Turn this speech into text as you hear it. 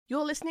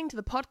You're listening to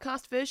the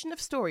podcast version of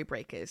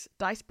Storybreakers,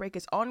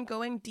 Dicebreaker's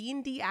ongoing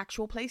D&D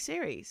actual play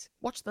series.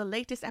 Watch the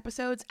latest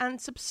episodes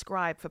and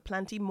subscribe for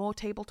plenty more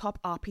tabletop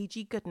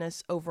RPG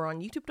goodness over on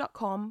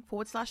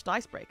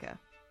youtube.com/Dicebreaker.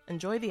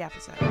 Enjoy the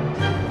episode.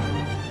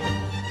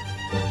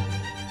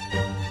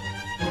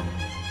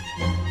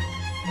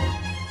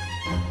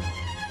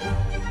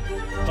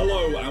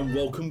 Hello and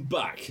welcome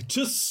back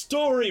to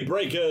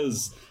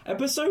Storybreakers,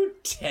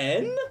 episode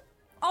 10?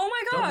 Oh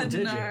my god,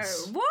 no.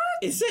 What?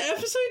 Is it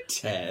episode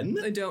 10?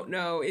 I don't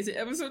know. Is it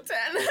episode 10?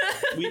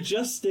 We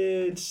just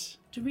did...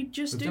 Did we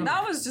just do...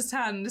 That was just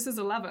 10. This is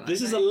 11.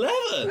 This is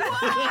 11!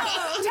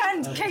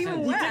 10 came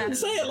and You went. didn't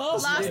say it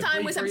last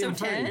time was episode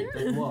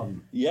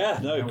 10? Yeah,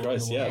 no,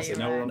 Christ, yeah. So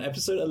now we're on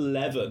episode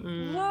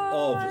 11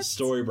 of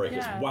Storybreakers.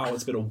 Yeah. Wow,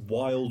 it's been a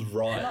wild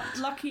ride.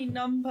 Lucky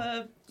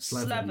number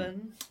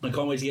 11. I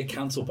can't wait to get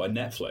cancelled by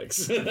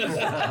Netflix.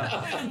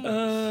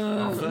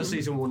 Our first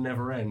season will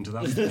never end,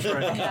 that's the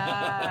trick.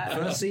 Yeah.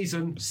 First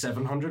season,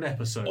 700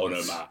 episodes. Oh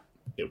no, Matt.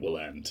 It will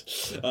end.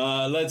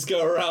 Let's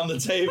go around the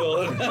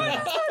table.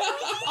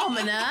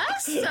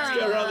 Ominous. Let's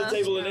go around the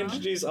table and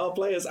introduce our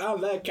players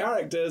and their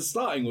characters,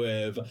 starting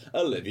with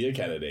Olivia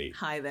Kennedy.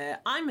 Hi there,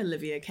 I'm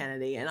Olivia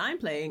Kennedy, and I'm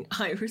playing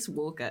Iris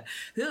Walker,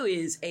 who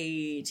is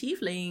a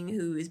tiefling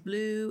who is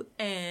blue,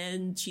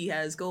 and she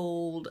has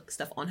gold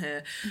stuff on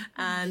her,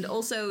 and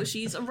also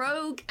she's a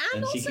rogue,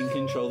 and she can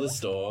control the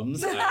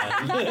storms. And...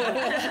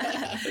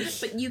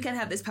 but you can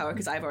have this power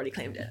because I've already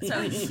claimed it.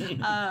 So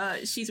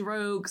she's a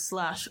rogue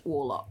 /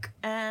 warlock,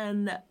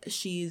 and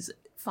she's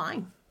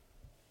fine.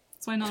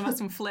 So none of us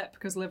can flip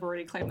because Liv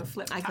already claimed the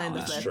flip. I claimed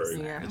the flip. It's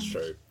true. Yeah. It's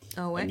true.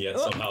 Oh, wait. And yet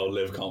somehow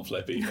Liv can't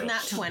flip either.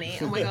 Nat 20.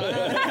 Oh my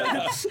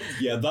god.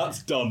 Yeah,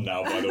 that's done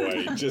now, by the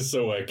way, just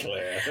so we're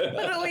clear.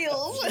 The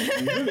wheels.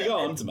 Moving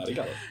on to Maddie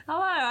Cullen.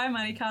 Hello, I'm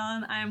Maddie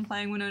Cullen. I am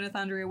playing Winona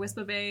Thundery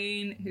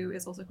Whisperbane, who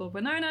is also called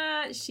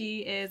Winona.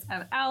 She is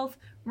an elf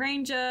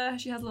ranger.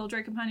 She has a little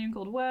drow companion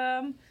called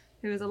Worm,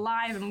 who is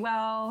alive and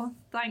well.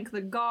 Thank the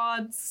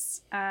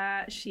gods.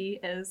 She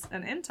is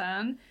an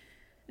intern.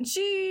 And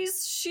she's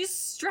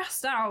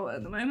stressed out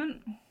at the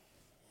moment.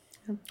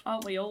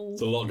 Aren't we all?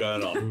 There's a lot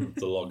going on.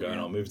 There's a lot going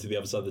on. Move to the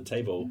other side of the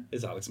table.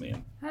 It's Alex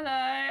Meehan. Hello,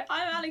 I'm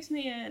Alex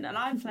Meehan, and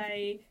I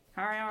play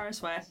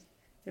Caryaries West,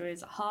 who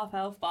is a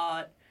half-elf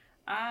bard,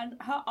 and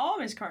her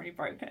arm is currently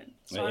broken.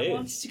 So I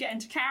wanted to get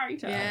into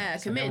character. Yeah,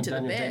 commit to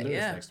the bit,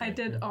 yeah. I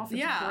did offer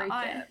to break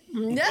it.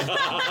 No,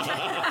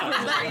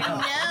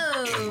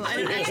 I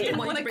didn't actually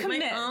want to break my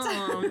commit.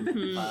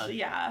 arm. Well,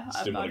 yeah,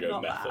 Just didn't want to go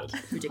not method.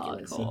 that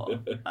Ridiculous.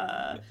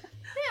 hardcore.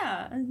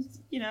 Yeah, and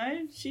you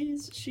know,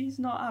 she's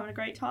not having a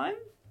great time.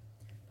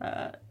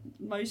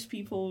 Most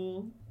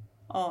people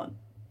aren't.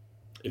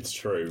 It's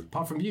true.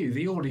 Apart from you,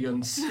 the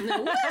audience. Yeah,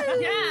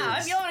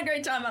 I'm having a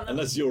great time at them.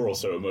 Unless you're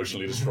also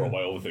emotionally distraught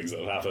by all the things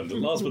that have happened.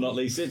 And last but not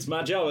least, it's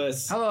Matt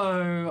Jarvis.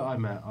 Hello,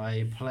 I'm Matt.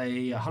 I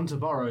play Hunter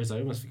Burrows. I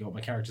almost forgot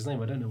my character's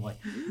name. I don't know why.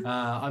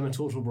 I'm a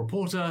Tortle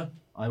reporter.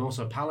 I'm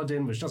also a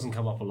paladin, which doesn't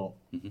come up a lot,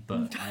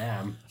 but I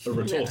am. A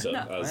retorter.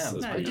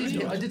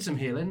 I did some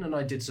healing, and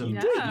I did some... You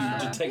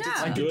detected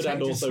some good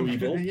and also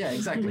evil. Yeah,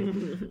 exactly.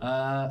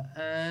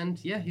 And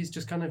yeah, he's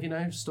just kind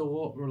of,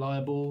 stalwart,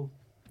 reliable,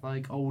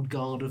 like old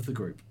guard of the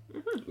group.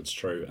 It's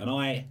true. And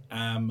I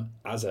am,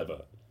 as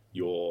ever,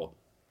 your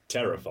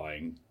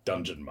terrifying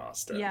dungeon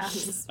master.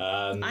 Yes.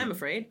 I'm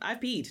afraid I've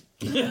peed.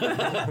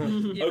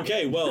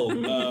 Okay,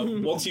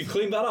 well, once you've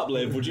cleaned that up,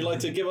 Liv, would you like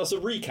to give us a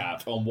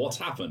recap on what's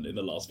happened in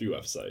the last few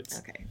episodes?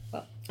 Okay,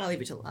 well, I'll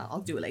leave it till I'll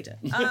do it later.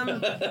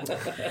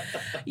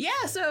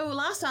 Yeah, so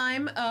last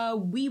time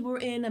we were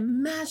in a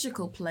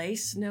magical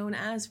place known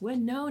as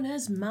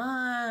Winona's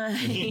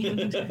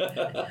Mind.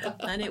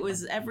 And it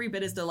was every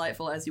bit as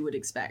delightful as you would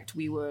expect.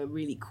 We were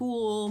really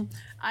cool.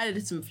 I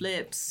did some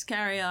flips.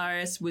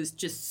 Caryaries was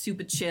just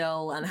super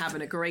chill and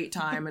having a great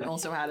time and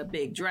also had a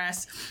big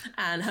dress.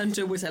 And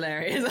Hunter was hilarious.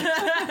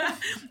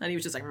 And he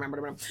was just like,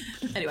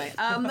 anyway.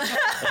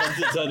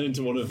 Hunter turned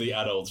into one of the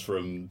adults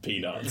from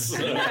Peanuts.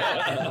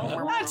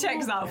 That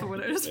checks out for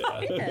Winona's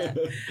fine. Yeah.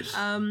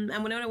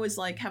 And Winona was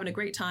like having a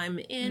great time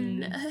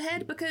in her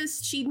head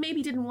because she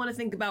maybe didn't want to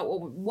think about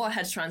what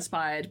had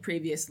transpired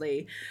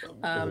previously.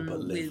 But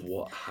Liv,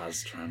 what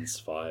has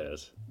transpired?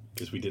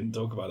 Because we didn't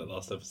talk about it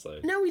last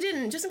episode. No, we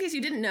didn't. Just in case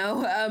you didn't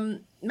know,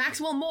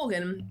 Maxwell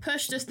Morgan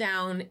pushed us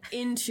down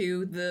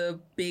into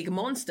the big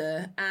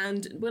monster,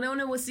 and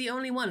Winona was the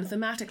only one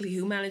thematically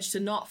who managed to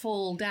not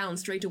fall down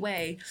straight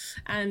away,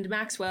 and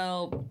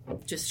Maxwell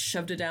just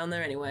shoved her down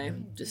there anyway.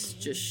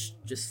 Just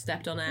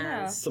stepped on her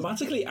ass.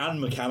 Thematically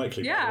and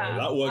mechanically, Yeah. by the way.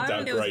 That worked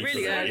out It was great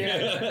really for good. me.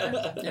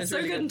 Yeah. It was So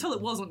really good good. until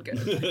it wasn't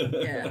good.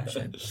 Yeah,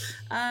 sure.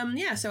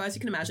 Yeah, so as you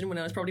can imagine,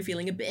 Winona's probably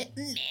feeling a bit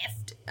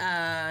left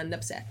and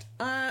upset.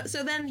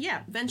 So then,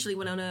 yeah, eventually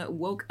Winona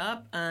woke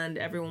up and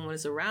everyone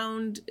was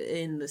around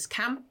in this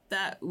camp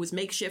that was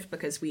makeshift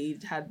because we're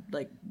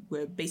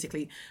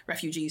basically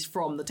refugees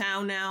from the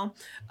town now.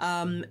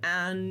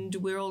 And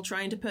we're all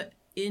trying to put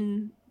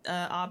in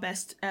our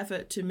best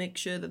effort to make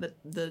sure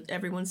that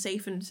everyone's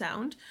safe and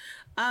sound.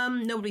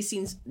 Nobody's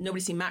seen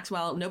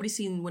Maxwell. Nobody's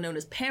seen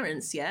Winona's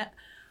parents yet.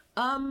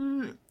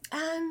 And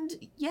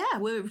yeah,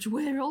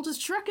 we're all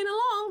just trucking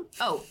along.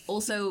 Oh,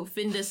 also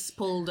Findus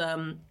pulled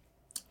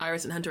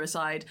Iris and Hunter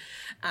aside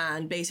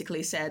and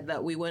basically said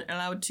that we weren't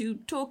allowed to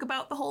talk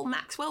about the whole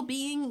Maxwell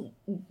being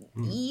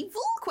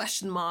evil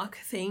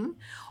thing,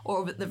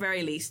 or at the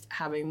very least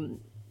having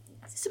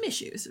some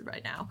issues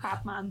right now.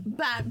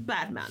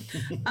 Bad man.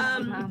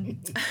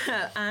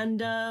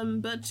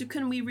 But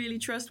can we really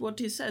trust what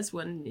he says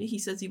when he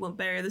says he won't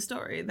bury the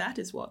story? That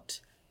is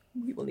what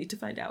we will need to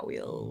find out,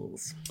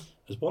 Wheels.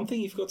 There's one thing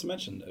you forgot to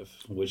mention, Liv,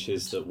 which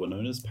is that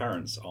Winona's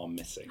parents are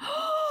missing.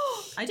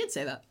 I did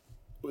say that.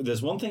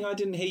 There's one thing I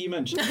didn't hear you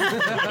mention, which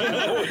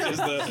is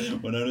that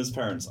Winona's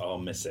parents are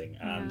missing.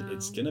 And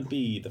it's going to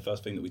be the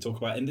first thing that we talk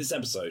about in this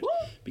episode.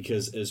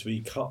 Because as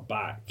we cut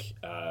back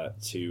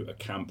to a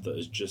camp that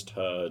has just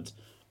heard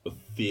a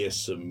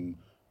fearsome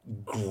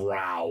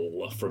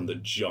growl from the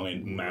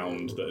giant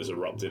mound that has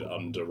erupted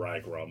under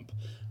Ragrump,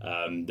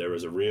 there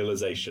is a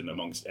realization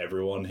amongst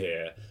everyone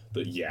here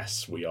that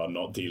yes, we are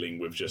not dealing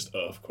with just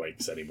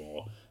earthquakes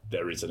anymore.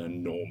 There is an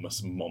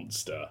enormous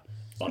monster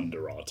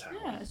under our town.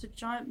 Yeah, it's a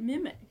giant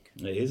mimic.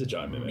 It is a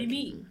giant mimic.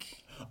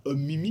 Mimic. A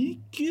mimic?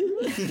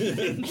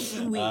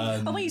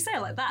 Oh, when you say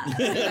it like that.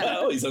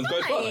 Oh, he sounds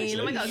quite fun,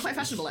 actually. Oh my god, quite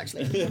fashionable,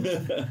 actually.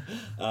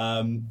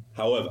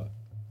 However,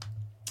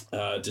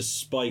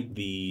 despite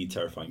the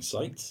terrifying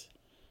sight,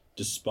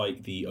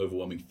 despite the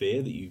overwhelming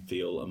fear that you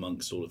feel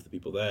amongst all of the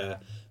people there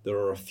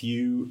are a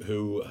few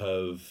who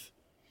have,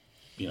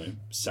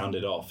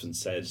 sounded off and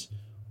said,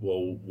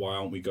 well, why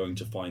aren't we going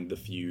to find the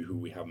few who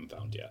we haven't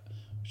found yet?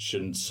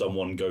 Shouldn't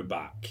someone go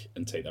back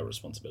and take that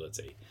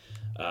responsibility?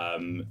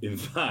 In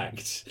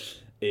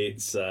fact,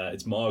 it's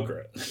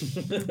Margaret.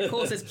 Of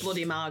course it's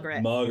bloody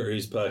Margaret. Margaret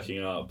who's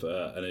perking up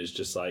and is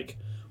just like,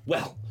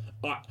 well,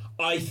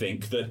 I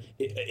think that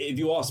if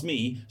you ask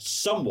me,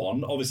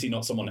 someone, obviously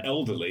not someone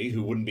elderly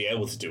who wouldn't be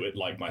able to do it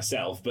like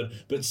myself, but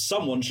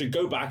someone should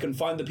go back and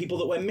find the people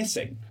that we're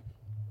missing.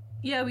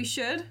 Yeah, we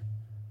should.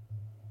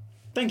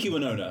 Thank you,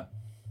 Winona.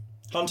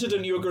 Hunter,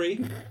 don't you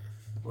agree?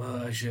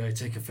 Well, actually, I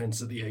take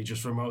offence at the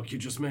ageist remark you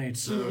just made,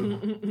 so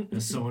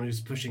as someone who's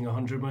pushing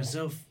 100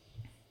 myself,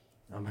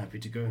 I'm happy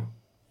to go.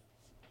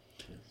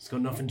 It's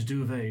got nothing to do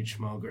with age,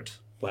 Margaret.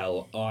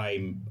 Well,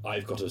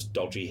 I've got a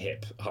dodgy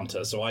hip,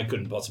 Hunter, so I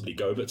couldn't possibly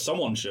go, but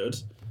someone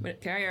should.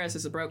 Caryaries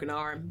has a broken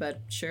arm, but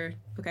sure,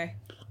 okay.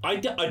 I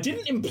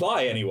didn't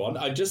imply anyone,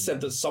 I just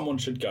said that someone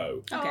should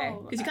go. Okay,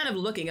 because you're kind of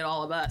looking at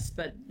all of us,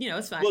 but,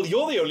 it's fine. Well,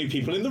 you're the only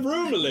people in the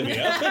room,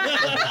 Olivia.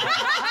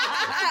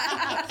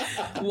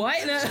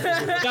 What?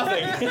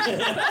 Nothing.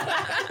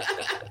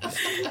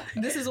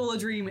 This is all a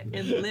dream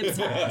in Liv's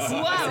house.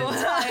 Wow.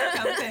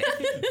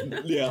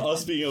 Yeah,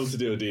 us being able to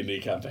do a D&D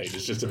campaign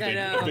is just a big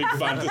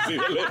fantasy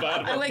that Liv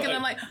had. I wake up and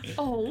I'm like,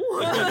 oh.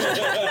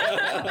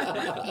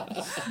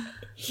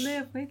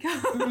 Liv, wake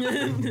up.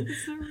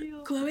 It's so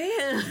real. Chloe.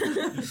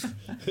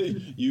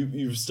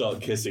 You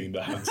start kissing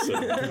the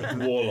handsome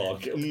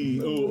warlock.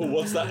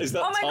 What's that? Is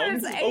that Oh my Tom?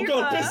 God, it's Oh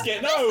god, Ava.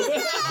 Biscuit, no!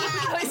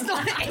 It's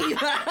not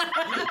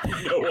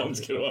Ava. No one's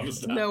going to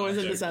understand. No one's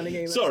understanding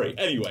Ava. Sorry,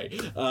 anyway.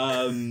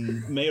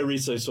 Mayor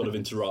Riso sort of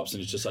interrupts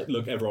and is just like,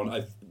 look,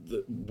 everyone,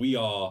 we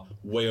are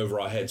way over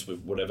our heads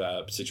with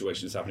whatever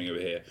situation is happening over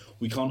here.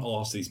 We can't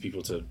ask these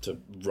people to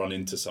run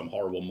into some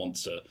horrible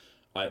monster.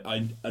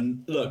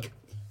 And look,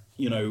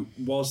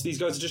 whilst these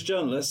guys are just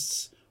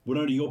journalists,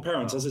 Winona, your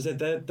parents, as I said,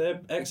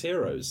 they're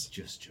ex-heroes.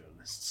 Just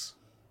journalists.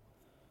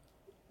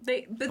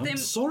 I'm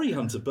sorry,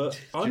 Hunter, but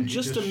I'm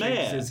just a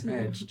mayor. His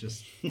head,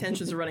 just...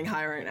 Tensions are running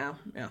high right now.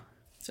 Yeah.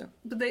 So.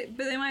 But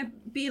they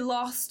might be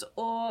lost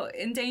or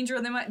in danger,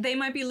 and they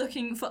might be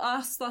looking for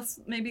us. That's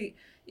maybe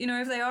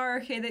if they are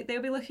okay,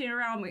 they'll be looking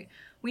around. We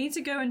need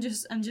to go and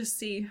just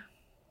see.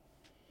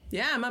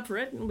 Yeah, I'm up for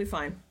it. It'll be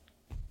fine.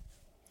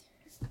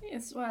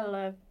 Yes,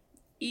 well,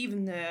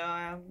 even though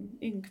I am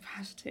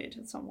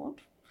incapacitated somewhat,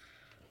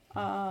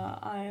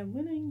 I am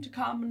willing to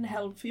come and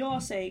help for your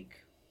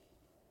sake,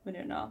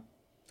 Winona.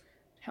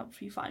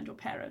 Help you find your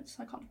parents.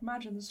 I can't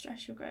imagine the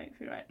stress you're going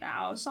through right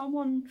now.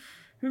 Someone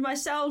who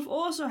myself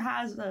also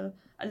has a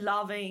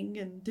loving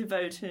and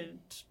devoted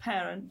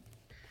parent.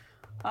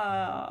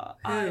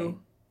 Who?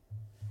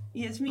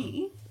 It's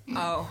me.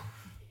 Oh.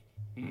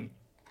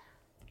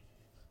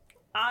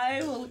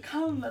 I will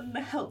come and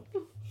help.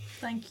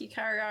 Thank you,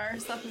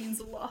 Caryaries. That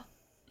means a lot.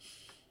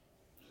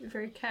 You're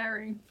very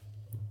caring.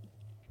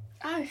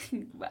 I'm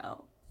a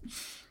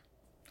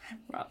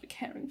rather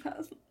caring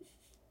person.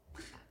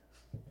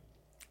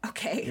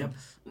 Okay. Yep.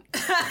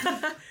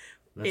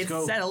 It's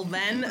go. settled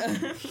then.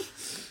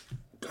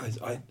 Guys,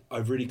 I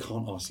really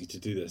can't ask you to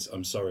do this.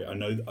 I'm sorry. I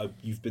know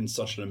you've been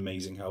such an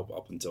amazing help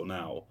up until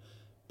now,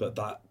 but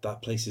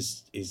that place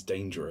is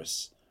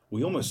dangerous.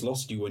 We almost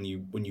lost you when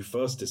you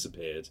first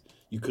disappeared.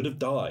 You could have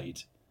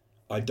died.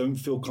 I don't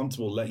feel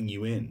comfortable letting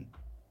you in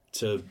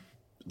to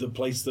the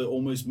place that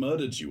almost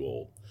murdered you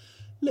all.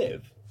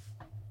 Liv,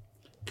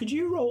 could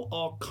you roll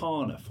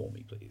Arcana for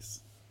me,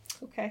 please?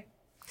 Okay.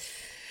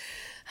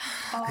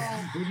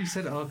 When you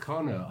said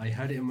Arcana, I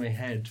had it in my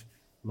head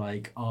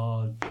like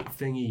our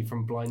thingy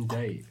from Blind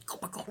Date.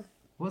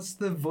 What's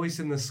the voice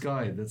in the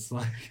sky that's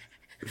like?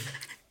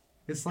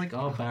 It's like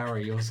our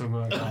Barry or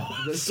something like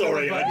that.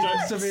 Sorry, I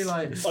I to be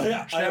like.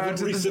 I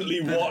haven't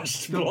recently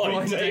watched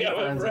Blind Date,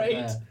 I'm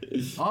afraid.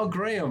 Our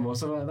Graham or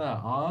something like that.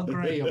 Our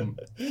Graham.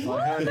 I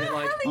heard it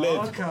like.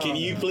 Liv, can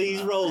you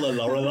please roll a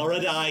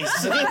Laura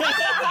dice?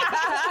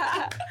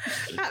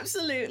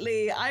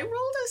 Absolutely. I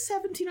rolled a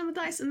 17 on the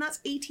dice, and that's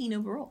 18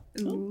 overall.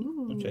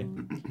 Ooh. Okay.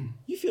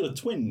 You feel a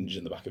twinge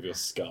in the back of your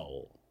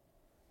skull.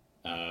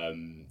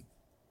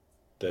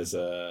 There's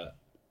a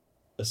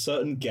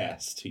certain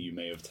guest who you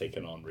may have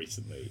taken on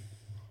recently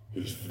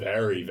who's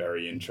very,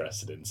 very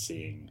interested in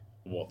seeing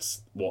what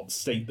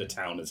state the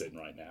town is in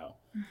right now.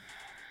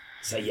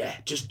 So yeah,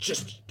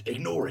 just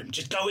ignore him.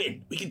 Just go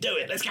in. We can do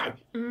it. Let's go.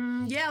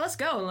 Yeah, let's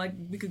go. Like,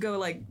 we could go,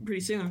 like,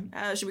 pretty soon.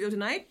 Should we go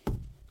tonight?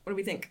 What do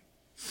we think?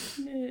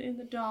 In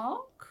the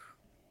dark?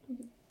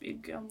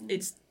 Big,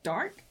 It's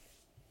dark?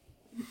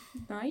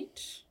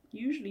 night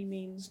usually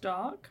means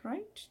dark,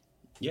 right?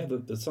 Yeah,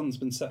 the sun's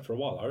been set for a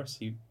while, Iris.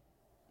 You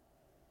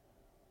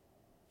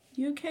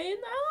okay in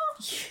there?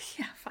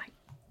 Yeah, fine.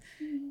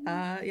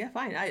 Yeah,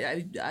 fine.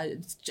 I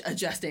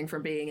adjusting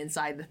from being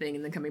inside the thing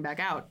and then coming back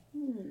out.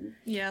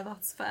 Yeah,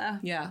 that's fair.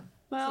 Yeah.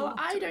 Well, lot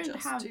I to don't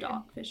adjust have to.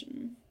 dark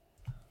vision.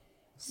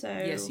 So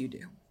Yes, you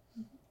do.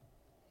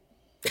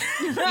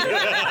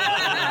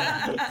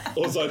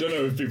 Also, I don't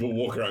know if people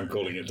walk around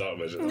calling it dark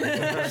vision.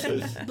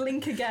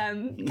 Blink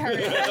again.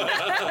 Carry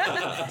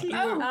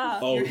on.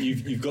 Oh,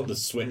 you've got the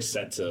switch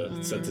set to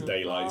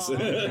daylight.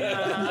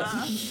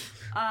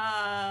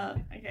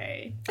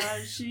 Okay.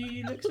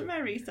 She looks at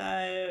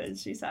Marisa and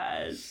she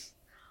says,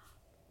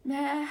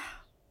 "Meh."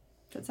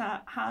 Puts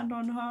her hand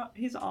on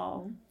his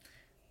arm.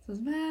 Says,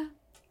 "Meh,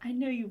 I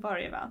know you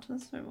worry about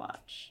us so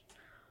much,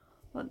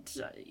 but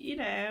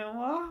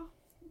I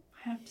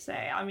have to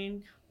say, I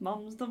mean,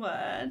 mum's the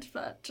word,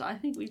 but I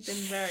think we've been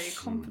very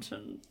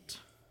competent."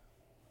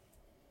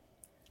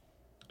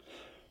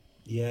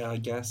 Yeah, I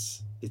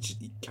guess.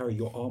 Carrie,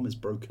 your arm is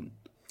broken.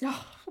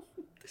 Oh,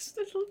 this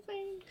little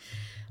thing.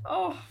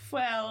 Oh,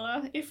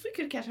 well, if we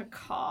could get a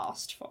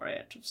cast for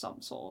it of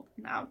some sort,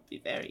 that would be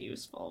very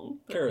useful.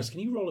 Karis, can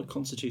you roll a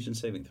Constitution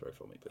saving throw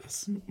for me,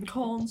 please?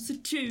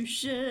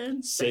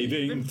 Constitution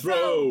Saving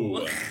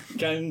throw!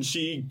 Can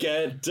she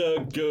get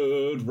a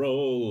good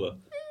roll?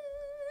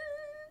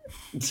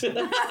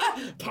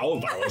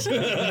 Power powers.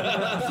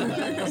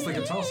 That's the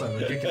guitar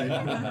solo kicking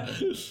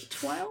in.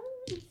 12?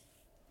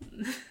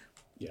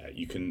 Yeah,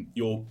 you can.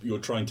 You're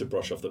trying to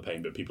brush off the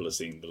pain, but people are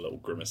seeing the little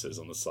grimaces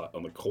on the side,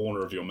 on the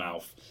corner of your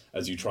mouth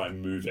as you try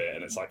and move it,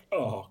 and it's like,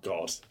 oh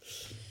god.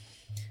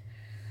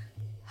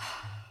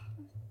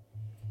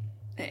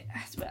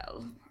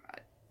 Well,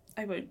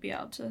 I won't be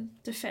able to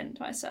defend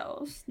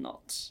myself.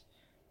 Not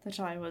that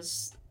I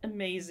was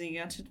amazing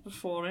at it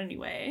before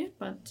anyway,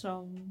 but,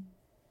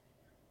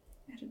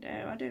 I don't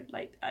know. I don't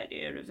like the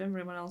idea of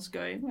everyone else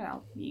going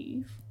without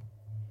me.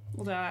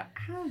 Although I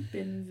have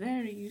been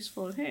very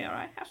useful here,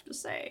 I have to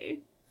say.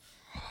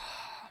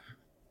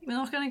 We're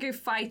not going to go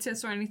fight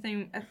us or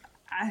anything.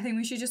 I think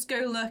we should just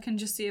go look and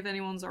just see if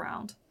anyone's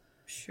around.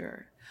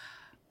 Sure.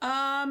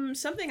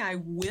 Something I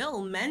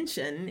will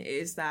mention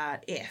is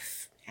that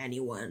if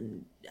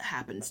anyone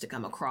happens to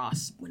come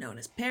across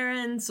Winona's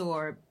parents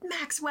or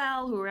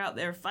Maxwell, who are out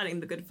there fighting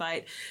the good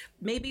fight,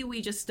 maybe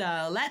we just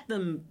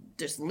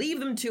leave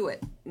them to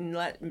it and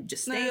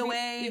just stay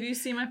away. If you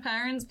see my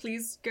parents,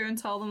 please go and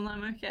tell them that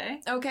I'm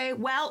okay. Okay,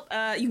 well,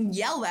 you can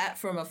yell that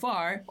from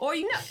afar, or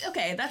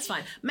okay, that's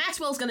fine.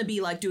 Maxwell's gonna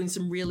be like doing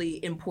some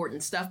really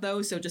important stuff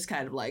though, so just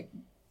kind of like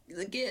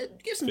give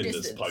some Findus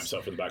distance. pipes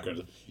up in the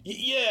background.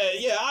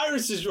 Yeah,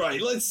 Iris is right.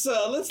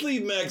 Let's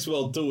leave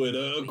Maxwell to it.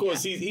 Of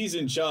course, he's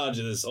in charge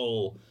of this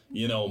whole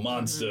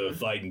monster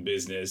fighting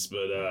business.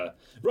 But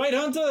right,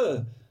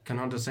 Hunter. Can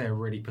Hunter say a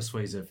really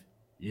persuasive?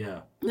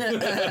 Yeah.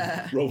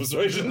 Roll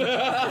persuasion. On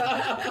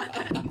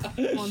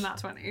that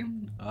 20.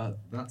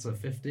 That's a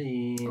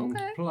 15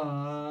 Okay.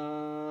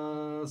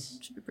 plus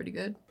Should be pretty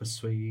good.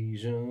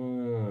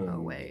 persuasion.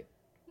 Oh wait.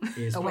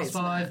 Is Oh, wait, plus it's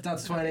 5.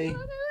 That's 20.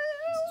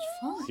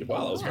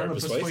 Wow, that was very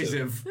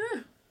persuasive.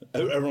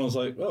 Everyone was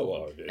like, "Oh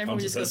well, Everyone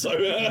Hunter just says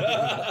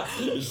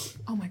goes, so."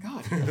 Oh my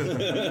god.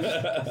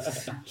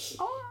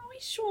 Oh, are we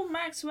sure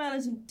Maxwell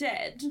isn't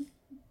dead?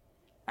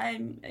 I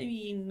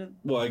mean,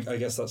 Well, I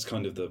guess that's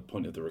kind of the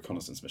point of the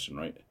reconnaissance mission,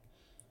 right?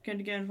 going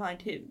to go and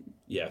find him.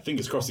 Yeah,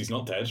 fingers crossed he's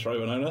not dead, right,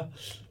 Winona?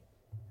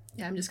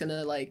 Yeah, I'm just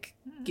gonna like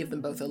give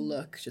them both a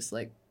look, just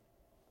like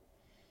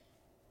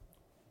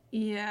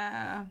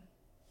Yeah.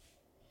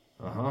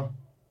 Uh-huh.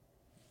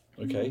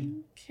 Okay.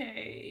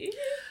 Okay.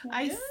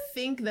 I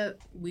think that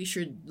we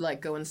should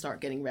like go and start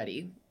getting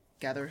ready.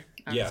 Gather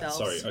Yeah,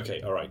 ourselves. sorry.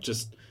 Okay, all right.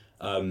 Just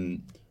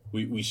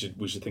we should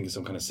think of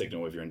some kind of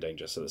signal if you're in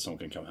danger so that someone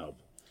can come help.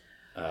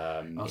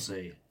 I'll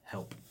say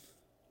help.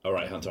 All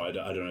right, Hunter. I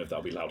don't know if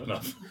that'll be loud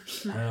enough.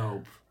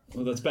 Help.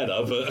 Well, that's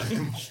better, but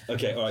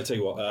okay. All right, tell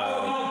you what.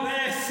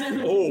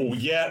 Oh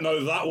yeah,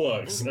 no, that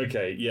works.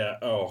 Okay, yeah.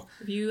 Oh,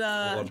 If you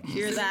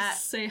hear that,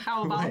 Say,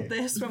 how about Wait.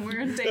 this when we're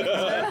in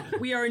danger?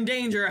 we are in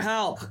danger.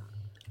 Help!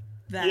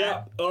 that.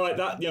 Yeah, all right,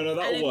 that'll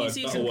And if work. you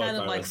see That'll some work, kind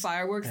of like Iris.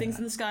 firework things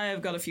in the sky,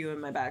 I've got a few in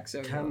my bag.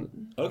 So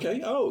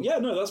Okay. Oh, yeah.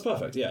 No, that's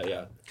perfect.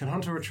 Yeah. Can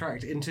Hunter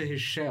retract into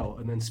his shell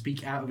and then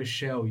speak out of his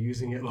shell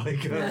using it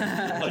like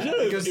a... I don't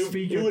know if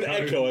it would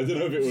echo. I don't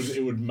know if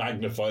it would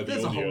magnify the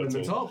There's a audio hole in at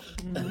the all. top.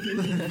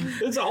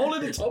 There's a hole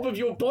in the top of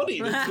your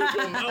body. That's just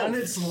your mouth. And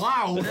it's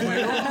loud.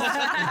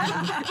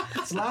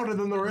 It's louder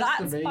than the rest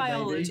That's of me,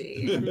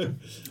 biology.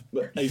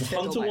 But if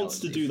Hunter wants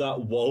to do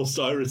that while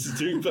Cyrus is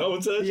doing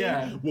thaumaturgy,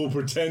 Yeah. we'll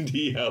pretend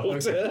he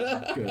helped.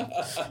 Okay, good.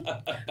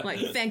 like,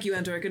 thank you,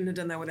 Enter. I couldn't have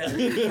done that without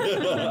you.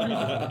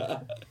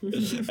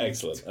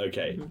 Excellent.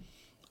 Okay.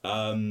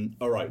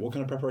 All right. What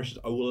kind of preparations?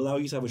 I will allow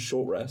you to have a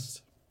short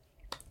rest.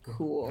 How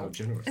Cool.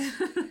 generous.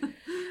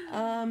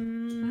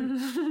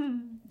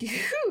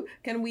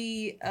 Can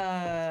we?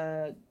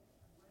 Yeah,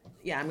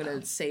 I'm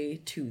gonna say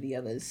to the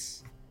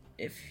others,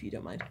 if you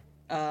don't mind.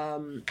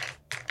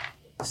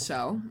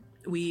 So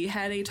we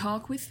had a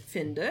talk with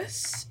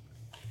Findus,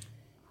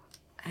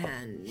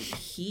 and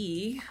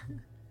he.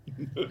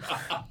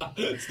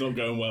 It's not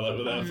going well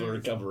over there for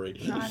recovery.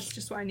 That's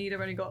just what I need.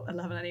 I've only got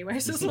 11 anyway,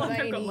 so it's not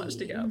like I've got much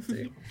to get up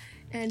to.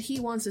 And he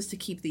wants us to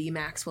keep the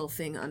Maxwell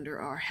thing under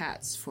our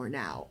hats for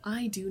now.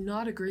 I do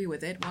not agree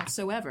with it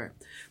whatsoever.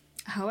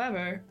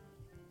 However,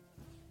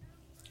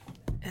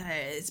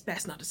 it's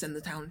best not to send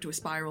the town into a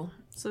spiral.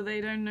 So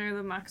they don't know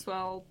that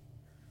Maxwell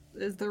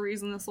is the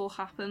reason this all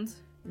happened.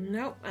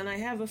 Nope, and I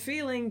have a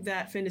feeling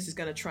that Findus is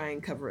going to try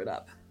and cover it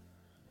up.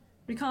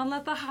 We can't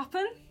let that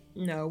happen.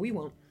 No, we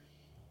won't.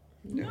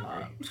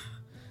 No.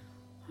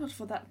 What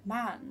for that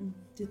man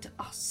did to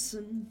us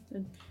and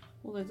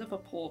all those other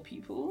poor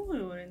people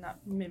who were in that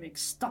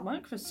mimic's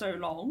stomach for so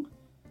long.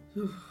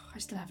 I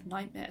still have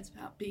nightmares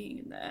about being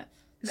in there.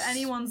 If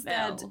anyone's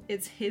dead, Smell.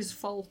 it's his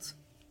fault.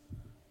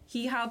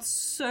 He had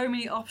so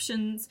many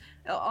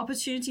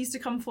opportunities to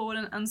come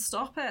forward and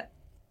stop it.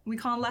 We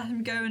can't let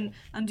him go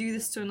and do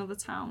this to another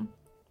town.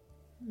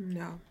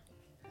 No.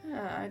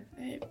 I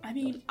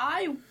mean,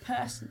 I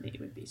personally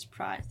would be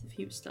surprised if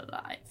he was still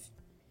alive.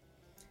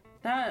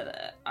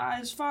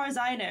 As far as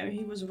I know,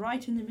 he was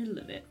right in the middle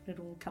of it when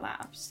it all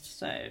collapsed,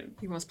 so...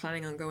 He was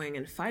planning on going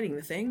and fighting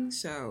the thing,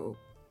 so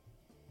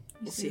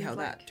we'll see how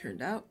that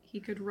turned out. He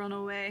could run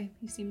away.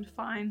 He seemed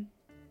fine.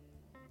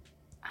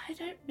 I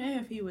don't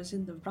know if he was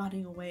in the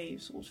running away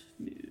sort of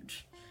mood.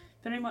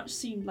 Very much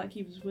seemed like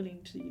he was willing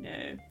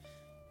to,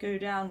 go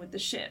down with the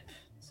ship,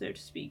 so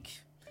to speak.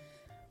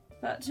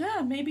 But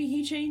yeah, maybe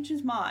he changed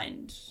his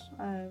mind.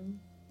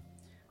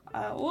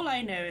 All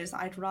I know is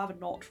I'd rather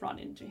not run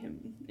into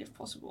him, if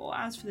possible.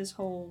 As for this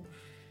whole,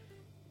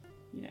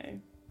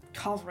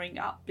 covering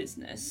up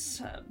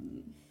business,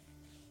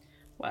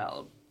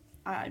 well,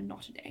 I'm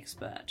not an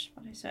expert,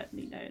 but I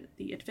certainly know that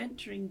the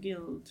Adventuring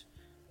Guild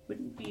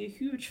wouldn't be a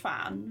huge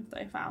fan if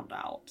they found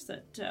out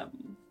that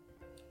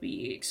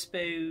we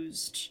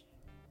exposed,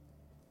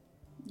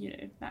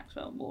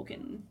 Maxwell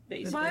Morgan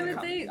basically. Why would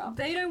covering up.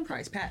 they don't...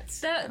 Prize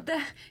pets.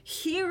 They're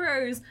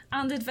heroes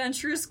and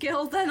Adventurers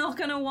Guild. They're not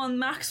going to want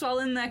Maxwell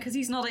in there because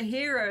he's not a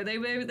hero. They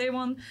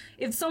want...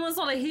 If someone's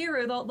not a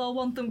hero, they'll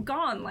want them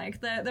gone. Like,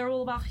 they're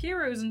all about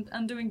heroes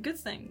and doing good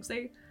things.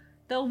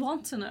 They'll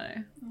want to know.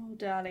 Oh,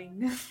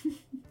 darling.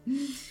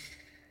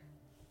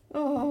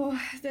 Oh,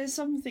 there's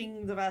some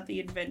things about the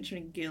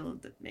Adventuring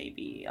Guild that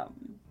maybe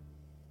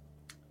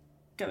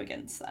go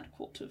against that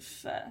court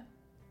of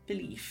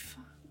belief.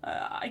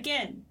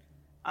 Again,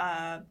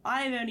 I've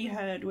only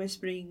heard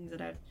whisperings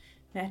and I've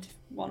met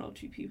one or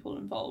two people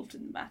involved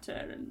in the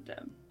matter, and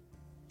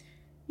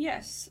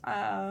yes,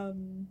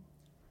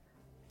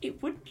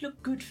 it wouldn't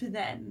look good for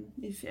them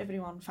if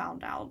everyone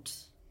found out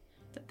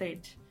that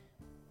they'd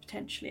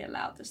potentially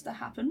allowed this to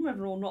happen,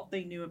 whether or not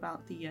they knew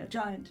about the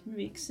giant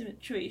mimic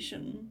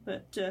situation.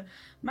 But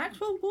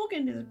Maxwell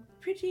Morgan is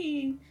a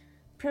pretty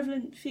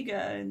prevalent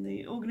figure in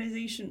the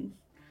organisation,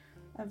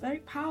 a very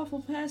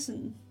powerful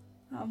person.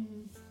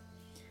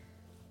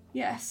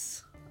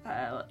 Yes,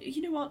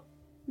 you know what?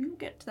 We will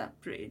get to that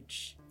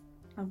bridge,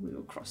 and we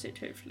will cross it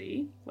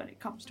hopefully when it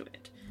comes to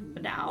it.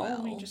 But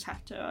now we just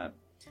have to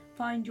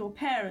find your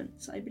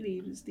parents, I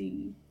believe, is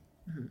the...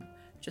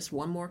 Just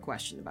one more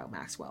question about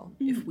Maxwell.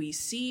 If we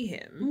see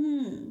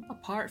him,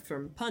 apart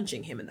from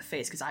punching him in the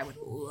face, because I would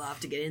love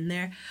to get in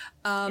there,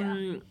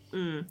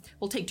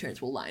 we'll take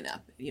turns. We'll line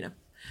up,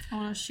 I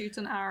want to shoot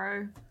an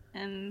arrow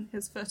in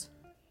his foot.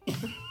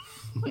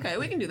 Okay,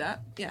 we can do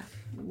that. Yeah,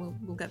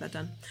 we'll get that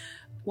done.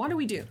 What do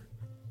we do?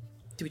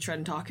 Do we try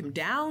and talk him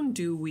down?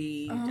 Do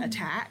we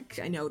attack?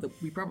 I know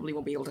that we probably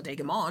won't be able to take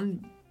him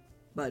on,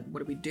 but what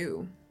do we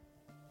do?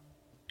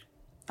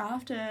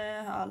 After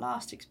our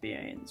last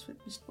experience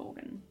with Mr.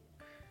 Morgan,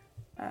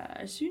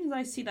 as soon as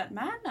I see that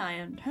man, I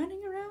am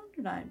turning around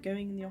and I am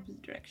going in the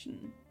opposite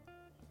direction.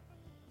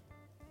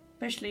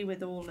 Especially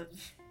with all of...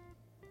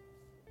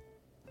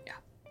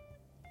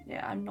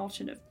 Yeah, I'm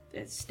not in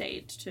a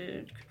state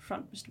to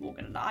confront Mr.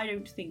 Morgan, and I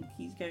don't think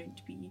he's going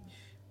to be...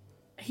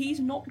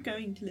 He's not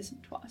going to listen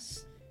to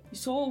us. You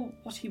saw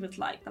what he was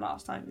like the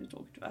last time he was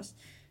talking to us.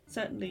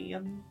 Certainly,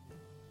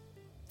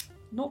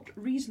 not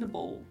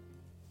reasonable.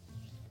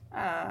 But,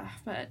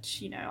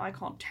 I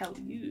can't tell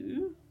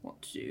you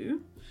what to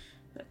do.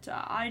 But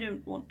I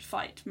don't want to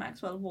fight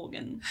Maxwell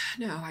Morgan.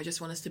 No, I just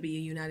want us to be a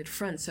united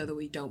front so that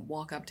we don't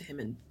walk up to him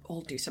and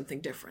all do something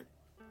different.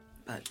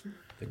 But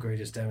The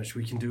greatest damage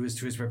we can do is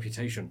to his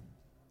reputation.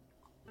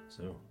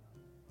 So,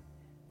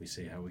 we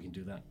see how we can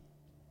do that.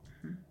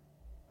 Mm-hmm.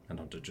 And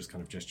Hunter just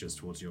kind of gestures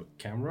towards your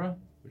camera,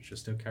 which you're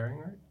still carrying,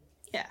 right?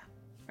 yeah,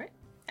 right?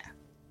 Yeah.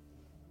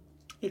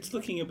 It's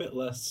looking a bit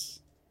less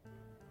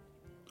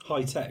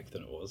high tech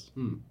than it was.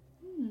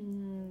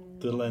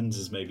 The lens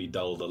is maybe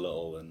dulled a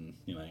little, and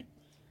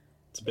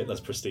it's a bit less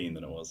pristine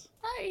than it was.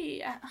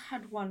 I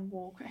had one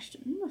more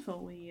question before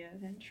we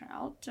venture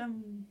out.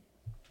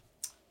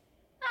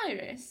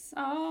 Iris,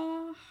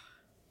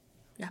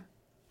 Yeah.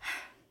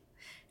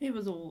 It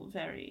was all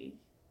very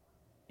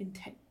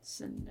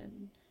intense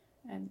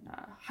and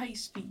high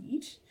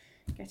speed,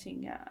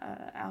 getting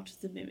out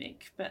of the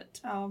mimic. But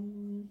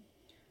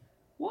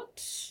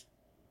what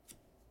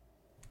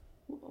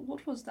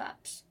was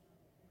that?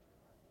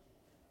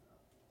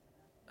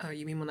 Oh,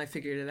 you mean when I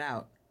figured it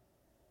out?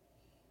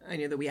 I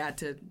knew that we had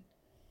to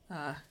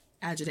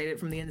agitate it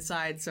from the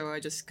inside, so I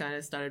just kind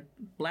of started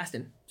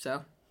blasting,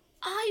 so...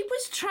 I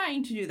was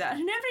trying to do that,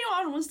 and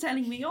everyone was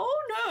telling me,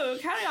 "Oh no,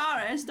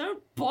 Caryaries,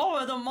 don't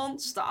bother the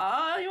monster.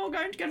 You're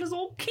going to get us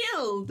all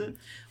killed."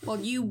 Well,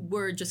 you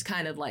were just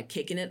kind of like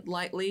kicking it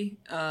lightly,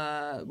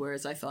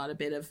 whereas I thought a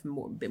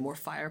bit more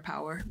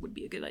firepower would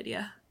be a good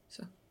idea.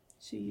 So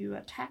you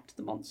attacked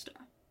the monster.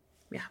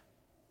 yeah,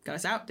 got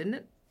us out, didn't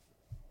it?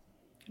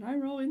 Can I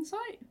roll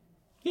insight?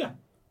 Yeah.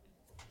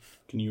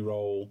 Can you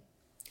roll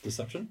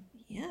deception?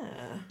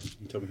 Yeah.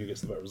 You tell me who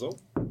gets the better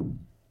result.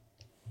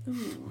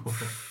 Ooh.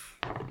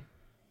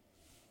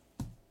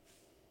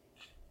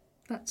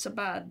 That's a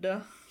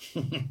bad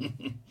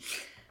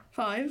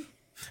 5.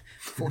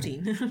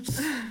 14.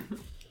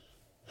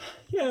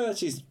 Yeah,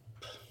 she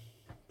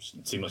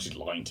seemed like she's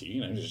lying to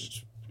you.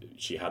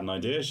 She had an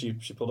idea. She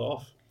pulled it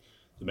off.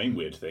 The main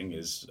weird thing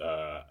is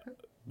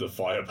the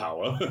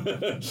firepower.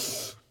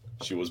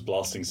 She was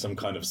blasting some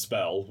kind of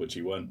spell, which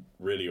you weren't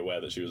really aware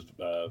that she was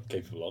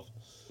capable of.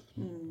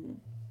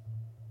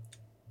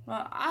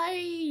 Well,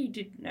 I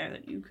didn't know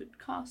that you could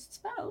cast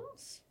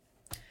spells.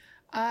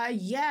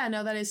 Yeah,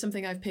 no, that is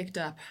something I've picked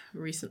up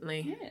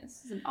recently.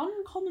 Yes, it's an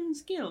uncommon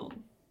skill.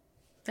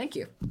 Thank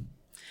you.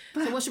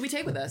 So what should we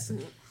take with us?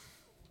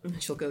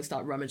 She'll go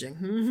start rummaging.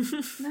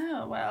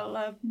 No,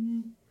 well,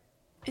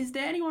 is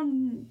there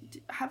anyone...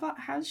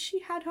 Has she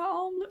had her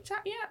arm looked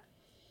at yet?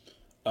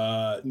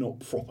 Not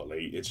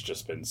properly. It's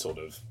just been sort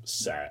of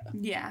set.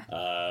 Yeah.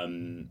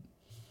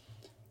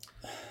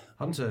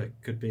 Hunter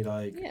could be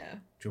like, Yeah.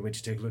 do you want me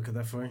to take a look at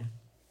that for you?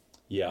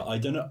 Yeah, I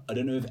don't know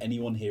if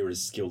anyone here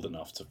is skilled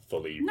enough to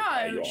fully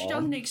repair No, your she arm.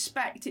 doesn't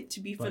expect it to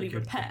be fully Like a-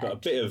 repaired. But a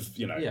bit of,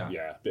 Yeah.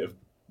 a bit of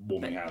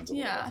warming hands. Or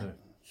Yeah. whatever.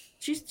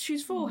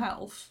 She's full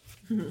health.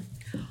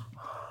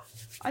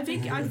 I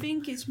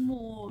think it's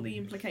more the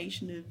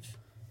implication of,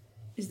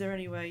 is there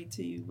any way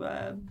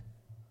to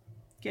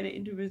get it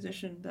into a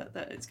position that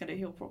it's going to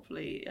heal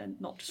properly and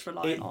not just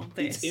rely on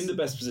this? It's in the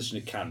best position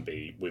it can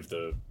be with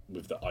the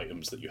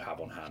items that you have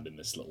on hand in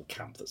this little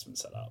camp that's been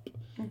set up.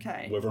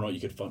 Okay. Whether or not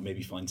you could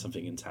maybe find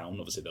something in town.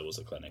 Obviously, there was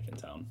a clinic in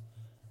town.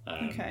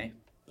 Okay.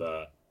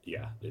 But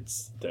yeah,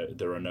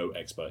 there are no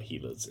expert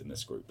healers in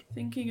this group.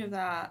 Thinking of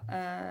that,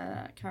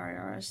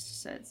 Caryaries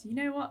says, "You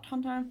know what,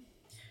 Hunter?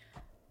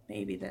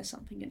 Maybe there's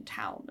something in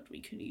town that we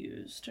can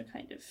use to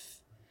kind of,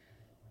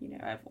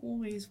 I've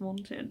always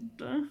wanted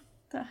to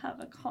have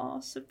a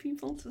class of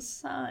people to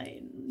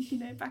sign,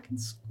 back in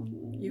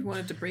school." You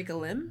wanted to break a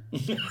limb?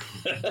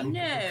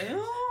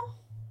 No.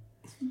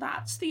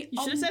 That's the...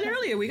 You should have said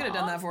earlier we could have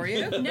done that for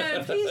you.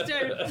 No, please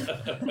don't.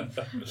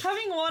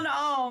 Having one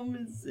arm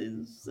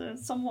is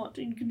somewhat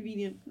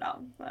inconvenient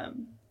now. No,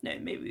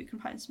 maybe we can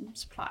find some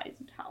supplies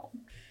in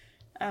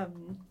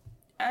town.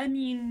 I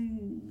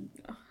mean,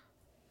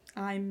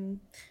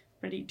 I'm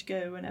ready to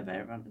go whenever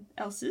everyone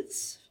else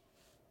is.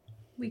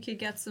 We could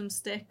get some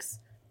sticks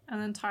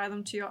and then tie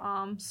them to your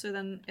arm so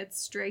then it's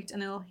straight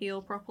and it'll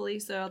heal properly.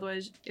 So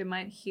otherwise it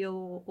might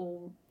heal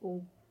all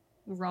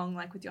wrong,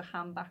 like with your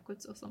hand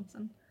backwards or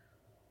something.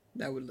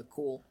 That would look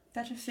cool.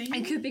 That a thing?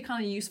 It could be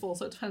kind of useful,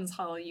 so it depends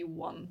how you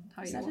want.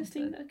 Is that a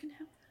thing that can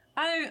help?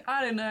 I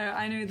don't know.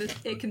 I know that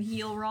it can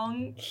heal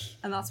wrong,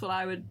 and that's what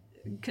I would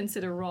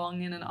consider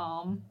wrong in an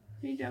arm.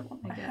 You don't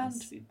want my hand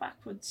to be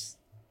backwards.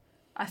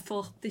 I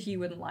thought that you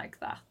wouldn't like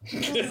that.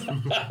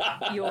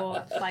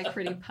 You're like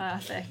pretty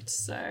perfect,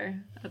 so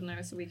I don't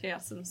know. So we could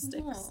have some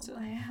sticks to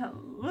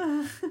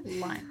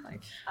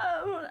like.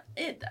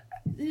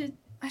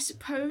 I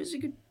suppose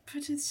you could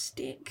put a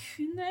stick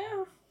in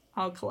there.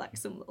 I'll collect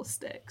some little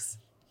sticks,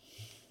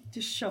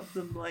 Just shove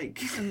them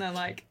and they're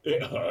like,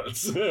 It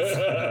hurts.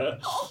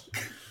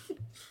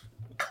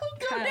 Oh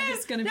God, no!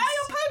 It's gonna be Now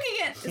you're poking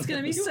it. It's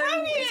gonna be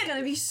It's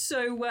gonna be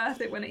so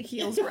worth it when it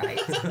heals right.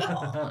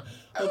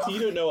 You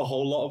don't know a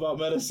whole lot about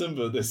medicine,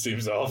 but this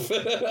seems off.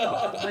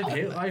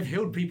 I've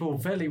healed people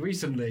fairly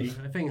recently.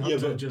 I think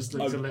Hunter just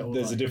looks a little.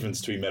 There's a difference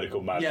between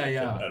medical magic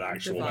and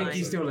actual I think he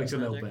medicine. still looks a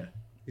little bit.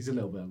 He's a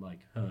little bit like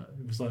hurt.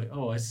 It was like,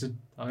 oh,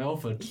 I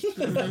offered.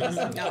 Oh. There's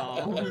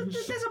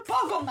a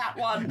bug on that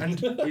one. And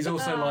he's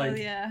also like,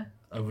 yeah.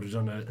 I would have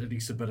done at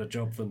least a better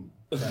job than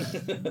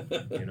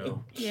that, you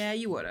know. Yeah,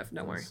 you would have.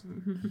 Don't worry.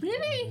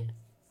 Really?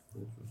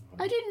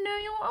 I didn't know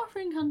you were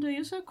offering, Hunter.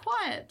 You're so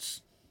quiet.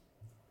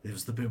 It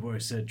was the bit where I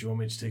said, do you want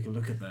me to take a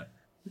look at that?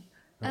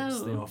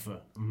 That's the Oh. offer.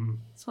 Mm-hmm.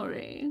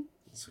 Sorry.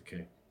 It's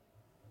okay.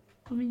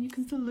 I mean, you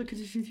can still look at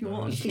it if you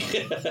want.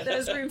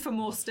 There's room for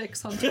more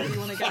sticks, Hunter, if you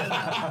want to go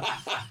there.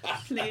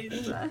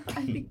 Please. I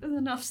think there's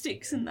enough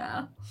sticks in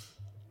there.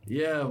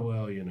 Yeah,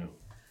 well, you know.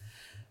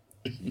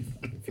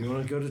 If you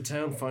want to go to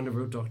town, find a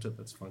road doctor,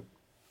 that's fine.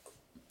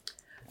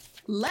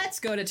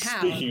 Let's go to town.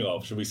 Speaking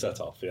of, should we set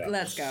off? Yeah.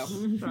 Let's go. So,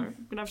 I'm going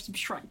to have some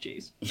Shrek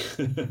juice.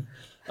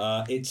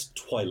 It's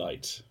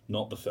Twilight,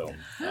 not the film.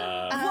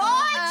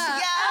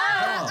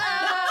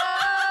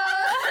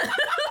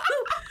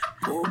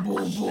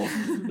 What?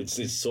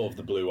 It's sort of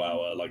the blue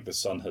hour, like the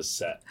sun has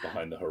set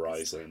behind the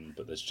horizon,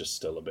 but there's just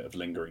still a bit of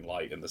lingering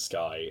light in the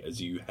sky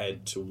as you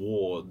head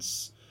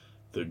towards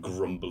the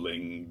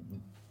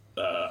grumbling,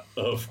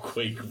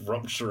 earthquake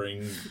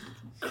rupturing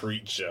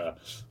creature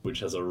which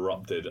has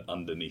erupted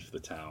underneath the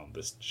town,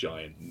 this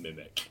giant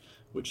mimic,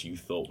 which you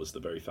thought was the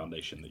very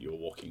foundation that you were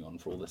walking on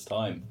for all this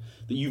time,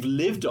 that you've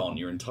lived on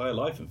your entire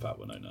life, in fact,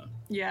 Winona.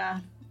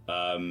 Yeah.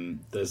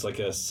 There's like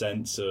a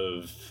sense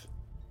of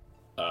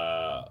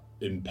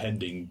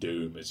impending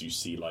doom as you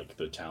see like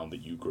the town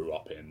that you grew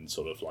up in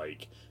sort of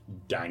like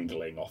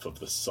dangling off of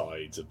the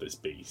sides of this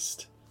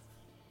beast.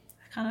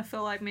 I kind of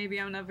feel like maybe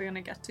I'm never going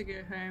to get to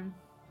go home.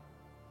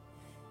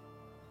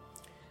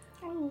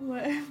 Oh,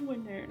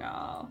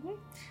 Winona.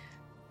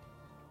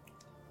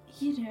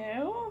 You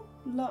know,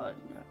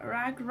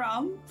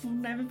 Ragrump will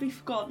never be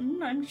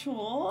forgotten, I'm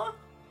sure.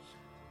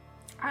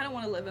 I don't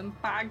want to live in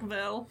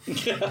Bagville.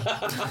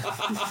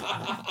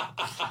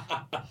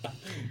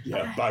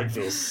 Yeah,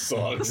 Bagville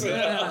sucks.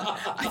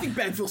 I think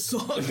Bagville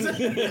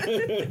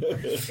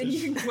sucks. And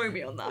you can quote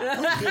me on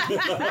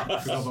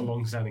that. We have a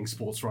long-standing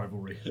sports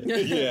rivalry.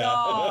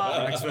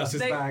 Yeah. Bags versus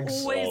They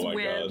bags. always Oh my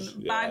win. God,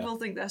 yeah. Bagville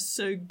think they're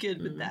so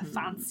good with their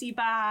fancy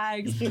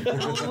bags.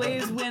 They're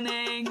always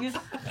winning.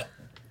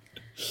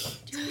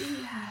 Do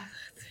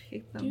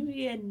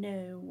you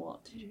know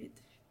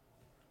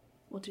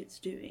what it's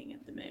doing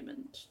at the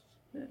moment?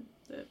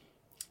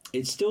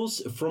 It's still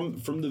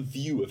from the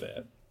view of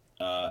it.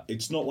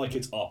 It's not like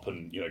it's up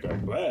and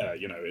going where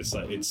it's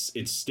like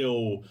it's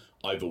still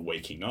either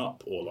waking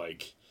up or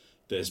like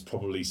there's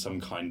probably some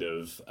kind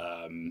of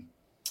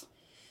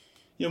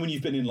when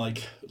you've been in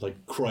like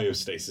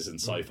cryostasis in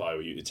sci-fi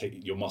where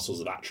your muscles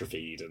have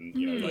atrophied and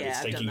it's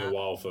I've taking done a that.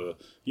 while for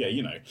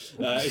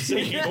it's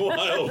taking a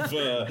while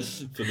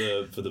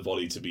for the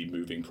body to be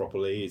moving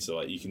properly. So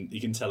like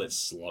you can tell it's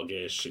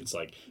sluggish. It's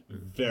like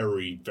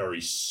very, very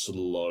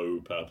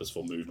slow,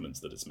 purposeful movements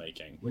that it's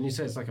making. When you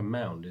say it's like a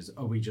mound,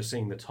 are we just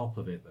seeing the top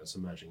of it that's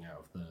emerging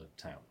out of the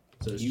town?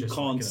 So it's You just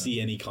can't like see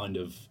any kind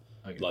of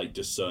Okay. like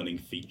discerning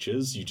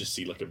features. You just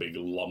see like a big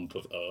lump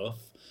of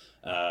earth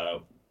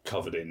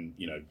covered in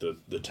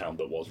the town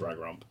that was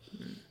Ragrump.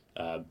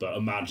 But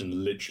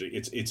imagine literally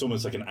it's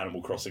almost like an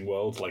Animal Crossing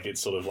world. Like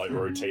it's sort of like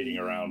rotating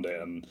around it,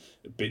 and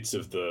bits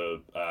of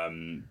the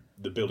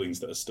buildings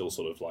that are still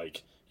sort of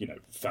like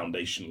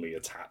foundationally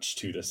attached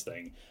to this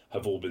thing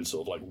have all been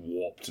sort of like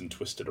warped and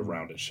twisted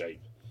around its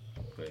shape.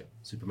 Okay,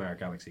 Super Mario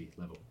Galaxy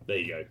level. There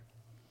you go.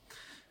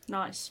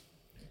 Nice.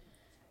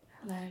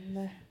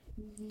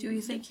 Do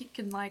you think he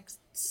can like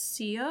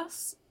see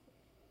us?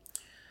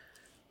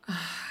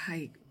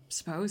 I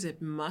suppose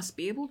it must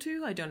be able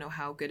to. I don't know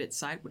how good its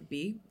sight would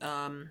be.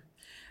 I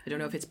don't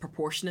know if it's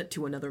proportionate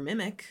to another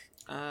mimic.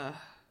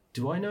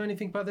 Do I know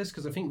anything about this?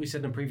 Because I think we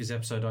said in a previous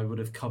episode I would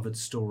have covered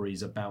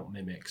stories about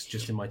mimics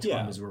just in my time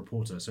Yeah. as a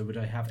reporter. So would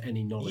I have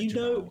any knowledge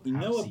You about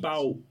how it sees?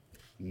 about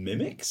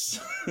mimics.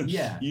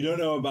 Yeah. You don't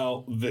know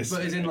about this.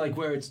 But as in like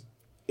where it's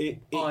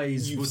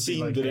eyes You've would be seen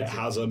like that it heads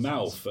has a and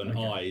mouth stuff. and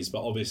Okay. eyes,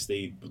 but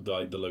obviously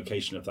the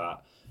location of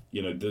that,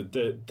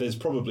 there's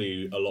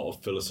probably a lot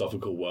of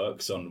philosophical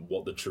works on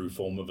what the true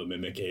form of a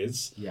mimic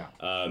is. Yeah.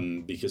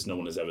 Because no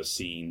one has ever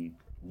seen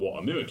what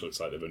a mimic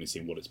looks like. They've only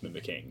seen what it's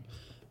mimicking.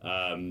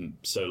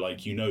 So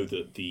like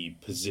that the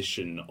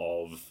position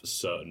of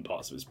certain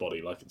parts of its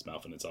body, like its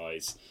mouth and its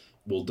eyes,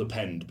 will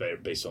depend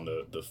based on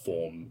the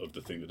form of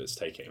the thing that it's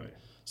taking. Right.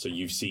 So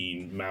you've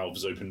seen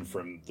mouths open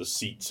from the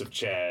seats of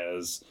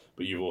chairs,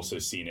 but you've also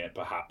seen it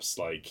perhaps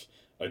like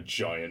a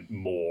giant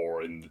maw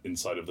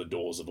inside of the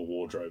doors of a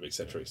wardrobe,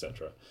 etc.,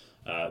 etc.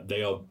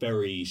 They are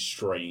very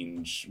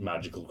strange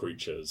magical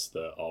creatures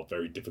that are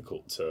very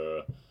difficult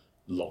to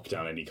lock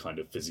down any kind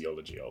of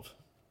physiology of.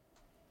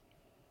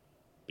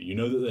 But you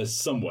know that there's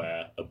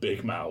somewhere a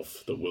big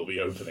mouth that will be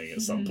opening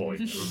at some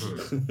point.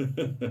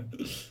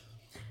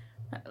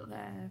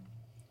 Well,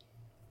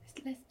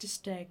 let's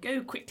just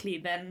go quickly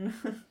then.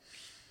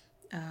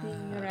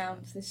 Being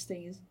around this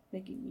thing is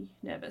making me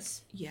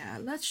nervous. Yeah,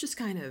 let's just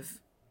kind of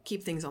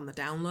keep things on the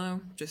down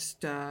low. Just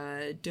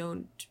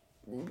don't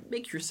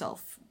make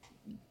yourself,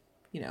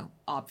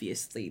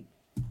 obviously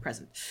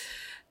present.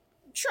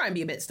 try and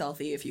be a bit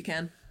stealthy if you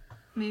can.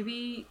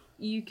 Maybe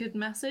you could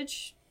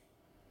message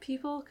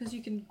people because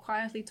you can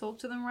quietly talk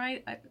to them,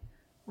 right?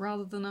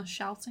 Rather than us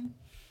shouting.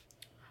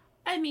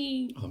 I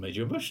mean, Oh, that made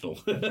you emotional.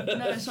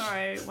 no,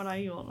 sorry. When I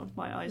yawn,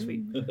 my eyes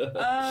weep.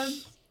 I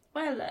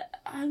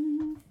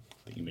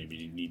think maybe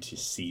you need to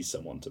see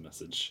someone to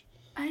message.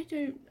 I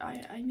don't.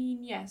 I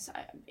mean, yes.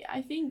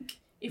 I think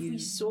if we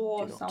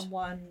saw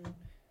someone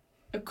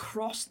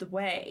across the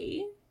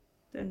way,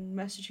 then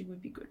messaging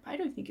would be good. But I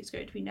don't think it's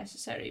going to be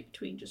necessary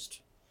between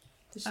just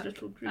this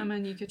little group. I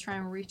mean, you could try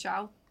and reach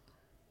out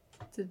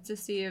to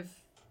see if,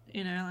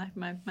 you know, like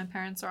my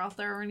parents are out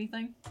there or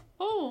anything.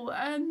 Oh,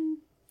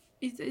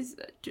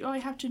 do I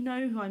have to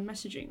know who I'm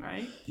messaging,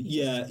 right?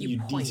 Yeah, you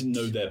need point. to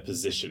know their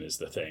position is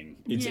the thing.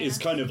 It's Yeah. it's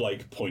kind of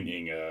like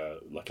pointing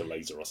like a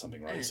laser or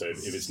something, right? So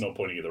if it's not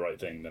pointing at the right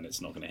thing, then it's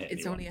not going to hit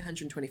It's anyone. only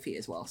 120 feet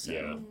as well, so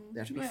Yeah. they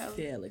have to be Well.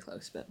 fairly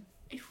close. But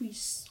If we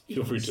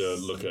Feel free to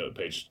look at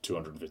page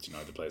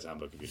 259 of the Player's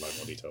Handbook if you'd like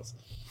more details.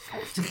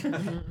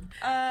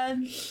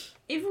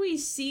 If we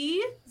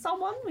see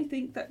someone we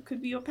think that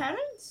could be your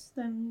parents,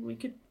 then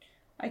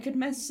I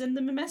could send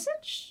them a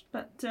message.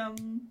 But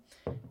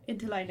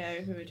until I know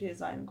who it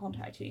is I'm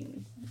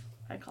contacting,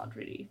 I can't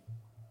really.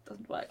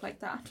 Doesn't work like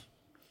that.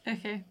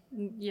 Okay.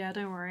 Yeah,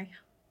 don't worry.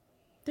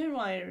 Don't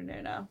worry,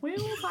 Winona. We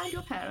will find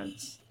your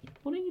parents.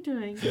 What are you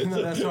doing?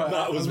 No, that's right.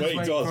 That was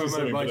waiting to ask you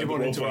something, I but didn't the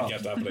want to role playing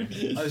interrupt. kept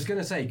happening. I was going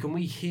to say, can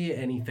we hear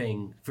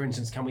anything? For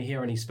instance, can we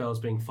hear any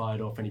spells being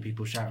fired off, any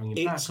people shouting in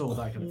It's battle,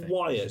 that kind of thing?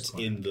 quiet Just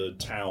in the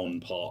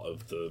town part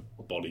of the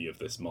body of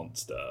this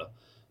monster.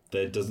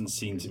 There doesn't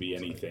seem to be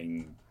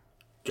anything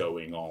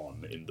going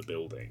on in the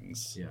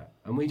buildings. Yeah,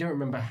 and we don't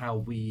remember how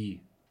we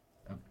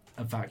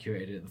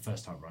evacuated it the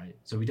first time, right?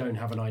 So we don't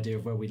have an idea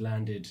of where we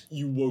landed.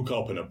 You woke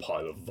up in a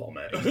pile of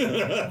vomit.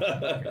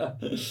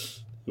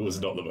 It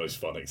was not the most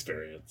fun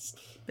experience.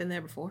 been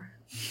there before.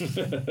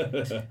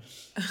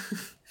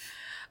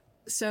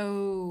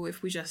 So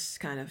if we just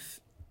kind of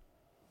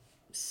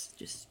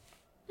just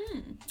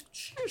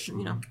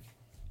you know,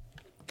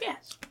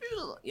 Yes.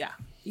 yeah,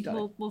 you got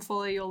it. We'll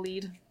follow your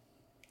lead.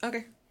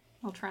 Okay.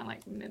 I'll try and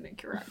like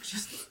mimic your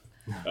actions.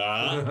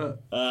 Ah.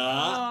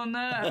 Oh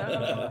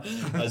no.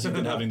 As you've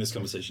been having this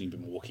conversation, you've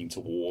been walking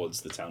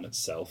towards the town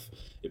itself.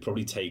 It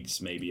probably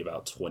takes maybe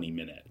about 20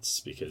 minutes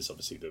because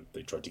obviously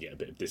they tried to get a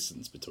bit of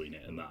distance between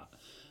it and that.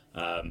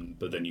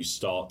 But then you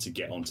start to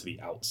get onto the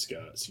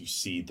outskirts. You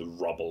see the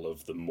rubble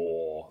of the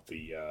moor,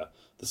 the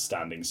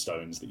standing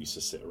stones that used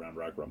to sit around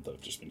Ragrump that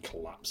have just been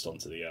collapsed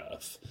onto the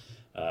earth.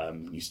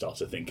 You start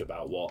to think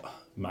about what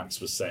Max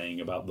was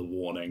saying about the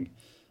warning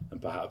and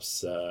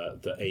perhaps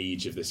the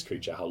age of this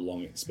creature, how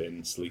long it's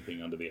been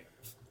sleeping under the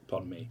earth.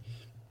 Pardon me.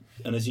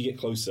 And as you get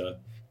closer,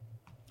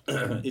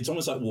 it's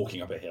almost like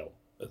walking up a hill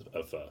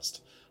at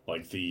first.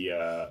 Like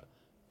the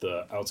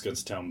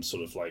outskirts of town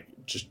sort of like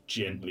just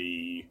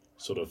gently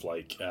sort of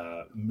like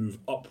move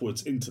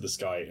upwards into the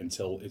sky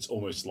until it's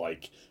almost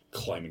like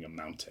climbing a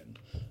mountain.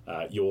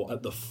 You're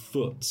at the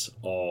foot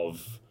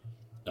of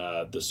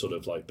the sort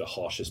of like the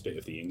harshest bit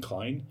of the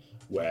incline,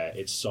 where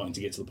it's starting to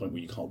get to the point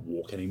where you can't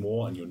walk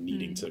anymore and you're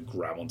needing to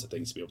grab onto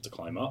things to be able to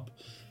climb up.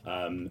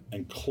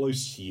 And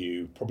close to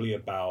you, probably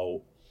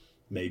about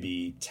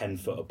maybe 10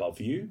 foot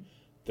above you,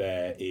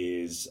 there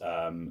is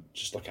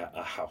just like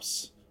a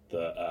house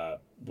that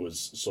was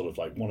sort of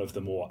like one of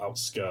the more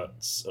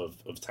outskirts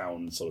of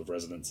town sort of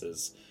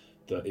residences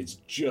that is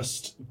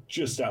just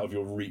out of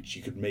your reach.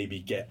 You could maybe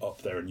get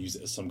up there and use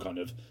it as some kind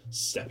of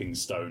stepping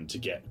stone to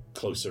get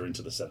closer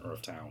into the center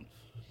of town.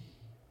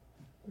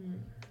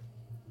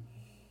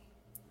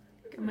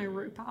 Get my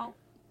rope out.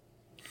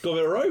 Got a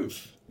bit of rope.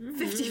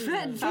 50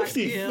 foot in fact.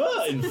 50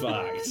 foot, in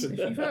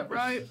fact. Foot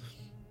right.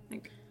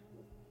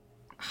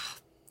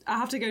 I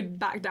have to go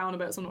back down a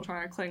bit so I'm not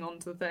trying to cling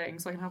onto the thing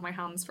so I can have my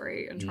hands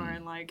free and try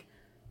and like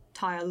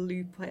tie a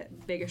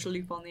biggish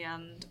loop on the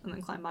end and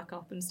then climb back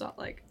up and start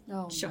like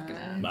chucking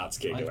it. Matt's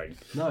giggling.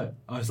 No,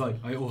 I was like,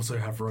 I also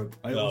have rope.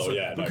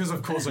 Yeah, no. Because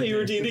of course I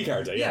You're a do. D&D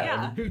character, yeah.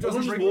 Yeah. Who Everyone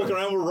doesn't just bring walk rope?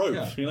 around with rope,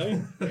 Yeah. you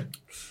know?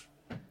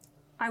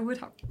 I would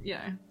have,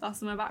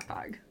 that's in my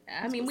backpack.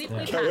 I mean, we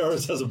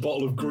Caryaries has a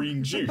bottle of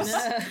green juice.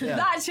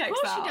 That checks Of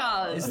course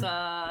out. she does.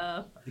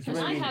 You can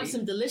I maybe- have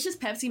some delicious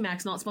Pepsi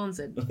Max, not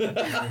sponsored.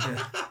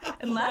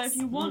 Unless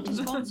If you want to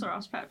sponsor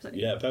us, perhaps.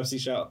 Yeah, Pepsi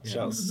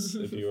shouts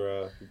if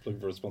you're looking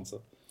for a sponsor.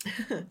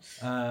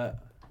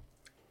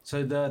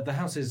 So the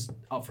house is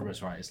up from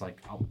us, right? It's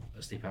like up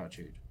a steep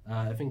altitude.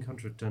 I think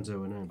Hunter turns over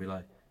Winona and be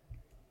like,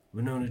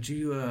 Winona, do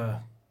you,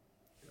 I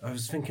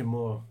was thinking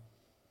more.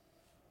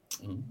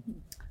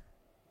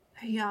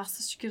 Yeah,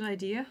 such a good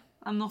idea.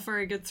 I'm not a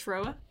very good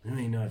thrower.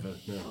 Me neither,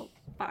 no. I'll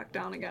back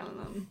down again and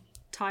then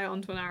tie it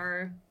onto an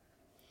arrow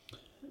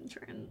and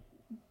try and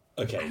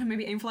Okay.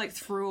 maybe aim for like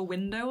through a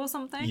window or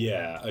something.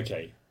 Yeah,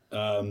 okay.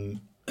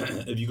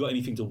 Have you got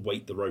anything to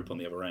weight the rope on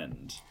the other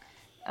end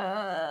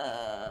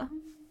that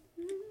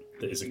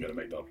isn't going to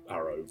make the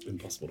arrow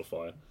impossible to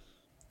fire?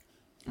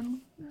 No.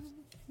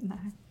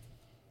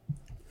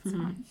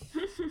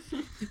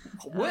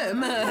 Worm.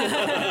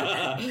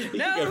 You can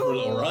go for a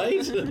little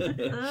ride.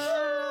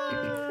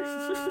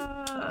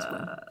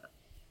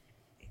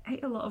 I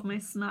ate a lot of my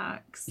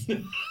snacks.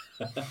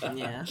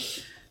 Yeah.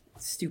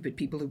 Stupid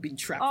people who've been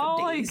trapped I'll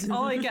for days.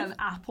 get an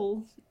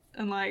apple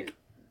and like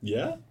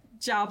Yeah?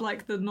 jab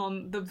like the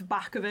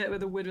back of it with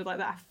the wood with like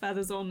the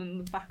feathers on and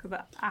the back of the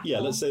apple. Yeah,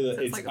 let's say that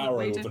So it's like arrow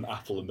weighted. with an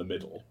apple in the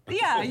middle.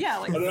 Yeah,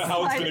 like I don't know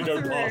how it's going to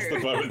go through. past the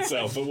bow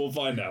itself, but we'll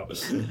find out.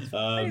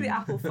 Maybe the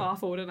apple far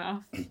forward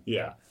enough.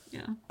 Yeah.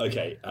 Yeah.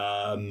 Okay,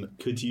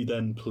 could you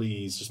then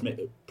please just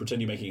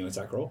pretend you're making an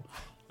attack roll?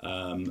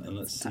 And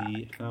let's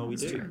see how we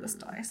Let's do. try this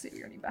die, see if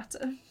you're any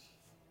better.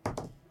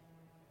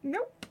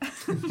 Nope.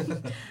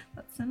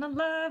 That's an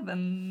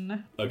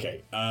 11.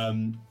 Okay,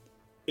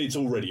 it's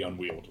already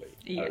unwieldy.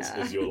 Yeah.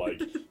 As you're like,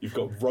 you've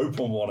got rope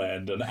on one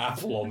end and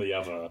apple on the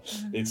other.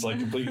 It's like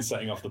completely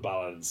setting off the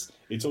balance.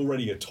 It's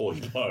already a toy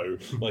bow.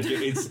 Like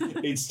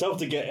it's tough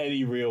to get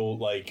any real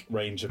like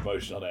range of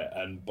motion on it.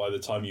 And by the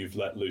time you've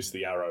let loose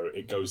the arrow,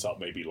 it goes up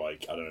maybe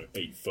like, I don't know,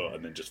 8 foot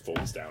and then just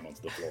falls down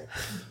onto the floor.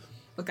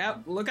 Look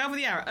out for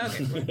the arrow.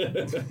 Okay. Do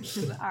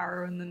the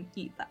arrow and then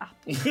eat the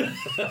apple.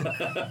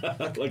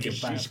 Like a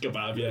shish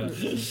kebab,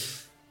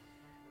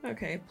 yeah.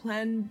 Okay,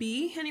 plan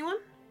B, anyone?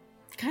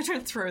 Can I try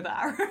to throw the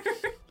arrow?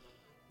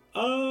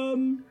 I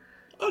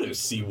don't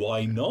see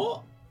why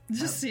not.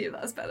 Just see if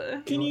that's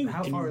better.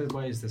 How far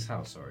away is this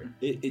house? Sorry.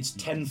 It's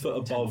 10 foot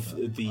above 10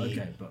 foot. the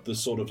Okay, but- the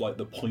sort of like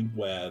the point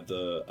where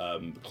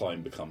the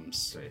climb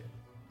becomes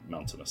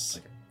mountainous.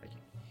 Okay, thank you.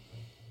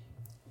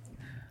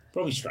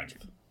 Probably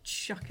strength.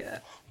 Chuck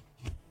it.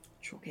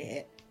 Chuck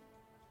it.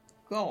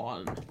 Go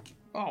on.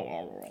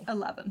 Oh.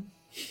 11.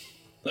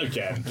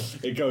 Again,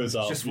 it goes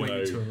up, Just you wait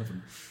know, to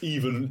 11.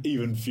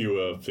 even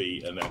fewer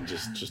feet, and then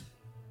just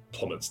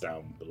plummets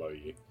down below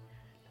you.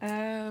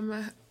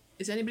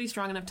 Is anybody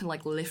strong enough to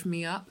like lift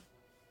me up?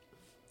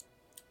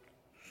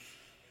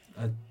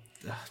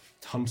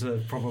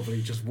 Hunter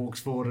probably just walks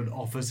forward and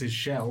offers his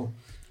shell.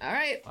 All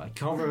right. I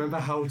can't remember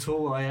how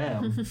tall I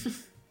am.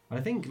 I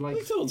think like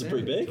I thought it's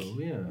pretty very big.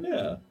 tall, yeah.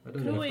 Yeah. I don't know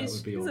if that Always-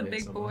 would be He's a on here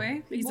big somewhere.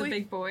 boy. He's a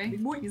big boy.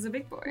 He's a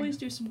big boy. Always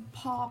do some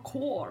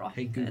parkour.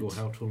 Hey Google,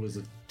 how tall is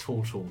a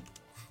turtle?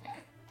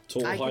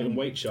 Tall, I height, can- and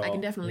weight chart. I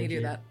can definitely do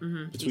you. that.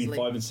 Mm-hmm. Between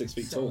 5 and 6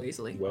 feet So tall.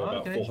 easily. Weigh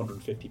about Okay.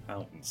 450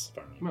 pounds,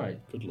 apparently. Right.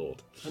 Good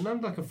lord. And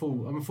I'm like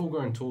I'm a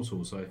full-grown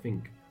turtle, so I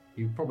think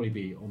you'd probably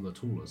be on the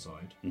taller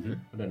side. Mm-hmm.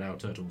 I don't know how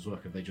turtles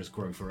work if they just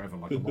grow forever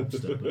like a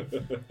lobster.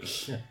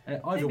 But yeah.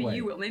 Either Maybe way,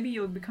 you will. Maybe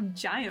you'll become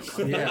giant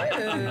one day.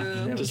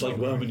 yeah. Never Just like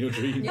stop worm growing. in your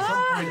dreams. At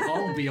some point,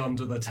 I'll be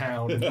under the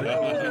town. Riding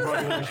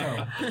on a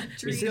cow. We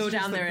Is this go just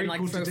down the there and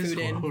like prequel throw to food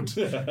in.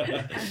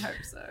 Discworld? I hope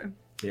so.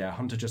 Yeah,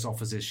 Hunter just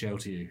offers his shell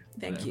to you.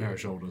 Thank a you. pair of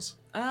shoulders.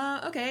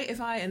 Okay,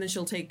 and then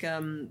she'll take,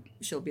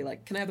 she'll be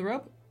like, can I have the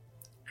rope?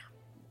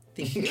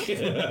 Thank you.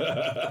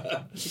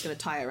 She's gonna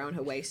tie it around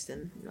her waist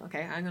and,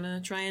 okay, I'm gonna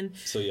try and,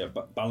 So yeah,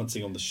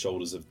 balancing on the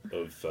shoulders of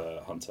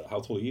Hunter. How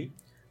tall are you?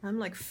 I'm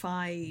like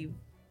 5'10"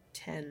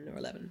 or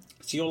 11.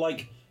 So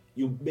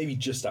you're maybe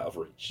just out of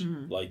reach.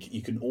 Like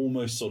you can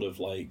almost sort of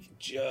like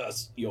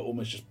you're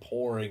almost just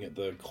pouring at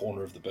the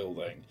corner of the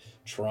building,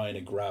 trying to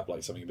grab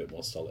like something a bit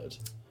more solid.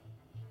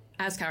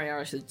 As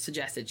Caryaries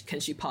suggested,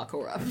 can she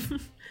parkour up?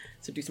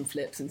 So do some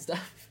flips and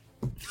stuff.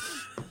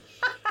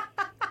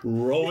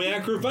 Roll me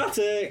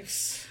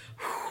acrobatics.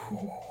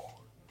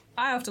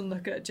 I often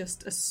look at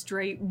just a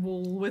straight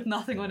wall with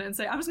nothing on it and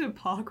say, I'm just going to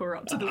parkour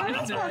up to the window.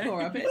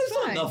 Parkour up, There's it's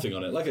not fine. nothing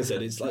on it. Like I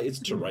said, it's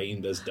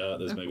terrain. There's dirt.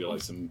 There's maybe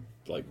like some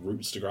like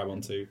roots to grab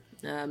onto.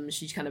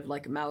 She kind of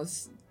like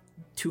mouths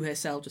to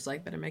herself, just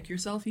like, better make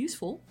yourself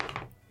useful.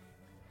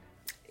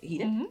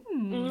 Eat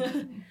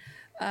it.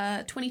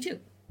 22.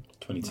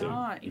 22.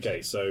 Nice.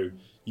 Okay, so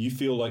you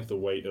feel like the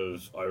weight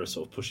of Iris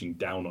sort of pushing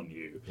down on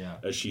you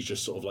as she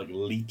just sort of like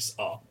leaps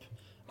up.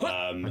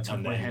 I tuck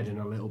and my then- head in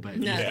a little bit.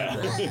 Yeah,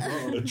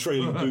 a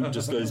trailing boot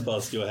just goes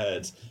past your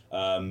head,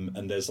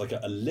 and there's like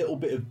a little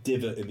bit of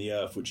divot in the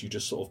earth which you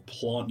just sort of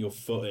plant your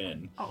foot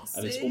in,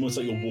 and it's almost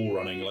like you're wall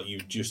running. Like you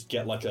just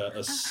get like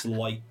a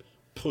slight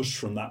push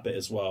from that bit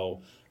as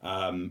well,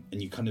 and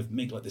you kind of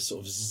make like this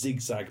sort of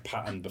zigzag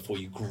pattern before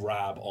you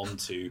grab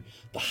onto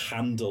the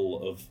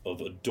handle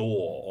of a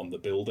door on the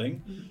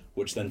building,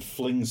 which then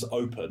flings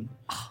open,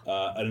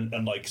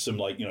 and like some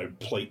like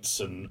plates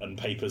and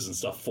papers and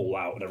stuff fall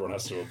out, and everyone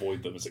has to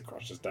avoid them as it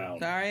crashes down.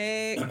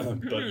 Sorry.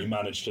 But you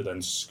manage to then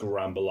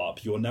scramble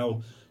up. You're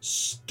now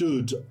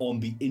stood on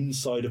the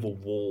inside of a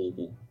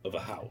wall of a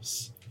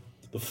house.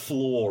 The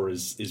floor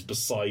is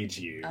beside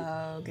you.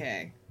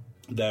 Okay.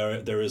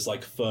 There is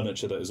like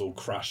furniture that is all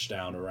crashed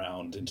down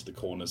around into the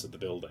corners of the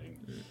building,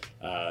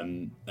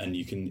 and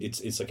you can.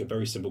 It's like a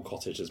very simple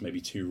cottage. There's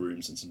maybe 2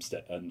 rooms and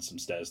some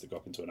stairs that go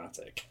up into an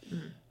attic,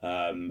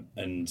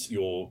 and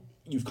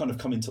you've kind of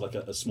come into like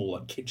a small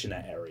like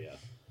kitchenette area.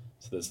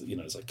 So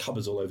there's like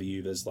cupboards all over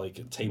you. There's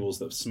like tables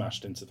that have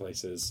smashed into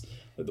places.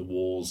 Like the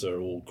walls are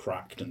all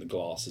cracked and the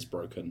glass is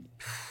broken.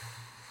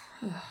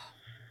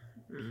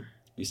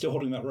 You're still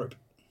holding that rope?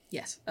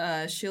 Yes.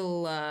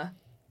 She'll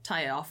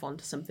tie it off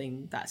onto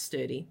something that's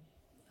sturdy,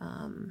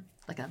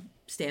 like a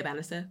stair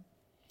banister.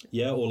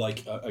 Yeah, or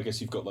like I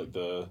guess you've got like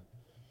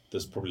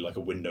there's probably like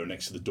a window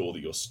next to the door that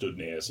you're stood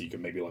near, so you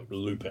can maybe like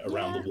loop it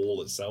around the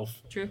wall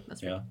itself. True,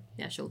 that's right.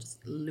 Yeah, she'll just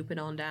loop it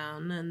on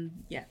down, and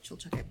she'll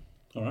chuck it.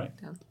 All right.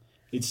 Down.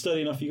 It's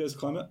sturdy enough for you guys to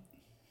climb it.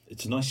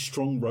 It's a nice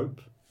strong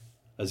rope,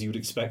 as you would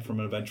expect from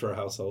an adventurer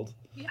household.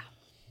 Yeah.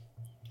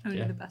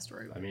 Only the best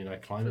rope. I mean, I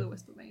climb for it. the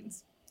Whisper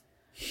Veins.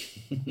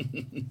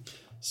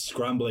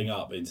 Scrambling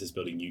up into this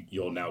building,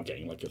 you're now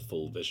getting like a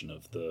full vision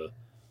of the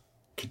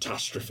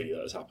catastrophe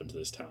that has happened to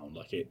this town.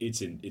 Like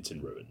it's in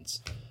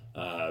ruins.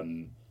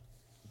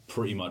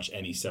 Pretty much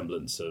any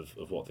semblance of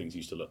what things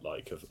used to look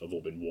like have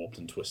all been warped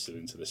and twisted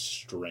into this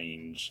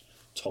strange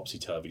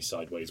topsy-turvy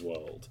sideways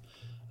world.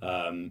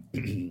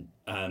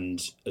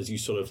 And as you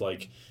sort of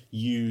like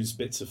use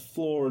bits of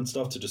floor and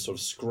stuff to just sort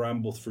of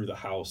scramble through the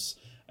house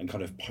and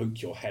kind of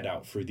poke your head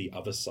out through the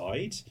other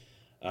side,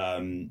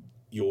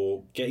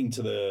 you're getting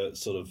to the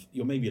sort of,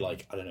 you're maybe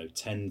like,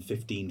 10,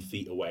 15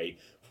 feet away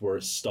from where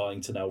it's starting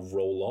to now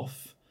roll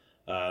off,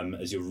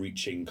 as you're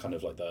reaching kind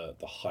of like the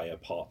higher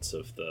parts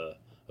of the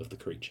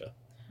creature.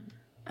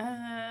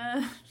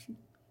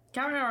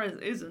 Caryaries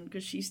isn't,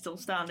 because she's still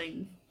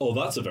standing. Oh,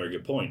 that's a very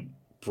good point.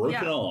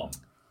 Broken arm.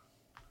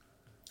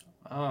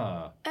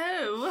 Ah.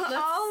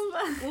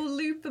 Oh, We'll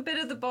loop a bit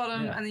at the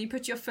bottom, and then you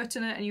put your foot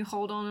in it and you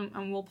hold on,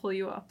 and we'll pull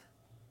you up.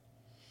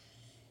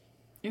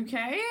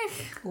 okay.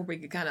 Or we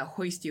could kind of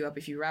hoist you up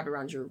if you wrap it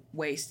around your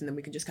waist, and then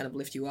we can just kind of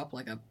lift you up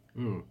like a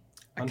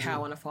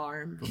cow on a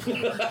farm.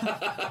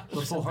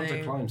 Before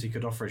Hunter climbs, he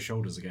could offer his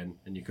shoulders again,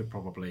 and you could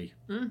probably...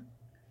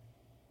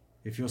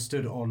 If you're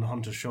stood on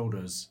Hunter's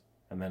shoulders,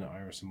 and then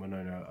Iris and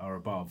Winona are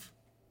above...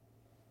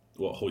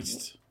 What,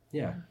 hoist?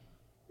 Yeah.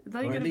 Are they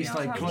Or going at to be least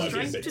able to like have close-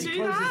 strength closes, to it do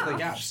closes that? the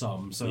gap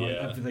some, so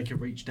Yeah. they could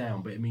reach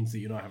down, but it means that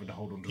you're not having to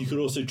hold on to You could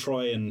also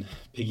try and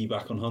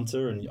piggyback on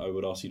Hunter, and I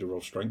would ask you to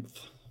roll strength.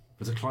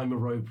 But to climb a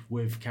rope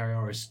with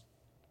Caryaries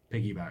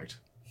piggybacked.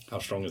 How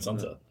strong is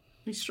Hunter?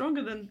 He's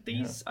stronger than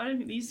these. I don't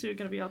think these two are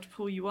going to be able to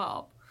pull you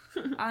up.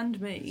 And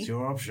me. It's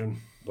your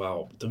option.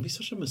 Wow, don't be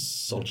such a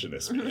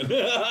misogynist, man.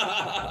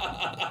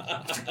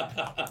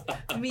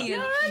 Me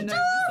and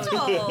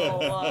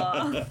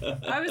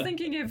I was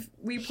thinking if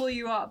we pull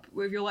you up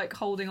with your like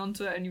holding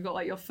onto it and you've got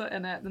like your foot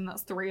in it, then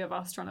that's three of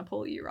us trying to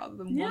pull you rather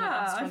than one of us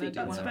Yeah, trying I think to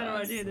do that's a one of better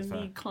us. idea than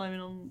Fair. me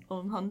climbing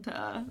on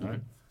Hunter. Right.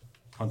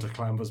 Hunter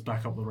clambers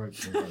back up the rope.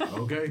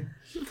 Okay.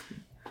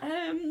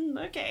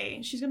 Okay,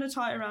 she's going to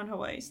tie it around her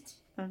waist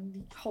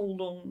and hold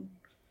on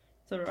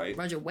to the rope.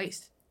 Around your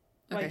waist.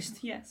 Okay. Waist,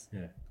 yes.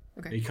 Yeah.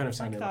 Okay. You kind of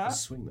sound Like like a that.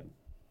 swing then.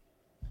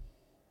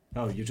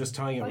 Oh, you're just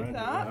tying it Like around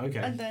that. it. Okay.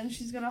 And then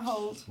she's going to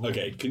hold.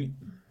 Okay, can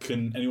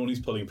anyone who's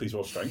pulling please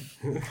roll strength?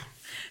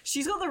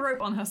 She's got the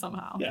rope on her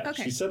somehow. Yeah,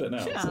 Okay. she said it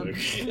now. So.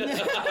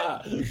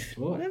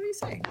 Well, Whatever you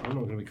say. I'm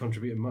not going to be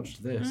contributing much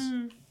to this.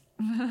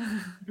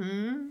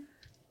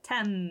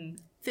 10.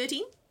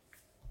 13?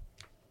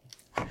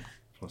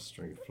 Plus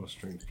strength,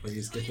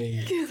 please give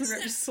me... The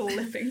rope's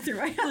slipping through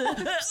my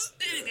hand.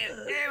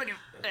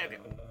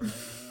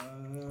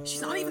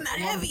 She's not even that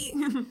heavy.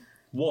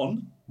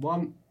 1?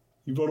 1.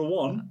 You rolled a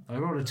 1? I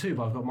rolled a 2,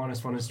 but I've got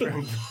 -1 in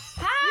strength.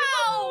 How?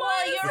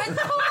 You're in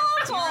the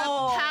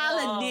portal!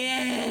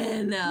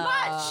 Paladin.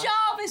 Match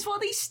up is for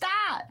these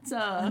stats!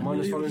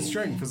 -1 in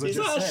strength, as I Is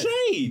just that a said.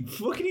 shape?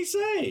 What can he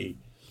say?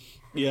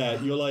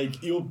 Yeah,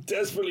 you're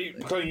desperately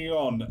clinging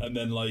on, and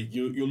then like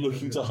you're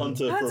looking to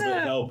Hunter for a bit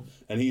of help,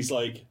 and he's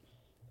like,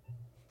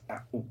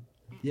 "Ow."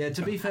 Yeah,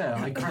 to be fair,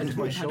 I cracked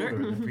my shoulder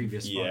in the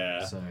previous fight,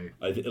 Yeah. so...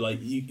 like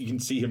you can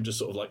see him just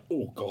sort of like,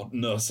 oh god,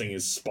 nursing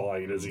his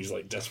spine as he's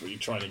like desperately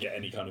trying to get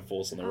any kind of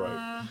force on the rope.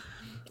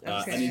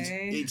 And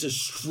it's a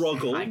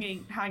struggle,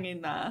 Hanging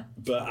there.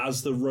 but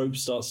as the rope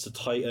starts to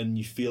tighten,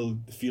 you feel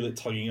it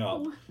tugging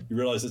up. You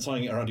realise that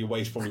tying it around your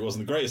waist probably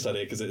wasn't the greatest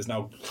idea because it is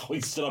now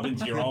hoisted up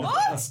into your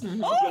armpits. You're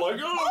like,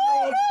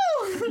 oh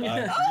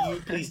god! Can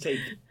you please take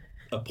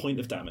a point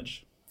of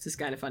damage? This is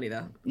kind of funny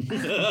though.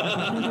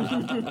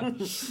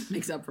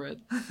 Makes up for it.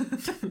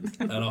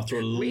 And after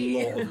a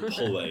lot of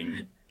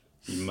pulling,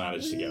 you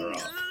manage to get her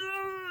up.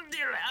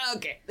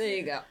 Okay, there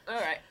you go. All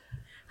right.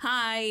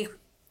 Hi.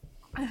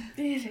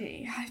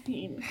 Really? I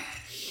mean,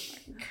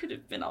 it could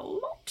have been a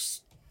lot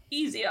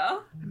easier.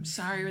 I'm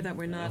sorry that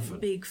we're not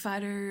big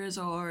fighters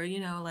or,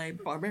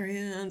 like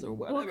barbarians or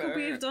whatever. What could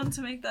we have done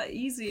to make that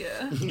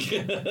easier? Look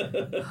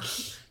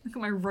at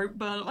my rope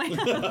burn at my hand.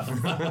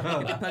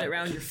 You could put it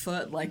around your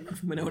foot like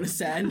Winona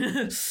said.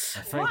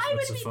 Why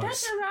would it be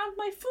better around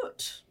my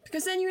foot?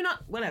 Because then you're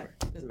not... Whatever.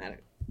 Doesn't matter.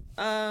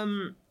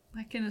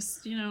 Like in a,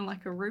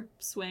 like a rope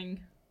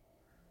swing.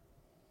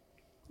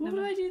 What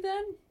would I do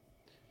then?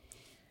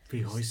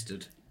 Be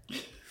hoisted.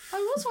 I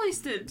was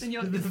hoisted. And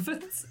the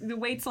foot, the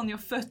weight's on your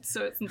foot,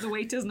 so the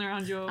weight isn't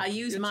around your... I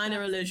use your minor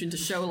chest. illusion to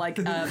show like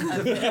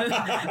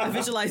a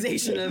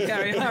visualization of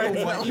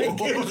Caryaries. What a little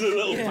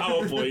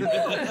PowerPoint.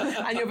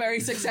 And you're very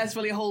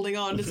successfully holding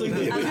on to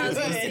something. And as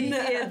you see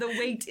here, the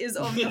weight is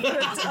on your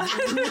foot.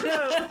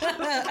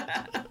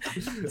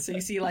 So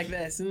you see like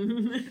this.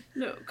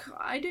 Look,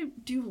 I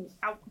don't do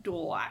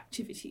outdoor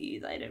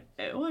activities. I don't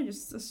know. I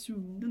just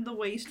assumed that the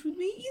waist would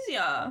be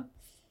easier.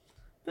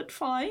 but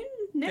fine.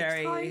 Next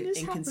time Very this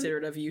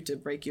inconsiderate of you to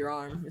break your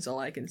arm, is all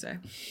I can say.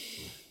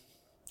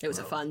 It was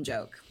a fun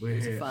joke. We're It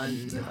was here.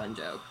 a fun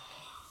joke.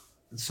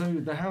 So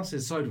the house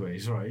is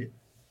sideways, right?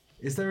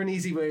 Is there an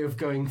easy way of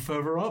going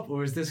further up,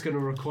 or is this going to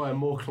require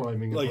more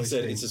climbing? Like I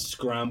said, it's a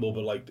scramble,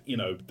 but like, you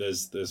know,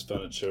 there's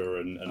furniture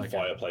and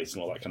fireplace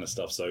and all that kind of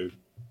stuff, so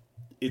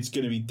it's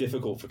going to be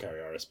difficult for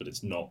Caryaries, but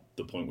it's not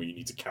the point where you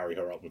need to carry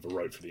her up with a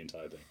rope for the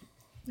entire thing.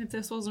 If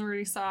this wasn't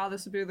really Star,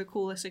 this would be the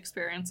coolest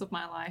experience of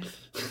my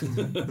life.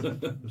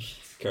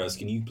 Caryaries,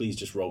 can you please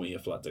just roll me a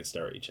flat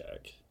dexterity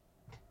check?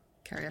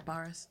 Carry up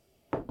Aris.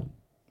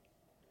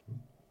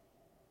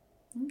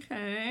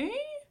 Okay,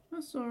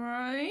 that's all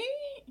right.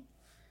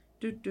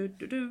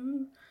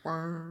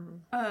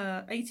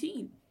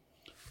 18.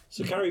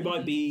 So Carrie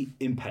might be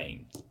in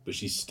pain, but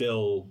she's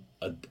still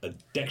a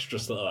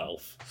dexterous little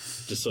elf,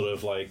 just sort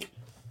of like,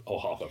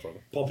 half over,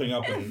 popping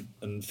up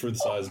and through the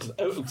sides.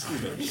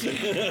 Excuse me.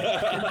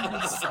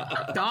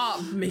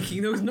 Stop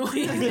making those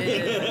noises.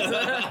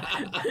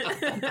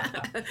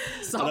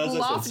 Stop And as I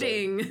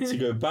laughing. said, so you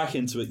go back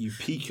into it, you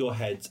peek your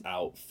heads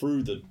out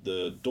through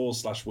the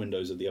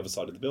doors/windows of the other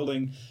side of the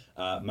building,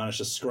 manage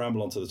to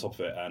scramble onto the top of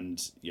it,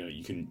 and you know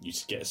you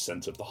get a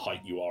sense of the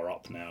height you are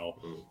up now,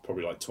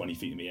 probably like 20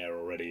 feet in the air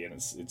already, and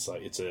it's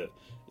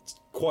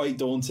quite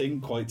daunting,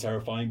 quite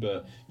terrifying,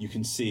 but you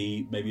can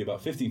see maybe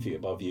about 15 feet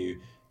above you.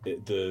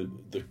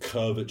 The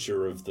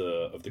curvature of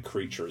the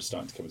creature is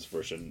starting to come into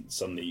fruition.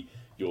 Suddenly,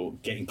 you're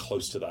getting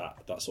close to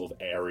that sort of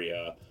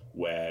area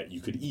where you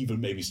could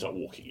even maybe start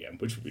walking again,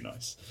 which would be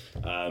nice.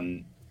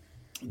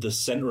 The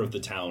center of the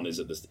town is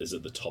at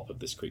the top of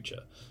this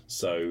creature.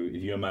 So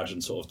if you imagine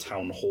sort of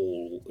town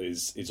hall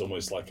is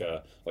almost like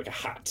a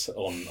hat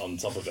on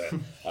top of it.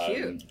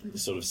 Cute.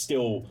 Sort of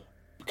still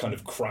kind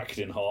of cracked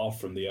in half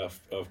from the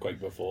earthquake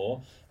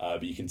before,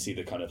 but you can see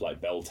the kind of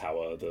like bell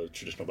tower, the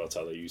traditional bell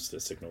tower they used to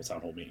signal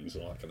town hall meetings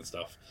and all that kind of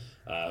stuff,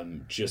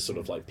 just sort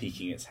of like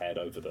peeking its head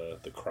over the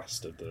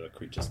crest of the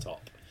creature's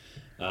top.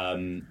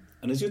 And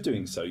as you're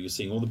doing so, you're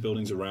seeing all the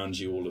buildings around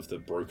you, all of the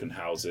broken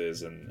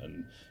houses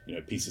and you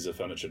know, pieces of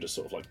furniture just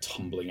sort of like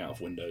tumbling out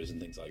of windows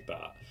and things like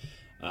that.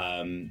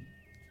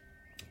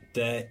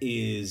 There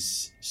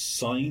is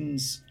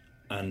signs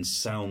and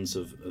sounds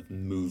of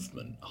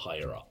movement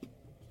higher up.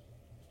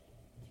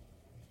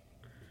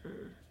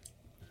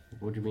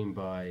 What do you mean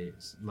by,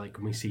 like,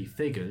 when we see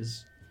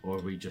figures, or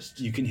are we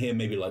just... You can hear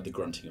maybe like the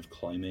grunting of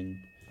climbing.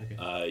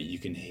 Okay. You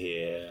can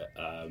hear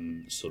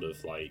sort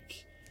of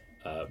like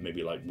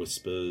maybe like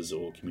whispers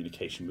or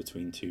communication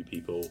between two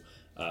people.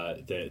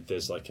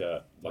 There's like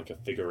a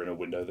figure in a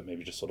window that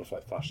maybe just sort of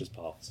like flashes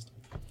past.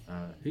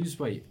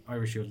 Wait,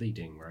 Irish, you're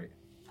leading, right?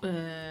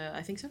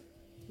 I think so.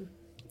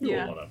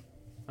 Yeah. You're on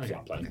a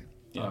flat plane. Okay.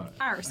 Yeah.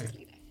 Iris is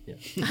leading. Yeah.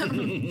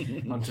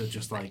 Hunter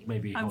just like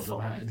maybe I'm holds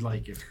up following.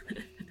 like if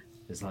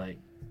it's like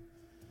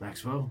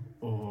Maxwell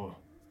or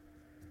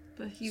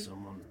But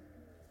someone.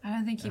 I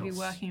don't think he'd be else.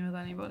 working with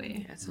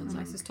anybody. Yeah, it sounds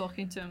Unless he's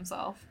talking to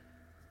himself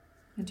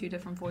in two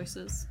different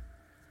voices.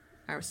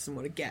 Aris doesn't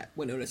want to get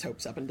Winona's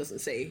hopes up and doesn't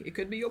say it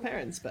could be your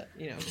parents, but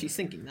you know she's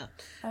thinking that.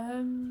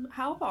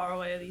 How far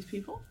away are these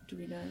people? Do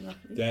we know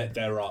roughly?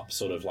 They're up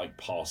sort of like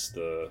past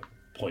the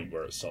point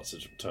where it starts to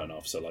turn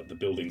off. So like the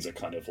buildings are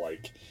kind of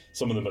like,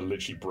 some of them are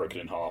literally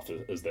broken in half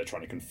as they're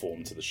trying to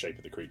conform to the shape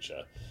of the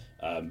creature.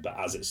 But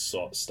as it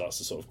starts to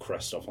sort of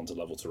crest off onto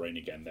level terrain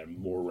again, they're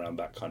more around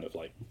that kind of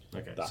like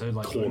that so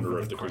like corner over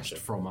of the crest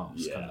creature. from us.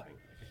 Yeah. Kind of thing.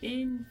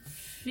 In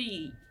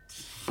feet.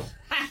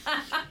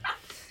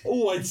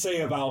 Oh, I'd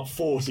say about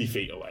 40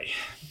 feet away.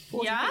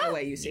 40 Yeah? feet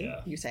away, you see.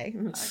 Yeah. You say.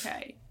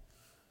 Okay.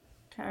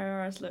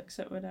 Caryaries looks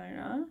at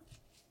Winona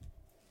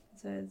and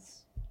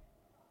says,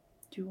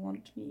 "Do you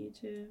want me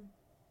to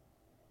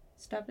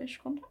establish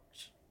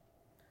contact?"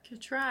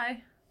 Could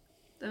try.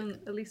 Then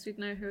at least we'd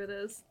know who it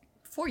is.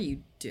 Before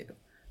you do,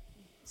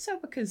 so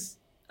because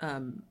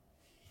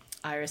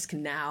Iris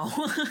can now,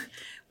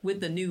 with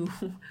the new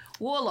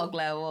warlock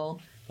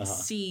level,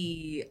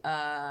 see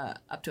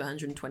up to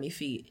 120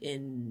 feet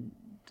in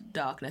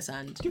darkness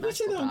and. Did we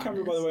say that magical on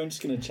camera, by the darkness. way? I'm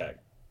just going to check.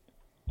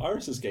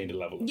 Iris has gained a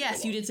level. of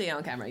Yes, you warlock. did say it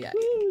on camera. Yeah.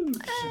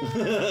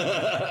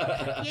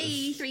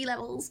 Yay, 3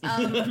 levels.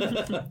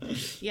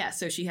 Yeah,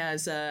 so she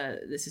has,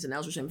 this is an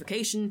Eldritch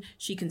Invocation.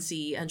 She can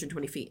see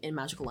 120 feet in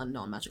magical and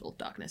non-magical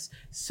darkness.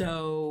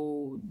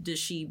 So does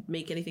she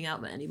make anything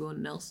out that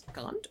anyone else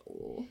can't?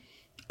 Or?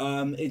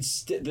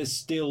 There's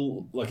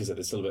still, like I said,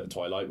 there's still a bit of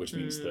twilight, which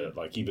means that,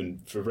 like, even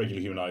for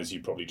regular human eyes,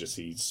 you probably just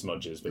see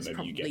smudges, but There's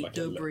maybe you get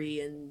probably like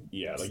debris and like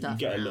you stuff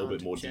get a little around,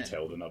 bit more shit.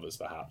 detail than others,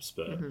 perhaps,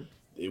 but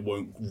it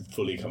won't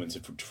fully come into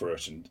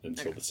fruition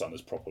until the sun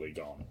is properly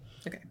gone.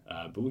 Okay,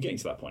 But we're getting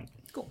to that point.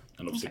 cool.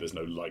 And obviously, there's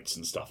no lights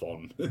and stuff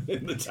on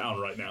in the town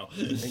right now.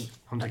 I think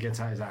Hunter gets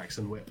out his axe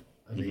and whip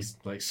at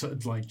least, like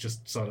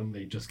just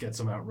suddenly just gets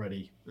them out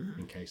ready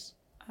in case.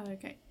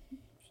 Okay.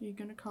 So you're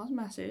going to cast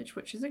Message,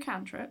 which is a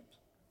cantrip.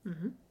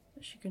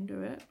 But she can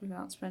do it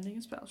without spending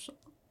a spell slot.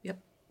 Yep.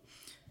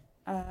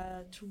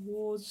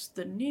 Towards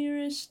the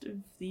nearest of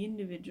the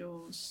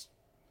individuals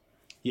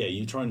Yeah,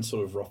 you try and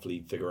sort of roughly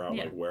figure out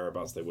Yeah. like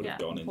whereabouts they would have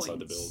Yeah, gone inside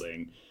the points.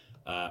 building.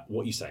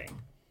 What are you saying?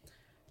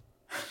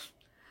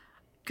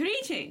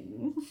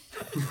 Greeting.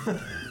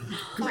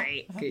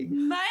 Great.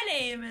 My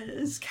name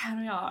is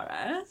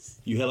Caryaries.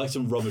 You hear like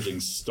some rummaging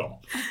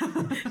stop.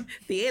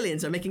 The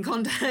aliens are making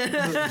contact.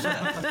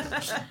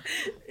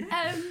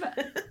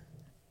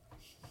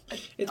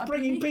 It's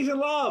bringing peace and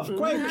love.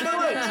 Quick, kill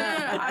it!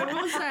 I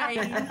will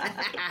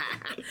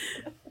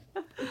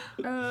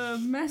say,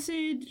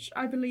 message,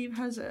 I believe,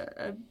 has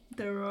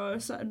there are a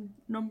certain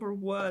number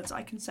of words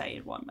I can say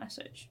in one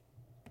message.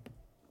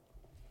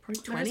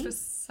 Probably Where's 20. for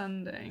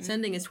sending?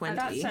 Sending is 20.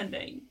 That's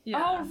sending.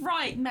 Yeah. Oh,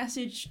 right,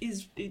 message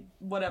is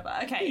whatever.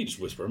 You Okay. just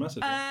whisper a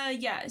message.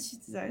 Yeah.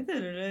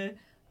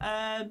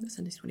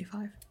 Sending's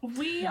 25.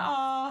 We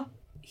are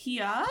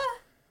here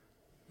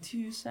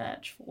to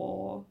search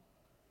for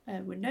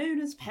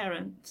Winona's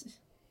parents.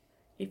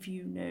 If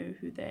you know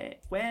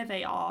where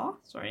they are,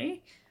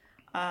 sorry,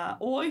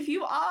 or if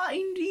you are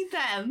indeed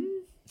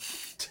them,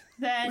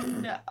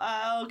 then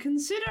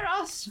consider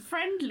us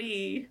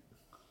friendly.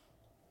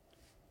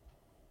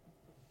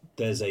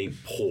 There's a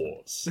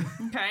pause,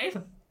 Okay.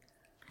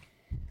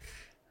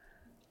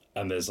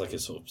 and there's like a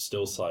sort of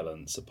still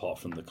silence, apart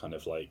from the kind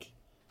of like,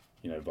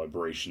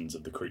 vibrations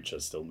of the creature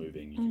still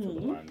moving. You can feel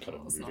the land kind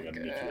of moving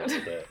underneath you a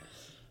little bit.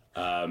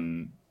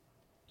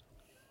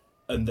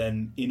 And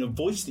then, in a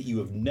voice that you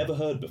have never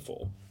heard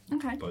before,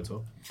 Okay.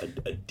 Boto.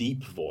 a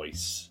deep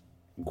voice,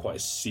 and quite a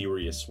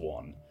serious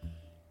one,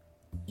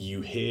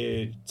 you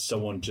hear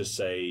someone just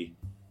say,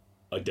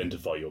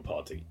 "Identify your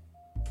party."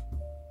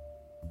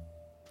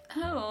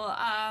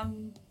 Oh,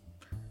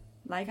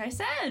 like I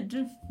said,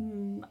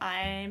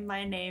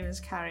 my name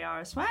is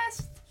Caryaries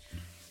West.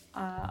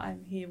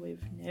 I'm here with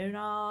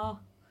Winona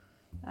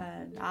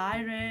and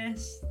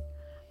Iris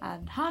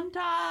and Hunter,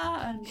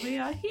 and we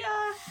are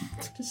here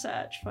to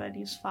search for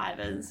any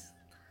survivors.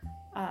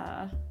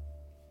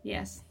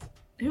 Yes.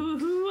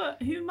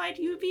 Who might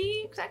you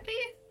be exactly?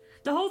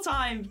 The whole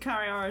time,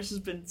 Caryaries has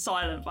been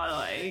silent. By the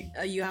way,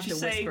 You have She's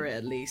to whisper saying- it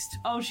at least.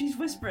 oh, she's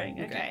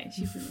whispering. Okay,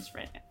 she's been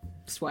whispering.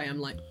 That's why I'm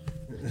like,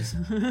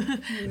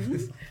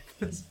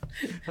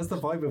 Has the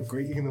vibe of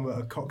greeting them at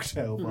a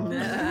cocktail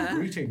bar.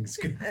 Greetings.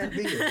 Good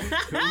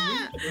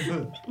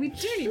evening. We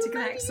do need to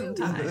connect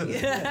sometime.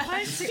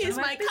 here's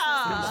my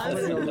card.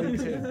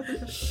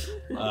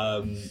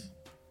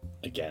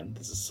 Again,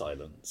 there's a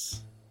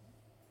silence.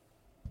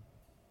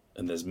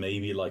 And there's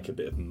maybe like a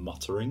bit of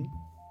muttering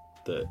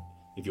that,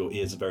 if your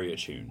ears are very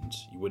attuned,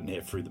 you wouldn't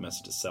hear through the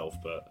message itself,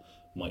 but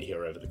might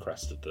hear over the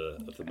crest of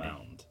the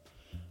mound.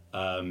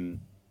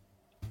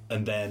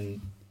 And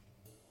then,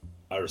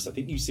 Iris, I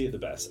think you see it the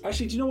best.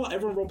 Actually, do you know what?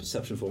 Everyone roll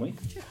perception for me.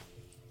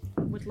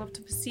 Would love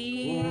to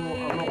perceive. Oh,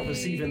 I'm not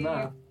perceiving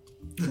that.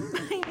 You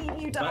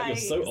Matt, die. you're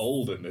so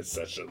old in this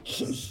session.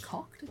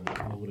 Cocked?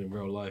 Old in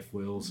real life,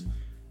 Wills.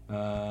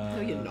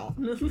 No, you're not.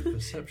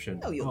 Perception.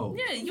 Oh, you're-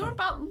 Yeah, you're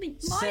about my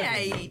 7.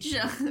 age.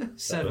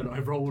 7. I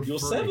rolled You're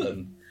 3.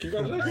 7.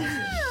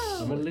 Congratulations.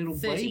 I'm a little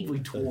 13. baby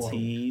twat.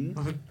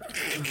 13.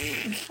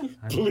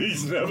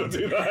 Please never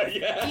do that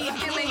again. Keep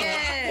doing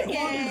it!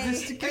 Yay.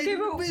 Investigate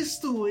but-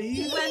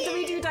 mystery. When do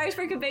we do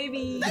Dicebreaker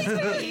Baby?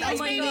 Oh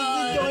my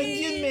god.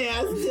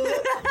 Master.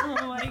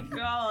 Oh my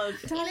god.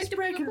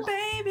 Icebreaker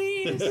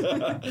babies.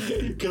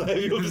 Can I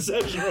have your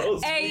perception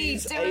rolls? 8.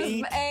 please?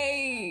 It was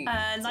 8.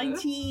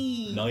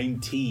 19.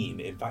 19.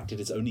 In fact, it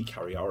is only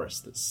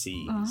Caryaries that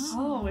sees.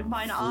 Oh, with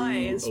mine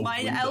eyes. a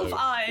Mine window. elf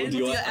eyes. What do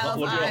your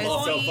elf elf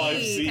eyes.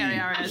 eyes see?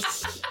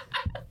 Caryaries.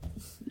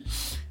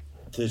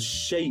 The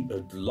shape,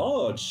 a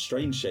large,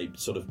 strange shape,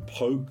 sort of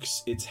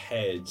pokes its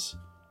head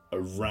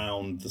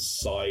around the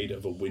side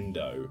of a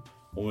window,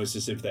 almost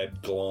as if they're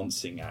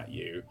glancing at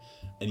you,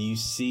 and you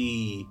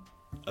see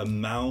a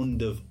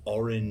mound of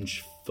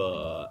orange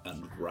fur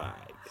and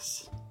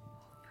rags.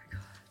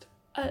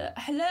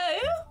 Hello?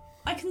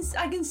 I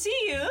can see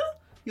you.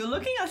 You're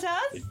looking at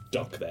us. They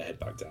duck their head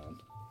back down.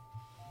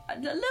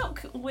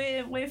 Look,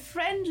 we're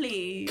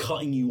friendly.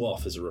 Cutting you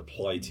off as a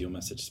reply to your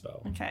message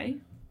spell Okay.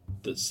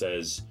 that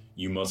says,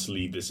 "You must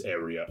leave this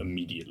area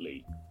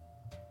immediately."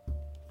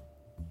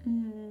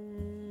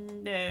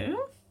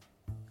 No.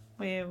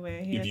 We're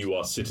here. If you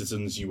are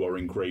citizens, you are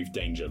in grave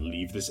danger.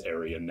 Leave this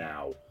area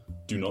now.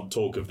 Do not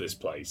talk of this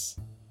place.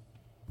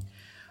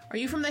 Are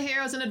you from the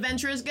Heroes and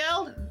Adventurers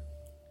Guild?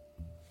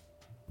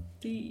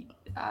 you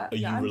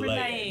I'm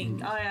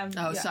relaying? I am.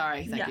 Oh,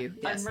 sorry. Thank you.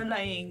 Yes. I'm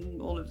relaying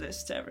all of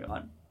this to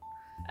everyone.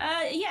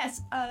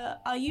 Yes.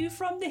 Are you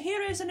from the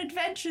Heroes and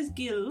Adventurers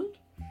Guild?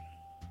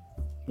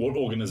 What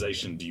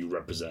organization do you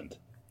represent?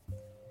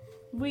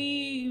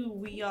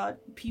 We are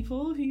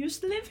people who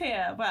used to live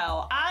here.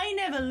 Well, I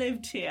never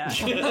lived here.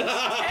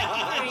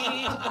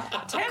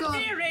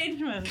 temporary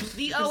arrangement.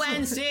 The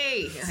ONC!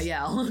 I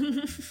yell.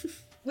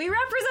 We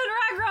represent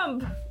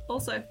Ragrump.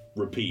 Also.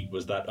 Repeat.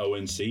 Was that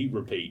ONC?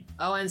 Repeat.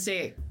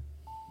 ONC.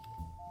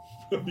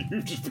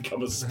 You've just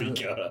become a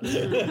speaker.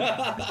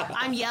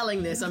 I'm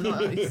yelling this. I'm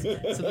not.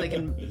 So they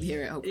can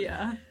hear it, hopefully.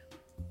 Yeah.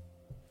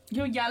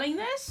 You're yelling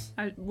this?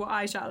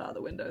 I shouted out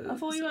the window. I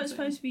thought you weren't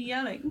supposed to be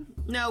yelling.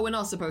 No, we're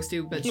not supposed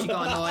to, but she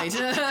got annoyed.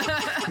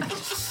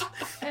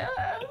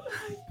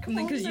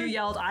 Because you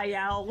yelled, I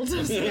yelled.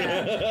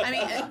 Yeah. I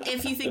mean,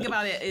 if you think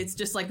about it, it's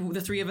just like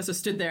the three of us are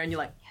stood there and you're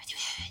like...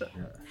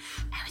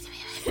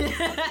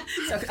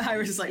 So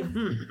Iris is like...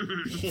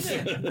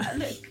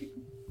 Look,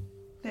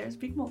 there's a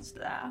big monster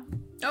there.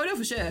 Oh, no,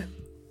 for sure.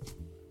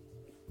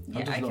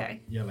 I'm just not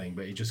yelling,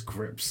 but he just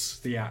grips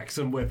the axe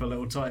and whip a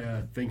little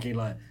tighter, thinking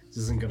like, this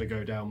isn't going to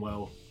go down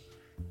well.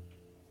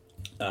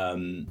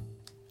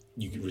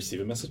 You can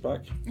receive a message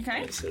back.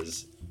 Okay. It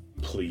says,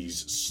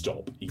 please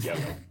stop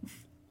yelling.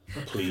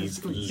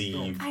 Please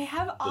leave I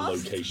have the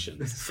asked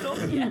location. Stop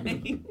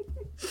yelling.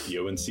 The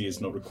ONC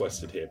is not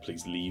requested here.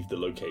 Please leave the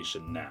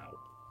location now.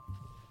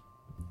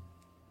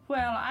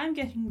 Well, I'm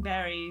getting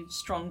very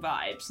strong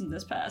vibes from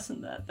this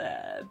person that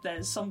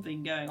there's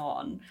something going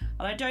on,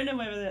 and I don't know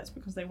whether that's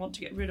because they want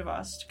to get rid of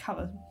us to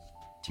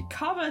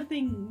cover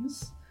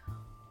things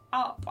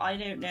up. I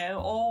don't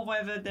know, or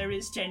whether there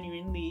is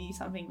genuinely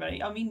something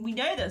very. I mean, we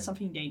know there's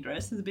something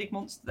dangerous. There's a big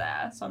monster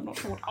there, so I'm not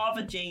sure what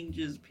other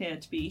dangers appear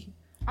to be.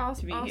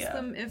 Ask here.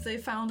 them if they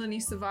found any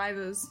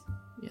survivors.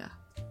 Yeah.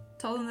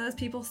 Tell them there's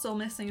people still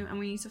missing and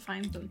we need to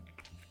find them.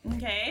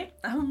 Okay.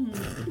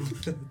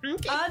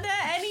 Are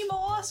there any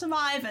more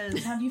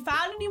survivors? Have you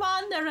found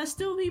anyone? There are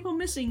still people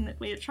missing that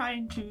we're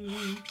trying to As you've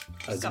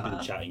been discover.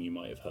 chatting, you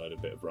might have heard a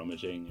bit of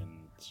rummaging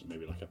and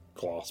maybe like a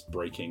glass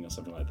breaking or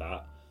something like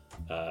that.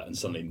 And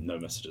suddenly no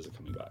messages are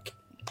coming back.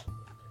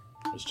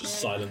 There's just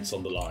silence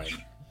on the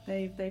line.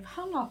 They've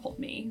hung up on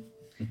me.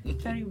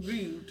 Very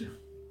rude.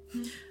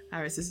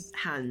 Iris's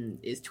hand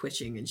is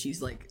twitching and she's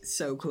like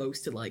so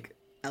close to like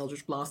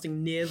Eldritch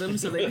blasting near them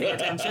so they pay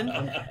attention.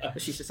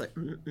 But she's just like,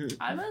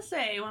 I must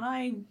say, when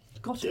I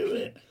got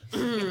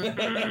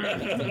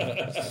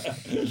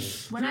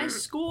when I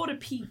scored a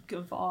peek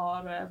of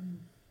our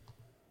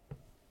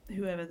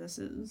whoever this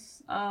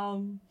is,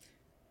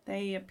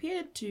 they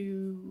appeared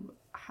to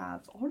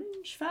have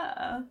orange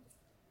fur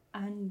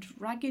and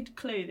ragged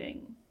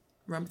clothing.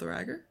 Rump the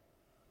Ragger?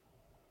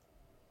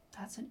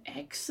 That's an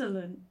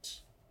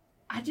excellent.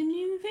 I didn't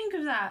even think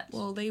of that.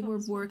 Well, they were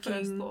First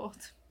working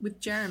thought. with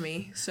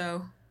Jeremy,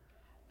 so...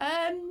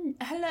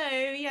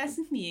 Hello, yes,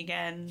 it's me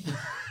again.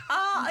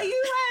 Are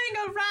you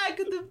wearing a rag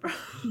of the...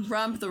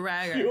 Rump the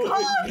Ragger.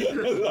 I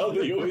love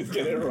that you always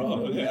get it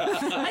wrong.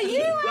 Are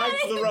you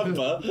Rags the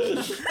rumper.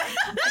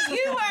 Are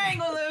you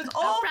wearing all those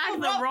awful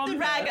Rag the Rump the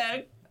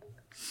Romper.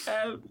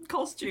 Ragger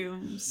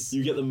costumes?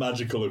 You get the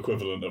magical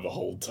equivalent of a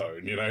whole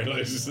tone, you know?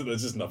 Like, there's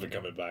just nothing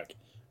coming back.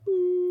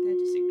 They're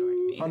just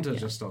ignoring me. Hunter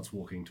just starts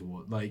walking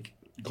toward, like,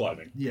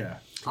 Climbing. yeah.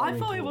 I climbing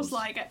thought it was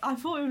towards- like I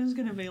thought it was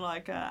gonna be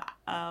like a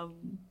I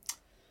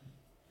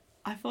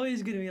thought it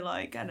was gonna be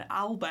like an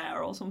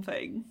owlbear or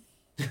something.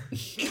 I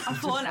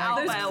thought an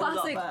Those owlbear was up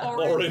classic there.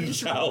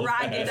 orange, owl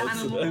ragged bears.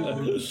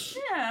 animals.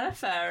 Yeah, they're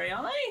fairy,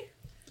 aren't they?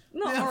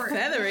 Not They're orange.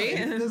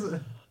 feathery.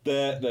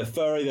 They're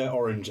furry, they're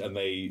orange, and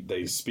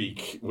they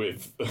speak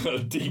with a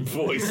deep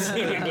voice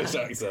in English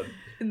accent.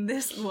 In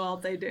this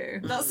world, they do.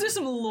 That's just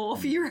some lore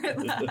for you right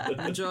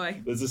there. Enjoy.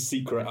 There's a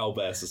secret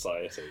owlbear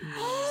society.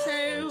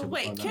 So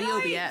wait, can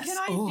LBS.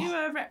 I do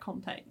a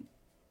retcon thing?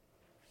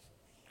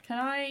 Can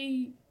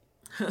I?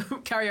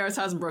 Caryaries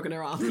hasn't broken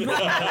her arm.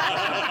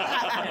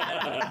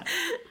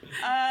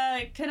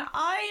 Can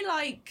I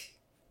like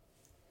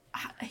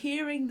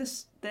hearing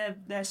this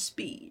their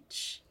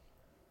speech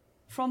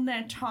from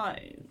their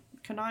tone?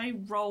 Can I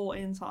roll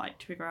insight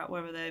to figure out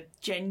whether they're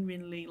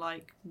genuinely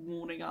like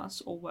warning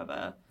us, or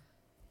whether,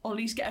 or at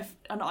least get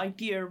an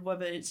idea of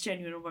whether it's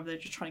genuine or whether they're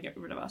just trying to get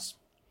rid of us?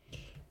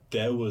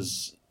 There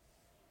was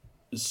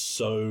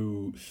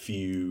so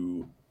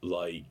few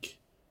like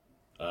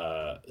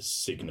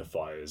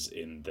signifiers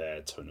in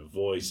their tone of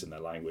voice and their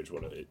language.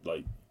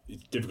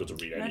 It's difficult to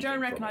read. And I anything don't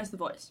from recognise it. the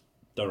voice.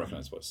 Don't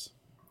recognise the voice.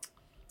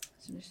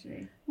 It's a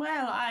mystery.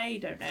 Well, I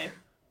don't know.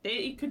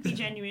 It could be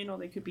genuine, or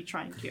they could be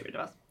trying to get rid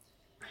of us.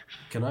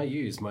 Can I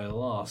use my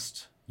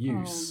last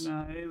use Oh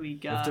no, here we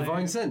go. of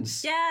Divine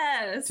Sense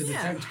Yes. to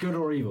detect good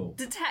or evil?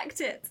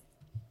 Detect it.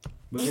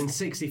 Within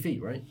 60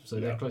 feet, right? So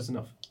they're close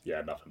enough.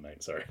 Yeah, nothing,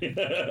 mate. Sorry.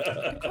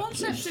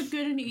 Concepts of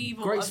good and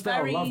evil Great are spell,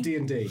 very... love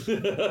D&D.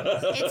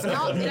 It's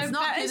not good It's and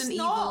not-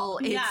 evil.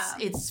 yeah.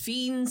 It's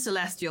fiends,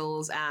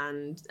 celestials,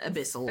 and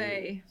abyssal.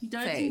 Faye. You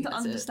don't Faye, seem to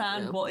that's it,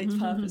 understand yeah. what its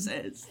purpose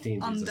is.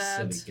 D&D's a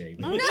Undead. silly game.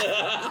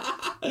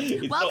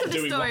 It's Welcome not to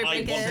doing what I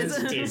wanted Storybreakers.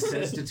 to do. It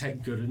says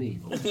detect good and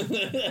evil.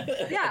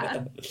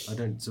 Yeah. I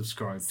don't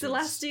subscribe to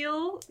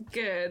Celestial,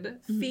 good.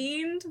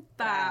 Fiend,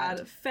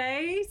 bad.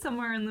 Fae,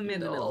 somewhere in the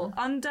middle.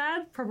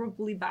 Undead,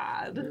 probably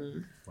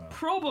bad.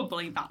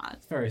 Probably bad.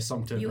 It's very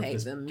assumptive You of hate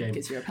this them game.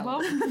 because you're a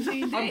Welcome paladin. to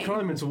D&D. I'm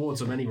climbing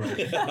towards them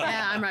anyway.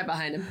 Yeah, I'm right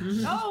behind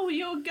him. Oh,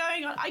 you're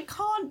going on. I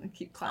can't.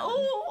 Keep climbing.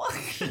 Oh.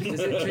 Is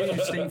it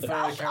too steep for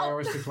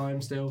Caryaries to climb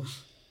still?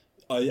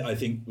 I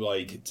think,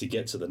 like, to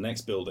get to the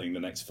next building, the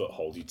next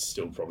foothold, you'd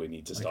still probably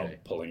need to start Okay.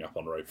 pulling up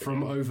on rope.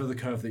 From again. over the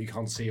curve that you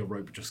can't see, a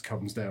rope just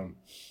comes down.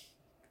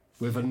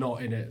 with a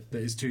knot in it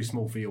that is too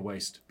small for your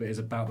waist, but is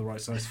about the right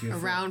size for your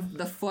Around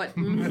the foot.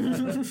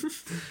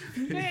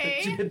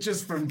 Hey.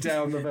 Just from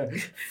down the back.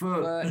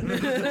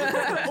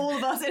 Foot. All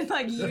of us in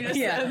like unison.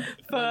 Yeah.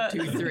 Foot.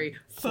 1, 2, 3.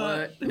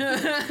 Foot.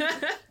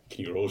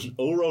 Can you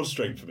all roll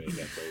strength for me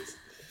again, please?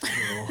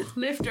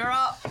 Lift her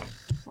up.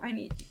 I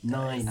need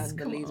 9.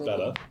 Unbelievable.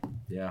 Better.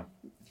 Yeah.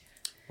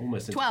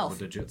 Almost into 12. double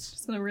digits.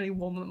 It's gonna really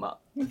warm them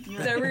up.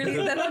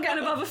 They're not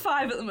getting above a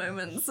 5 at the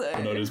moment, so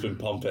Winona's been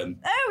pumping.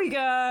 there we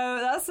go.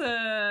 That's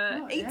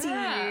a 18.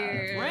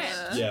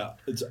 Yeah. Yeah,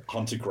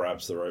 Hunter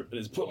grabs the rope and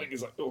it's pulling.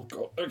 He's like, oh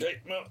god, okay.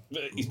 No.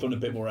 He's putting a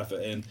bit more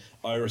effort in.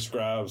 Iris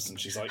grabs and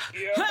she's like,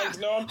 yeah, thanks,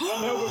 no, I'm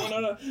helping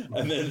Winona.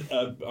 And then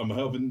I'm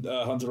helping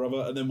Hunter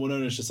Rubber. And then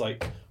Winona's just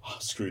like, oh,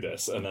 screw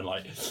this. And then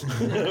like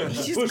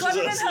She's pushes got it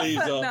her in her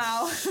sleeves foot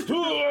up.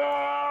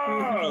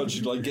 now. And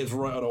she like gets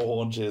right on her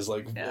haunches,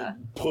 like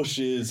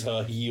pushes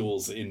her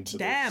heels into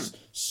Damn. the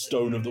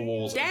stone of the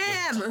walls.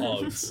 Damn. And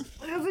just tugs.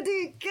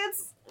 Nobody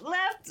gets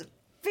left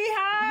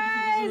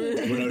behind.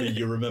 Winona,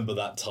 you remember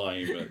that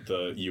time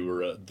that you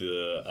were at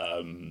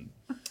the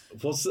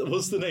what's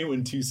the name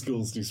when two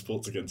schools do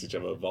sports against each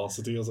other?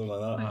 Varsity or something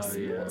like that? Oh,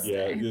 yeah.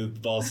 Yeah, the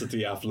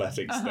varsity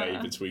athletics day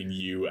between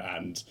you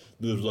and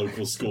the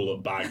local school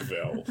at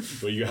Bagville,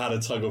 where you had a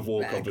tug of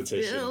war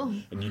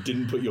competition and you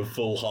didn't put your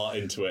full heart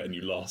into it and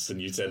you lost and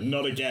you said,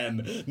 not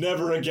again,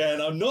 never again,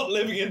 I'm not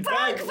living in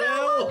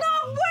Bagville!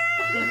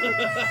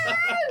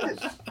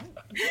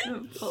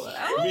 Pull it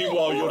out.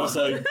 Meanwhile, you're just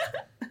like,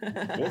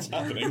 what's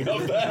happening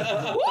up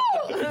there?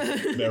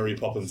 Mary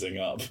Poppinsing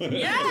up.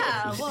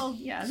 Yeah, well,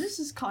 yeah, this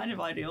is kind of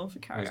ideal for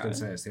I was Caryaries. going to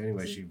say, it's the only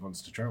way she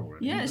wants to travel,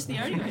 really. Yeah, it's the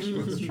only way she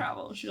wants to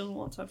travel. She doesn't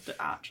want to have to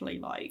actually,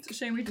 like, It's a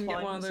shame we didn't get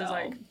climb one of those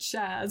herself. like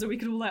chairs, or we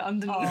could all like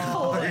underneath.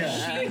 Oh,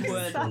 yeah. she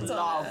would That's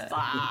love it.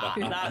 that.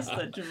 That's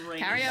the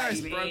dream.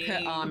 Caryaries baby. broke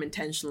her arm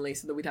intentionally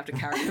so that we'd have to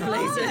carry the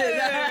places.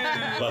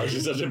 Well,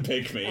 she's such a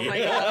pick me. Oh my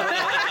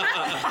god.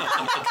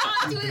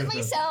 I can't do it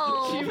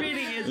myself. She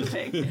really is a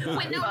pig.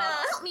 Winona,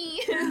 help me.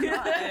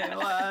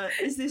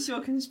 Is this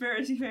your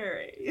conspiracy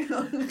theory?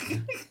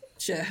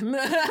 Sure.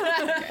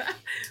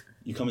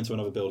 You come into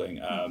another building,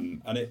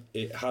 and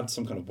it had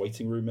some kind of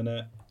waiting room in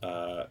it.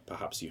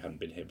 Perhaps you hadn't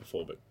been here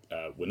before, but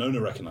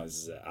Winona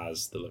recognises it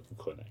as the local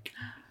clinic.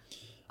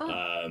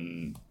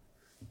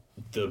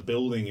 The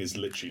building is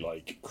literally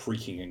like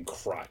creaking and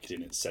cracked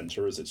in its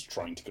centre as it's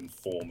trying to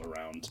conform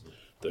around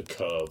the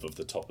curve of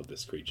the top of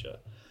this creature.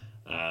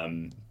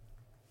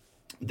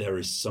 There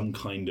is some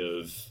kind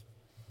of,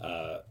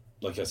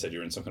 like I said,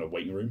 you're in some kind of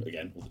waiting room.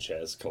 Again, all the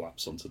chairs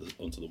collapse onto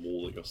the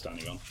wall that you're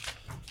standing on.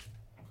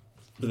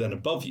 But then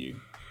above you,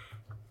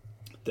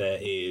 there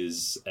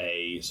is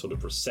a sort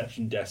of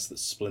reception desk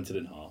that's splintered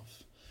in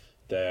half.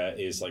 There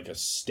is like a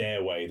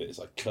stairway that is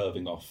like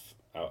curving off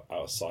out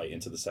of sight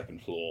into the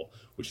second floor,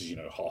 which is,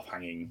 half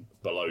hanging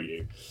below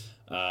you.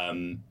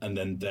 And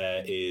then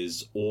there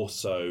is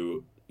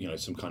also,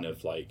 some kind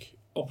of like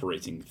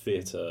operating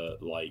theatre,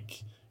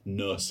 like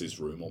nurse's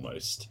room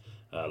almost,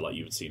 like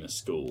you would see in a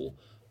school,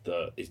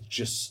 that is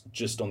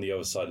just on the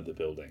other side of the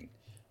building.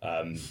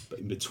 But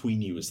in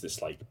between you is this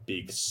like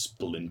big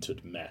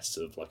splintered mess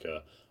of like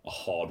a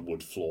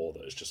hardwood floor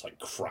that is just like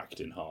cracked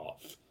in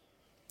half.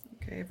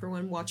 Okay,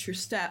 everyone watch your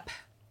step.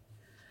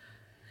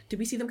 Did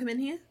we see them come in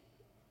here?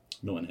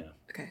 Not in here.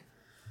 Okay.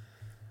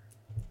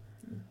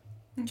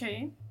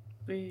 Okay,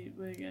 we're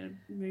gonna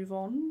move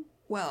on.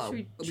 Well, Should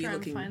we are we try and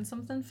looking? find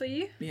something for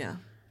you? Yeah.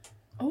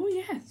 Oh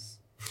yes.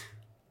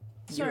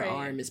 Sorry, Your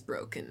arm is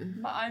broken.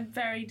 but I'm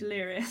very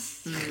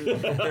delirious.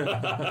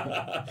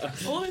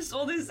 Mm. all this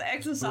For the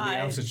exercise.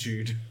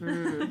 altitude.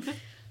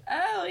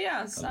 Oh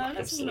yes, lack of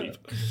let's have a sleep.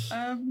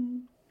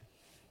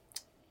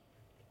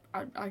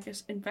 look. I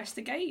guess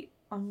investigate.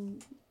 Can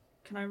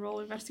I roll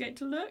investigate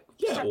to look?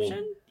 Yeah, or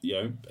Perception.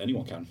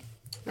 anyone can.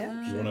 Yeah.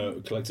 Do you want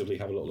to collectively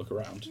have a little look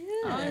around?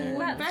 Oh,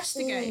 Let's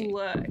investigate.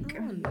 Look.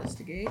 I'll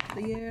investigate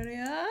the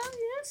area.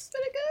 Yes,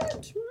 very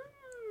good.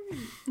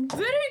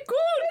 Very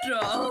good.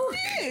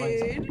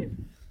 Good.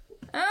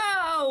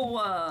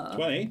 Oh.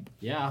 20.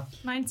 Yeah.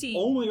 19.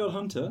 Oh my god,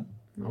 Hunter.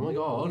 Oh my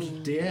god.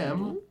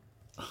 DM.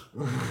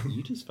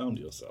 You just found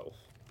yourself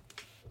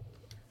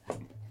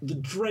the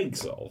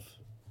dregs of,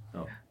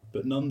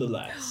 but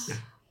nonetheless,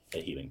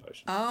 a healing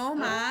potion. Oh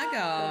my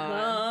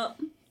god.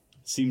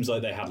 Seems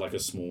like they had like a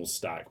small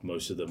stack.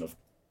 Most of them have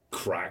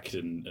cracked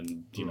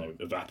and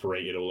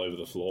evaporated all over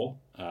the floor.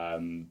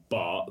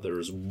 But there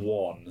is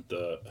one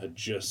that had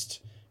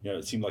just,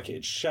 it seemed like it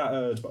had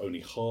shattered, but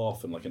only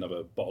half, and like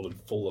another bottle had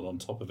fallen on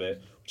top of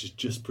it, which has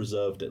just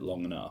preserved it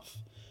long enough.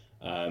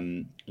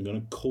 I'm going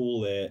to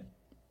call it,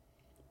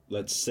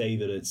 let's say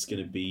that it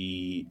would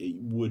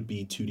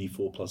be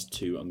 2d4 plus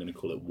 2. I'm going to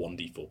call it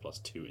 1d4 plus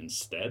 2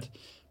 instead.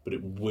 But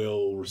it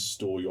will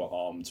restore your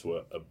arm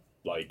to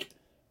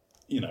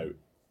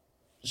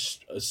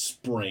a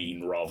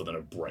sprain rather than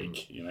a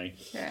break,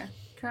 Yeah.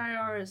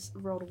 Caryaries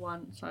rolled a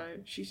 1, so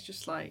she's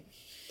just like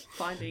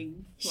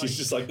finding. She's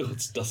just like, oh,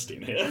 it's dusty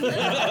in here.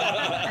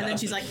 And then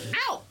she's like,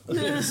 ow!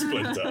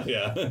 Splinter,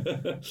 yeah.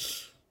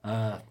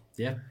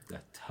 Yeah.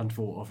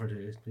 Huntful offered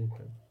it.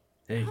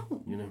 Hey,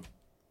 you know,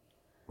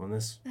 want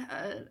this?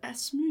 A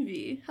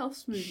smoothie,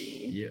 health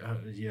smoothie.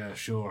 Yeah,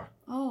 sure.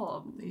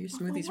 Oh, Are your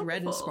smoothies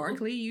red and wonderful.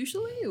 sparkly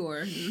usually,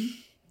 or?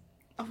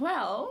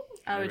 Well,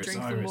 I would Iris,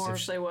 drink them Iris, more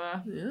if if they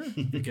were. Yeah.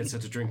 It gets her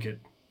to drink it.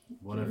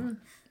 Whatever.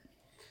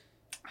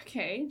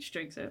 okay, she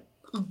drinks it.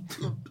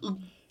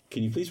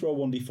 Can you please roll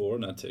 1d4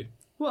 and add 2?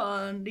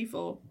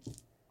 1d4.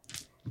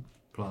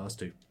 Plus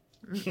 2.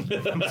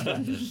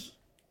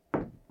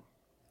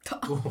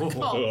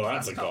 Oh,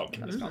 that's a cock.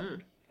 That's not.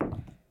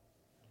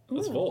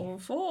 That's 4.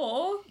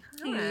 4.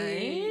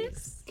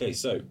 Nice. Okay,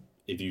 so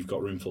if you've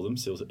got room for them,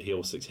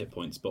 heal 6 hit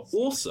points. But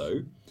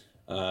also,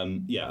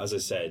 as I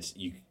said,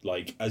 you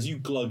as you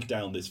glug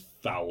down this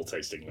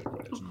foul-tasting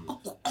liquid,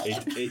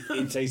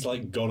 it tastes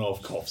like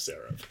gone-off cough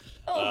syrup.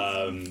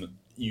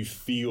 You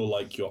feel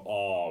like your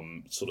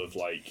arm sort of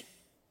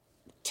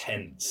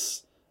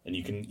tense, and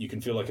you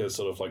can feel like a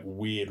sort of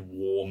weird,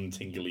 warm,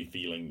 tingly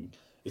feeling.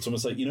 It's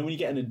almost like, when you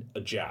get in a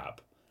jab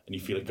and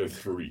you feel it go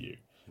through you.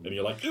 And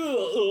you're like,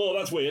 oh,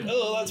 that's weird.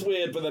 Oh, that's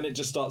weird. But then it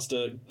just starts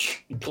to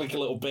click a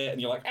little bit,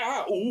 and you're like,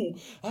 ooh,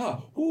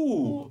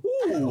 oh,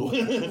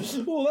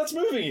 that's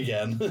moving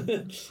again.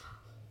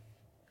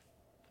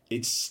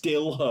 It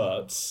still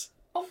hurts.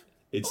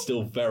 It's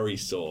still very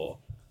sore,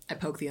 I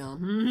poke the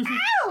arm.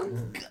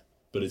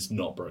 but it's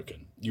not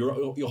broken. Your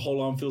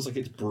whole arm feels like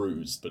it's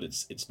bruised, but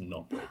it's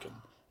not broken,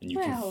 and you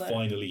can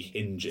finally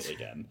hinge it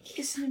again.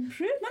 It's an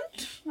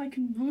improvement. I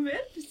can move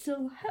it. It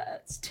still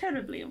hurts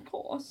terribly, of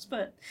course,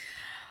 but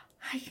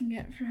I can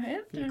get through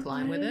it. Can you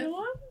climb with it?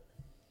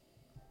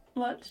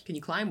 What? Can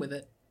you climb with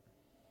it?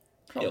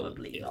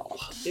 Probably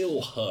not.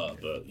 It'll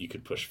hurt, but you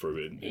could push through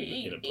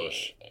in a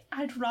push.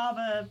 I'd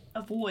rather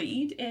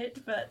avoid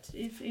it, but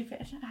if it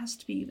has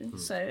to be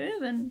so,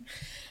 then...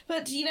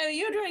 But,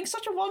 you're doing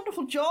such a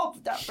wonderful job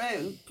with that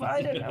rope.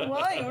 I don't know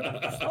why you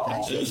would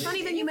stop. It's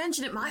funny that you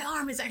mention it. My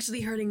arm is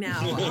actually hurting now.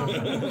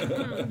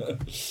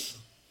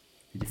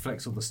 Did you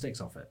flex all the sticks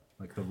off it?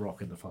 Like the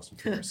rock in the Fast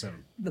and Furious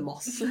 7? The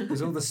moss.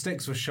 Because all the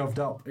sticks were shoved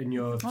up in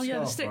your Oh, yeah,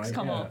 the scarf, sticks right?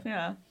 come off,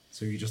 yeah.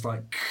 So you just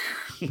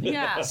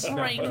Yeah,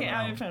 break it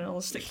open and all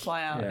the sticks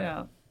fly out,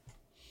 yeah.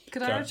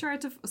 Could I have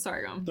tried to...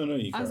 Sorry, go on. No,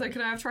 you I was can't. like,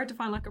 could I have tried to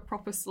find a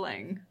proper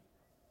sling?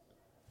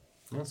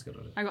 That's a good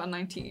idea. I got a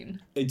 19.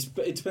 It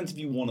depends if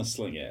you want to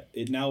sling it.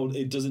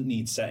 It doesn't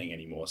need setting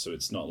anymore, so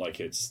it's not like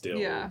it's still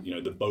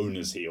the bone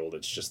is healed.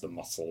 It's just the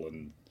muscle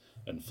and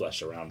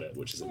flesh around it,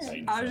 which is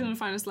insane. I was going to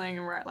find a sling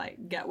and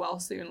write, get well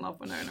soon, love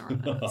Winona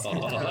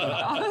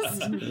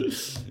on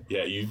it.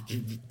 Yeah, you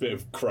bit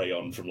of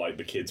crayon from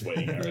the kids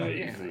waiting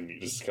area. You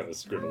just kind of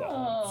scribble that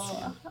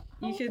on.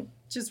 You could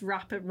just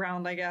wrap it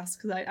round, I guess,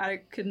 because I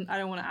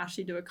don't want to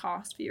actually do a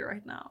cast for you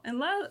right now.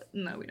 No,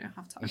 we don't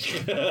have time.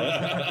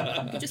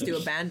 You could just do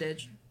a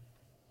bandage.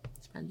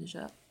 Just bandage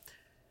up.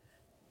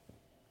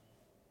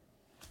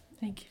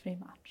 Thank you very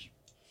much.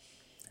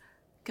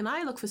 Can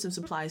I look for some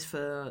supplies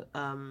for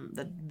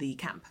the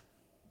camp?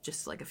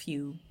 Just a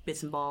few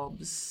bits and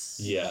bobs.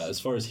 Yeah, as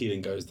far as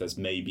healing goes, there's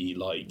maybe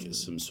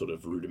some sort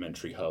of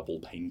rudimentary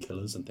herbal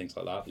painkillers and things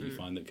like that you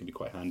find that can be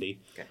quite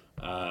handy. Okay.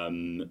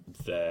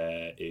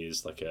 There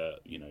is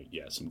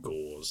some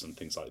gauze and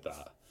things like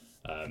that.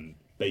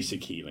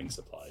 Basic healing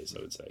supplies,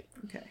 I would say.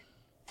 Okay.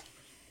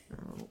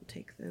 I'll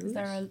take those. Is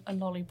there a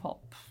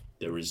lollipop?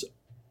 There is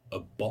a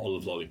bottle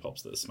of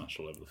lollipops that are smashed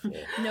all over the floor.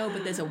 No,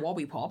 but there's a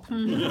wobby pop.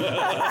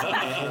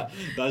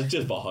 That's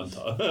just for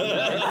Hunter.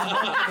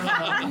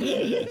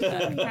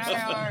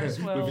 Caryaries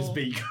will... With his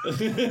beak.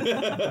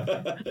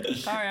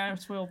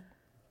 Caryaries will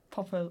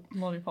pop a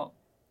lollipop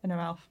in her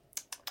mouth.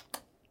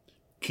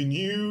 Can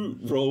you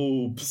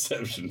roll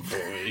perception for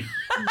me?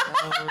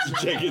 To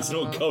check it's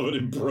not covered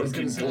in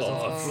broken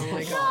glass. Oh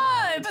my god.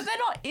 No, but they're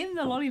not in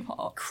the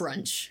lollipop.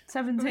 Crunch.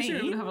 I'm sure it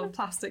 17 would have a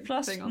plastic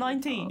plus thing on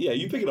 19. Yeah,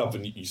 you pick it up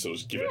and you sort of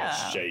just give it Yeah.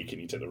 a shake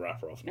and you take the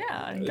wrapper off.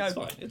 Yeah, and it's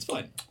go- fine. It's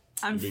fine.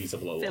 I'm You beat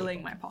up a little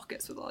filling my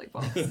pockets with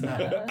lollipops.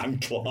 And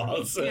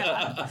glass.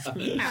 Yeah.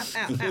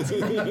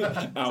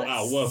 Ow,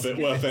 ow, worth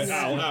it,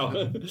 ow,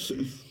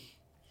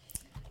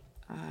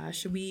 ow.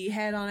 Should we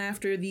head on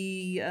after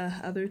the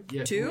other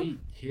Yeah, two? can we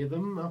hear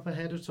them up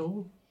ahead at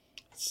all?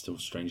 It's still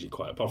strangely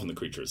quiet, apart from the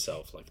creature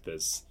itself.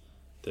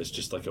 There's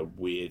just a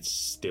weird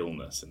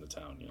stillness in the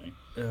town,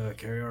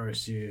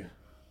 Caryaries, you...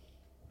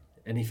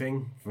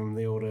 Anything from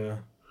the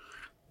order?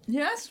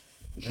 Yes?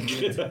 Have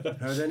you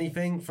heard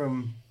anything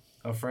from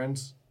our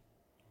friends?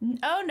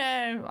 Oh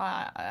no,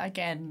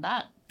 again,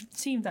 that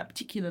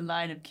particular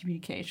line of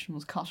communication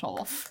was cut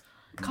off.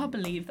 Can't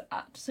believe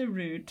that. So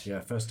rude. Yeah,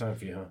 first time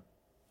for you, huh?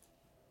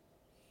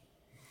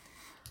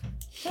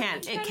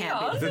 It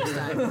can't be the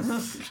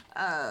first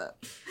time.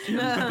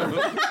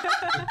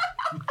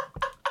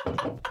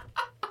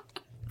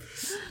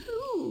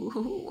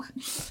 Ooh,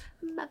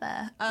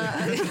 mother.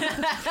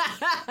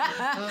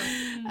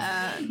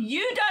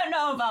 You don't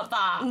know about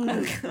that.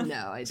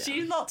 No, I don't.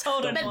 She's not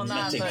told anyone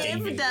that. Magic but-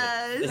 gaming.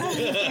 does.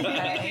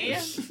 Okay.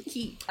 Yeah.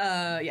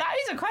 That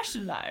is a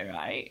question though,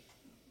 right?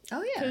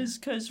 Oh yeah.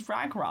 Because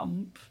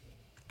Ragrump,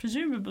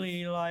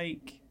 presumably,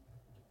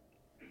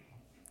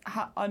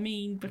 I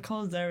mean,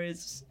 because there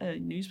is a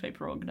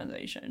newspaper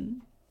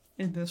organization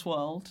in this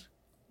world,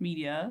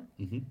 media,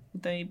 would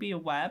they be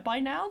aware by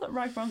now that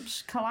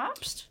Ragrump's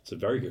collapsed? It's a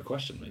very good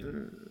question, mate.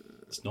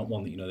 It's not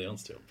one that you know the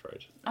answer to, I'm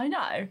afraid. I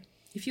know.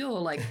 If you're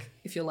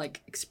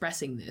like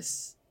expressing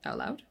this out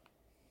loud,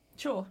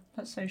 Sure,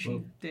 let's say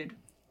she did.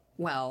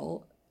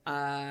 well,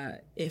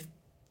 if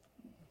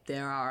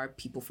there are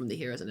people from the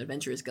Heroes and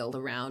Adventurers Guild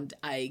around,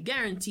 I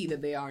guarantee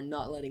that they are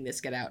not letting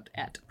this get out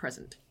at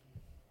present.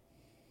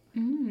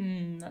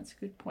 That's a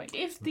good point.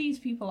 If these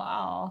people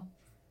are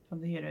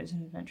from the Heroes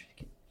and Adventurers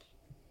Guild,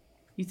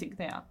 you think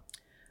they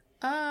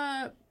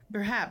are?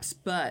 Perhaps,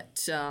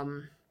 but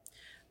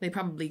they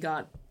probably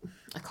got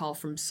a call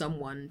from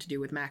someone to do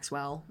with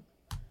Maxwell.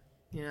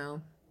 You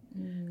know,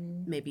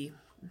 maybe.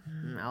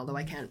 Although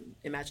I can't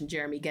imagine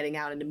Jeremy getting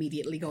out and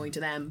immediately going to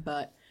them,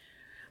 but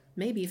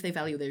maybe if they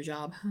value their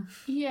job.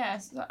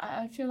 Yes,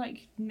 I feel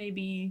like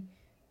maybe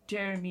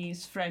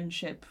Jeremy's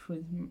friendship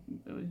with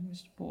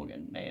Mr.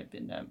 Morgan may have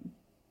been,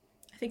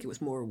 I think it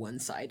was more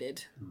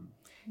one-sided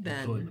than...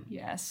 Employment.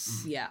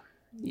 yes. Yeah.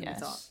 than we Yes.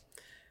 thought.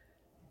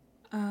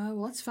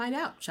 Well, let's find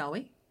out, shall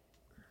we?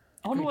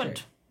 Onward.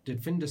 Okay.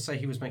 Did Finn just say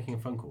he was making a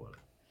phone call earlier?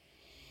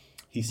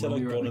 He said, When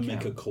I'm we were at going to the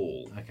make a camp.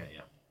 call. Okay,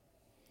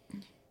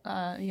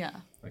 yeah. Yeah.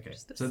 Okay.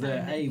 Just So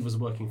the A was a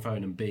working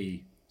phone and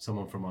B,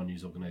 someone from our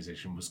news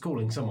organisation was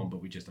calling someone,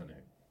 but we just don't know.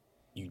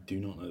 You do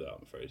not know that,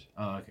 I'm afraid.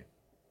 Oh, okay.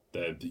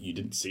 You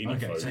didn't see any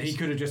Okay, phones. so he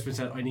could have just been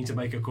said, I need to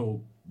make a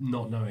call,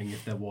 not knowing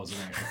if there was an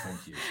actual phone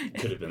to use.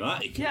 It could have been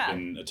that. It could Yeah. have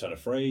been a turn of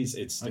phrase.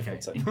 It's Okay.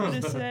 difficult to Could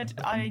have said,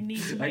 I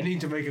need to I make...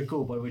 need to make a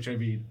call, by which I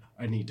mean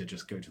I need to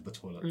just go to the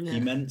toilet. He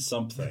meant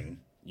something.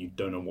 You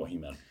don't know what he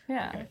meant.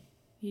 Yeah. Okay.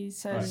 He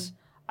says,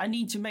 I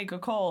need to make a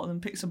call, and then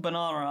picks a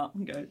banana up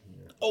and goes,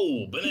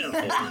 Oh,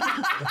 banana.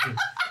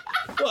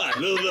 What, a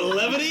little bit of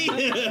levity?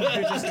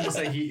 You're just going to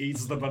say he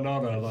eats the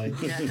banana, like,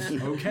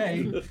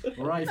 okay,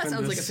 all right, That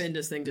sounds like a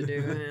Findus. Findus thing to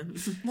do.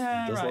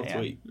 no, Does right, love yeah.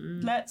 to eat.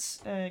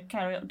 Let's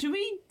carry on. Do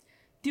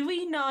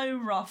we know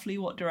roughly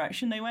what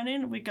direction they went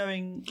in? We're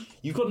going...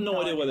 You've got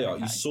no idea where they are.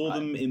 You Okay, saw right.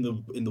 them in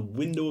the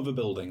window of a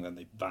building, then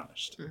they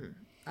vanished.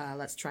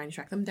 Let's try and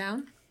track them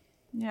down.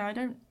 Yeah, I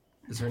don't...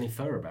 Is there any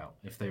fur about?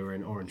 If they were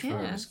in orange fur,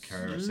 as Yes.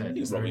 Carrier said,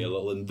 You is can roll there me a any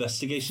little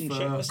investigation check,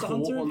 fur Mr. caught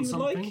Hunter, on if you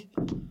would something?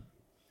 like.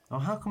 Oh,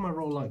 how come I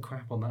roll like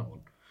crap on that one?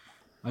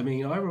 I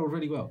mean, I rolled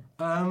really well.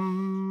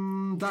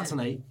 That's an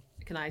 8.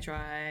 Can I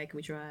try? Can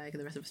we try? Can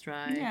the rest of us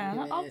try? Yeah, Can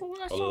we do I'll it?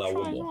 let's I'll not allow try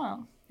one as more.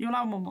 well. You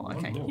allow one more.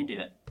 Okay, more. you do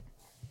it.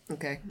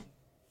 Okay.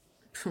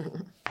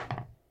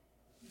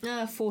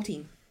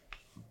 14.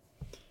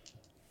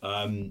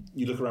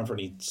 You look around for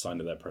any sign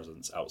of their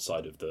presence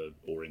outside of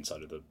or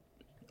inside of the.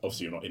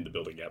 Obviously, you're not in the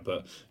building yet,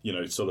 but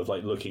sort of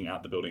like looking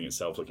at the building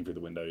itself, looking through the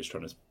windows,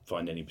 trying to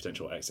find any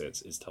potential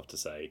exits is tough to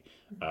say.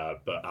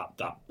 But at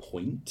that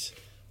point,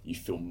 you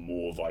feel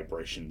more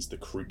vibrations. The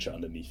creature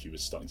underneath you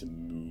is starting to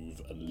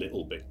move a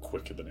little bit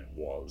quicker than it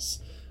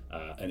was,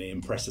 and it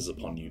impresses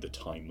upon you the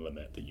time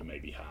limit that you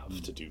maybe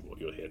have to do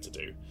what you're here to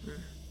do.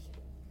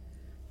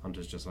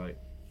 Hunter's just like,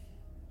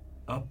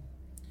 up.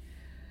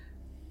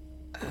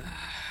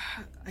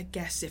 I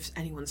guess if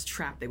anyone's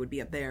trapped, they would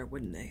be up there,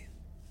 wouldn't they?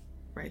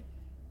 Right?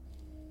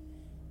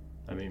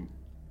 I mean,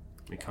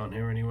 we can't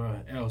hear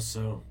anywhere else,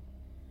 so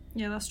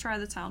Yeah, let's try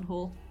the town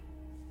hall.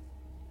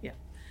 Yeah.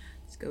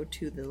 Let's go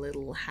to the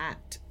little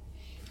hat.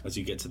 As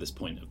you get to this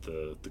point of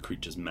the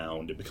creature's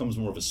mound, it becomes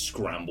more of a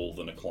scramble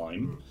than a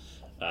climb.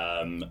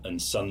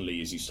 And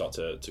suddenly, as you start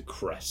to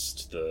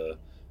crest the...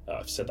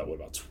 I've said that word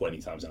about 20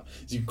 times now.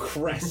 As you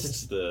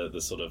crest the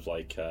sort of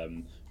like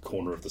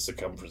corner of the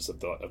circumference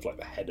of like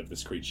the head of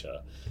this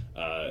creature,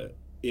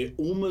 it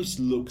almost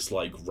looks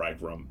like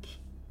Ragrump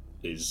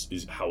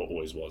is how it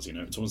always was.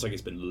 It's almost like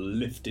it's been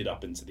lifted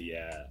up into the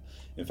air.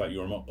 In fact,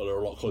 you're a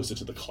lot closer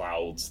to the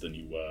clouds than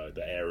you were.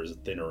 The air is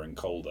thinner and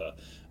colder,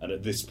 and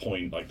at this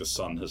point, like the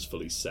sun has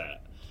fully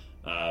set.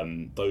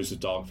 Those with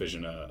dark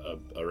vision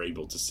are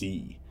able to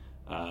see,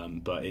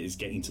 but it is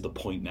getting to the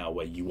point now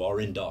where you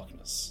are in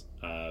darkness.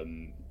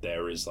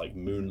 There is like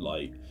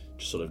moonlight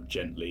just sort of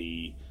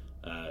gently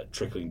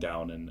trickling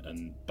down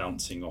and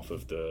bouncing off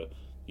of the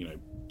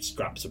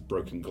scraps of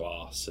broken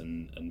glass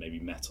and maybe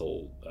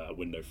metal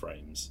window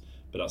frames,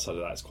 but outside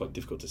of that it's quite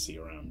difficult to see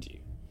around you.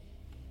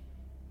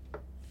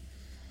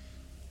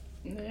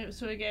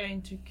 So we're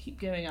going to keep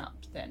going up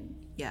then.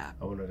 Yeah.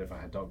 I wondered if I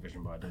had dark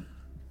vision, but I don't.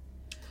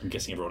 I'm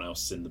guessing everyone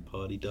else in the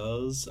party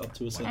does up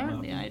to a certain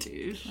amount. Apparently I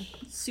do.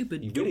 Super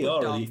You really duper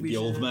are dark the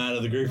old vision. man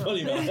of the group,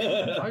 aren't you?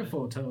 I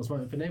thought turtles might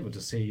have been able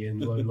to see in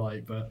low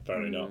light, but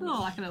Apparently not.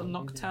 Not like a little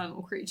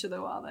nocturnal creature,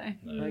 though, are they?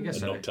 No, I guess a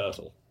so.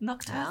 nocturtle.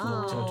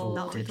 Nocturnal. turtle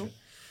not creature.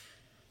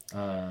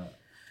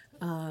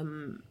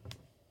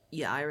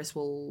 Yeah, Iris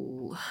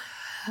will...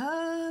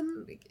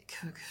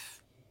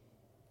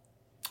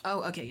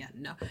 Oh, okay, yeah,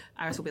 no.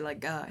 Iris will be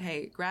like,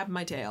 hey, grab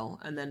my tail,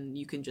 and then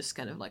you can just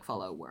kind of like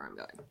follow where I'm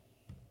going.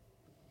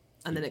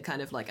 and then it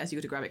kind of like, as you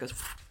go to grab it, it goes.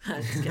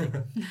 Just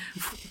kidding.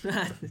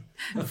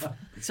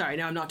 Sorry,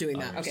 no, I'm not doing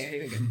that. Okay,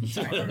 here we go.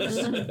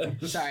 Sorry.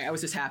 Sorry, I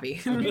was just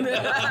happy.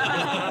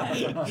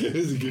 It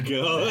was a good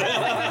girl.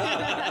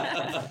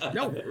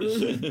 No.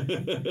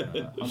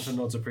 Hunter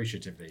nods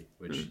appreciatively,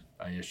 which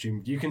I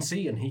assume you can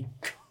see, and he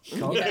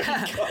can't.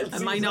 Yeah.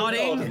 Am I nodding?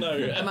 Oh, no.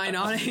 Am I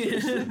nodding?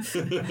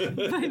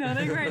 Am I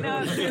nodding right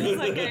now? It feels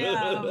like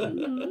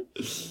I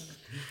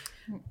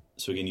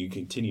So again, you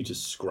continue to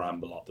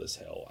scramble up this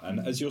hill, and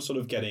as you're sort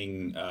of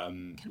getting,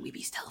 Can we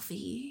be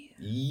stealthy?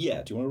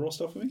 yeah, do you want to roll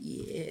stuff for me?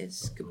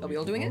 Yes. Are we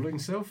all doing it? Rolling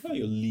self? Oh,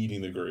 you're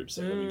leading the group,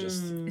 so let me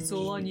just. It's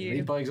all on you.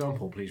 Lead by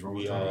example, please. Roll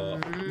We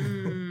down. are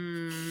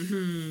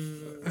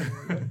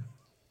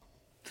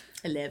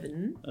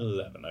 11.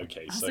 11.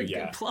 Okay, That's so a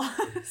yeah, good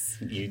plus.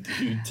 you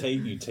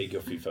take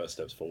your few first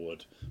steps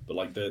forward, but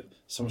like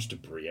so much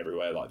debris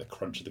everywhere, like the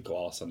crunch of the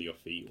glass under your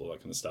feet, all that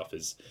kind of stuff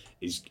is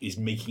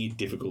making it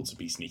difficult to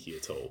be sneaky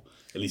at all.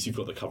 At least you've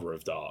got the cover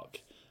of dark.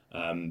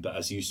 But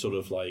as you sort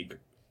of like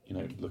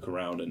look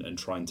around and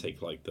try and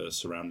take like the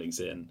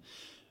surroundings in,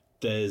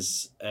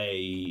 there's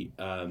a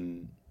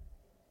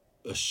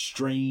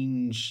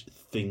strange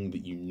thing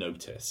that you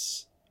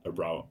notice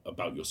about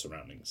your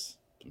surroundings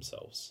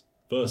themselves.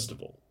 First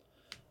of all,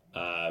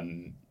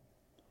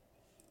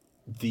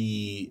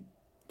 the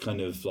kind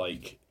of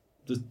like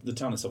the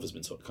town itself has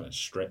been sort of kind of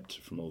stripped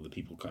from all the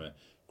people kind of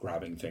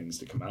grabbing things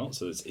to come out,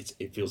 so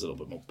it feels a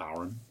little bit more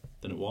barren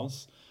than it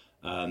was.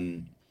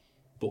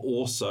 But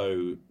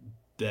also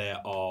there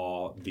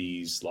are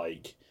these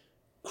like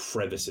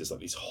crevices, like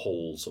these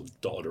holes sort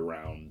of dotted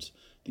around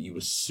that you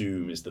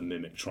assume is the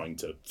mimic trying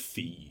to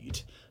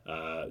feed,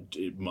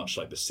 much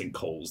like the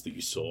sinkholes that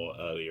you saw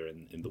earlier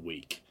in the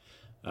week.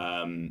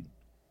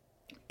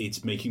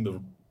 It's making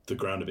the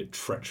ground a bit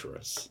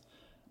treacherous,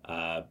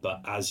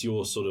 but as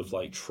you're sort of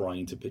like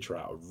trying to picture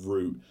out a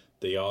route,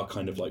 they are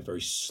kind of like very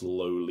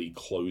slowly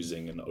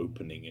closing and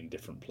opening in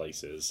different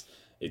places.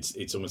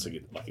 It's almost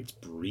like it's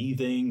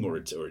breathing, or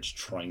it's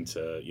trying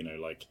to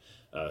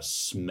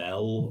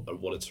smell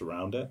of what it's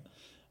around it.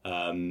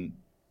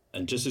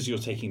 And just as you're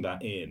taking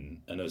that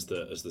in, and as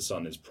the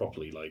sun is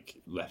properly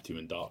like left you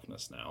in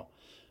darkness now,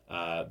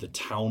 the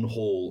town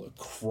hall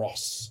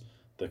across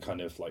the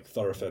kind of like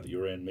thoroughfare that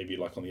you're in, maybe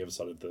like on the other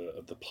side of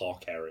the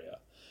park area,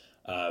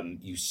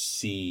 you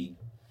see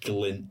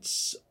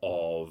glints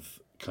of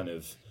kind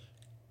of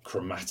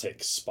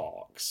chromatic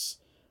sparks,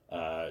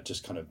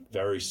 just kind of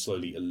very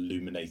slowly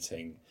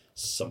illuminating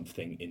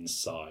something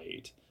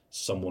inside.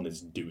 Someone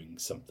is doing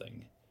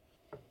something.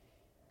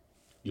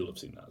 You'll have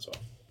seen that as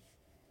well.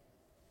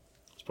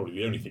 It's probably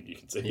the only thing you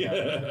can see.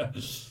 Yeah.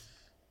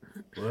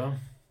 Well,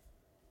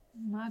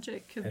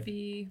 Magic could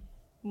be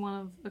one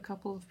of a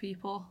couple of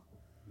people.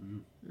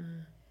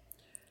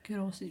 Could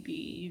also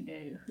be,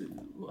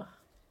 who.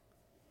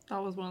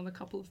 That was one of the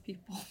couple of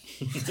people.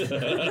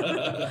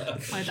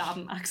 My dad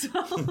and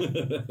Maxwell.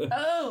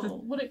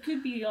 Oh, well, it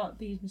could be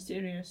these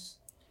mysterious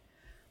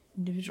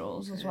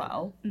individuals as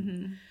well.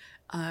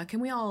 Mm-hmm. Can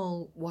we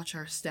all watch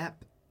our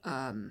step?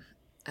 And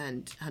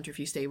Hunter, if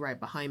you stay right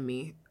behind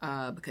me,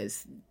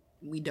 because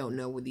we don't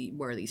know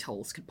where these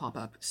holes could pop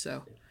up.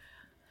 So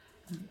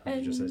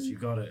he just says, "You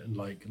got it," and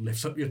like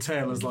lifts up your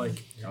tail as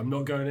like, "I'm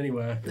not going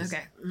anywhere."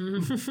 okay.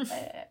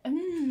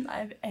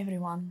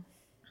 Everyone.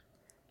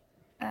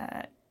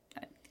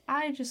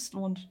 I just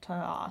wanted to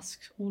ask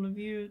all of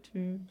you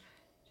to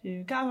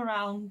gather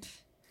around.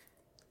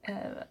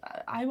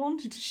 I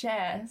wanted to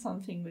share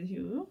something with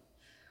you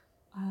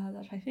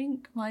that I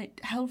think might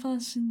help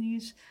us in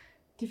these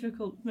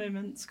difficult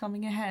moments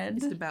coming ahead.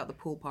 It's about the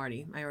pool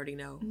party. I already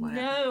know. What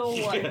No.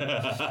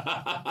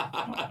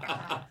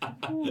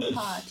 Pool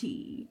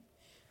party.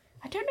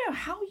 I don't know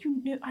how you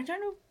know. I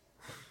don't know.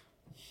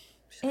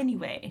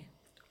 Anyway,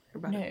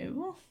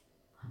 no.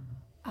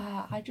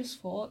 I just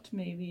thought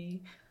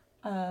maybe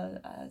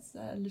as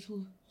a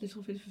little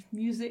bit of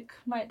music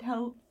might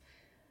help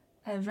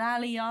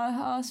rally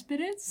our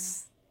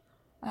spirits.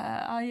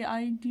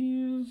 I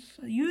do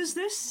use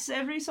this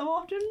every so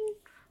often.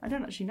 I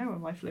don't actually know where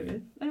my flute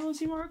is. Anyone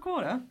see my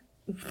recorder?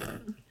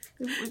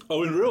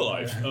 Oh, in real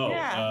life? Oh,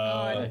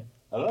 Yeah.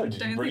 I don't know.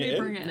 Did you bring it in?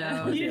 Bring it.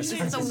 No, Usually it's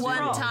it's the just one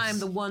rocks. time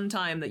that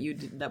we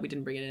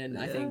didn't bring it in.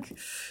 I think.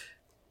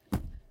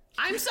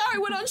 I'm sorry,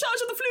 we're not in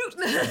charge of the flute.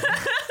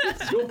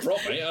 It's your prop,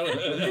 mate. I don't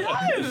know. No,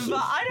 but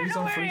I don't Who's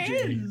know on where flute it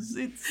duty? is.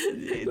 It's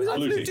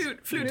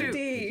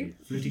Flutie.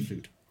 Fluty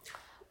flute.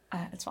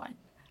 it's fine.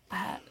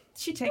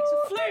 She takes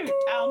a flute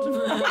out of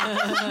her.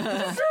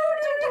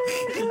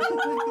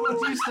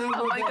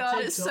 Oh my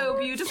god, it's so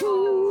beautiful.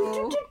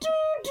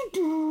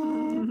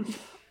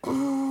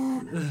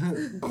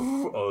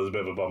 Oh, there's a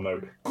bit of a bum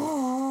note.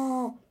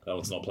 That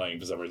one's not playing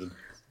for some reason.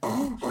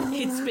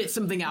 It spit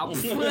something out. What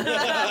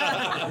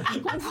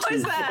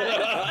is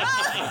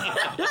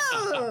that?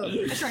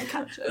 I try and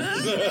catch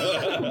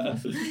it.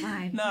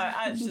 Fine. No,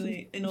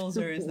 actually, in all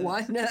seriousness,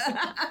 What?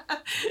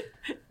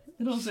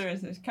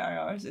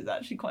 Caryaries is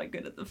actually quite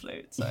good at the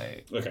flute. So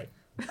Okay.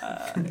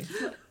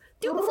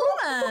 Do a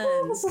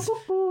performance.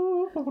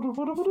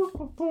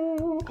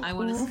 I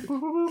want to.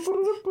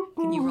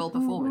 Can you roll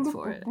performance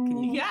for it?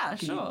 Can you? Yeah,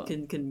 Can sure.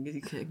 You,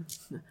 can.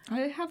 I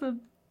have a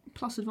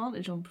plus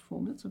advantage on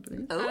performance, I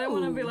believe. I don't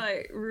want to be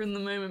like ruin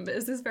the moment, but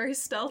is this very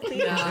stealthy?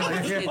 No,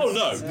 it's, Oh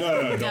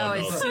no! no,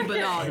 it's super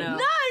no. No,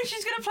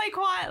 she's going to play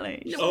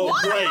quietly. Oh,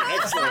 great!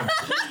 Excellent!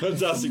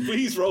 Fantastic!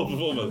 Please roll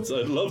performance.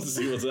 I'd love to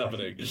see what's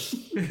happening.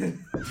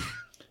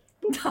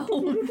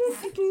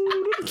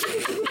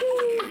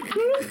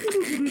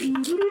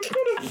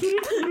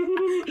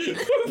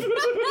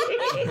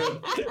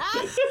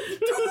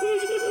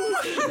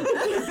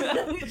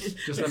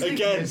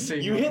 Again,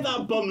 you hit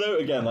that bum note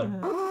again, like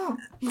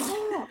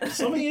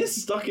something is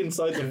stuck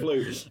inside the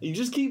flute. You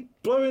just keep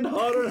blowing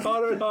harder and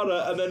harder and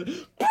harder, and then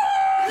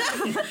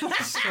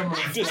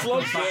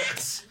dislodge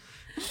it.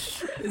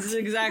 This is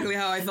exactly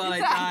how I thought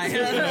I'd die.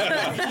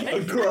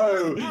 A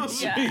crow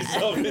shoots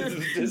off into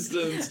the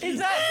distance.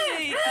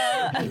 Exactly.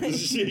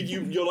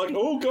 You're like,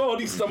 oh god,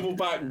 he stumbled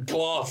back,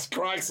 glass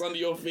cracks under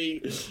your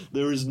feet.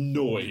 There is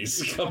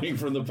noise coming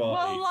from the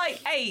party. Well, like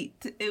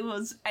 8. It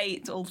was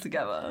 8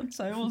 altogether,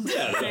 so it wasn't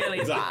really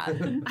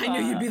exactly. bad. I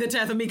knew you'd be the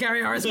death of me,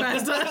 Caryaries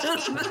bastard.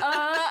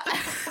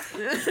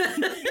 I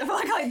feel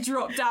like I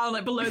dropped down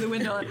like below the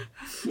window. Like,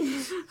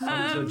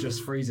 Hunter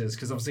just freezes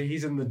because obviously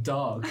he's in the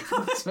dark.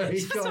 So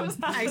he can't.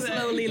 I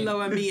slowly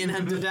lower me and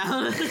Hunter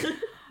down.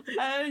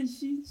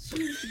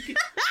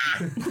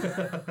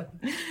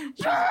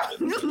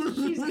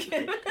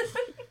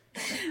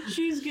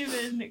 She's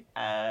given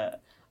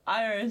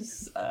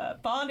Iris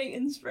bardic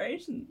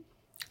inspiration.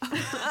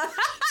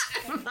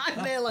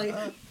 I'm there like.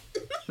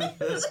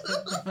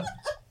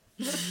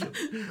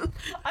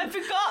 I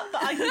forgot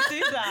that I could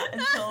do that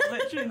until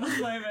literally this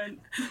moment.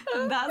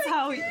 and that's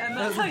how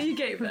you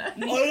gave it. I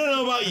don't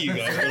know about you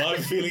guys, but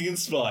I'm feeling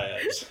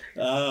inspired.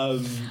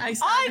 I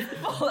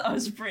thought that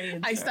was pretty.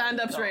 I stand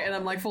up straight and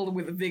I'm like folded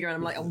with vigor and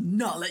I'm like, I will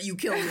not let you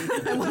kill me.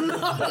 I will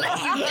not let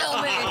you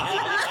kill me.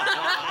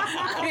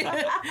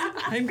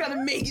 I'm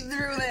gonna make it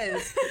through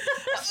this.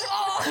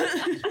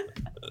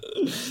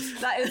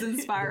 That is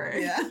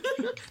inspiring. Yeah.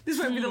 This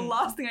won't be the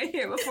last thing I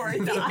hear before I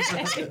die.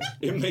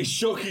 It may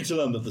shock you to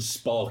learn that the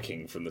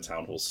sparking from the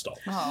town hall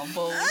stopped. Oh,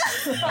 balls.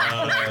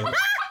 I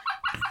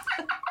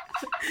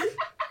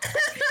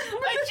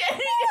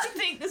genuinely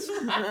think this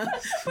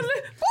was...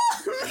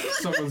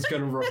 Someone's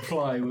going to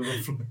reply with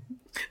a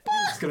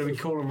it's going to be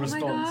call and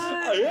response.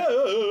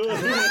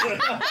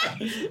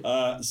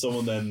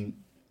 Someone then,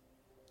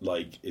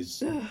 like,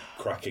 is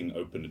cracking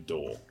open a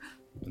door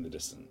in the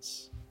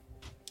distance.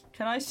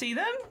 Can I see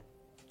them?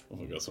 Oh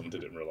my god, someone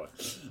did it in real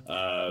life.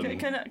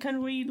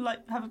 Can we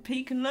like have a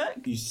peek and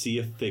look? You see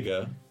a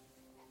figure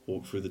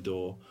walk through the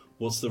door.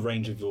 What's the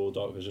range of your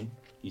dark vision?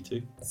 You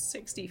two?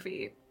 60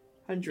 feet.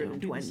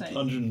 120.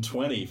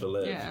 120 for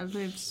Liv. Yeah,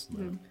 Liv's.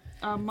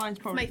 Mine's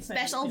probably My the same.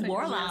 special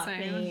warlock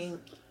Same. thing.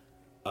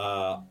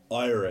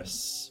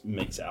 Iris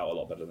makes it out a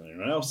lot better than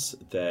anyone else.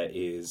 There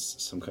is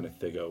some kind of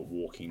figure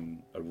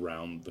walking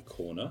around the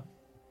corner.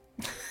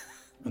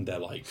 And they're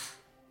like...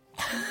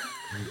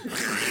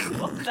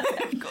 What the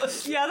heck?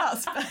 Yeah,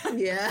 that's fair.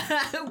 Yeah.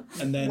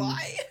 And then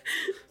Why?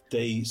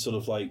 they sort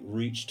of like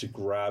reach to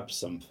grab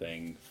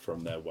something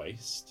from their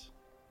waist.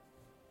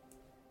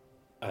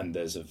 And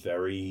there's a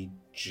very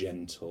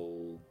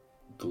gentle,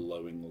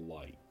 glowing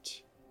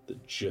light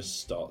that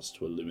just starts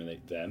to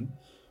illuminate them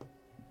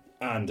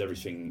and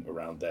everything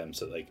around them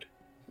so they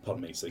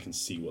can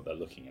see what they're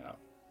looking at.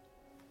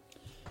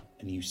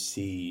 And you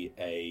see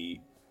a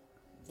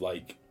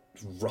like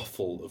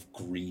ruffle of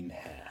green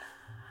hair.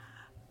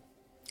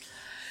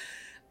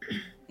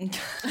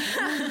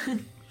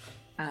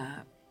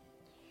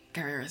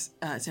 Caryaries,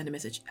 send a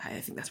message.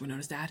 I think that's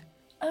Winona's dad.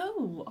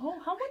 Oh,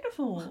 how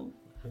wonderful.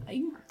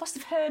 You must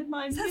have heard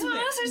my music.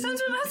 Send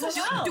a message.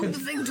 Wow. Do the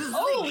thing, do the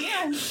Oh, thing.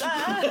 yes. I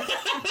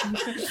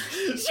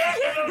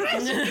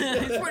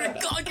swear to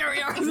God,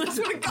 Caryaries, I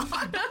swear to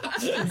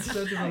God.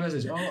 Send him a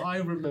message. Oh, I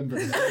remember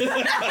that.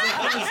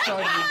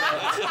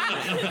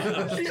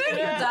 Your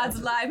dad's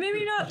alive.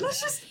 Maybe not. Let's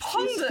just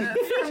ponder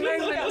for a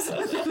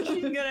moment.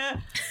 She's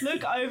gonna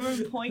look over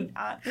and point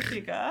at the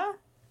figure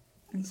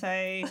and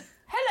say,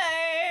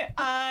 "Hello,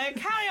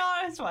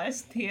 Caryaries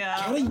West here."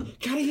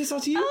 Carrie, is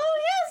that you? Oh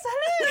yes,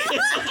 hello.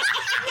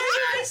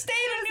 I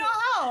stayed in your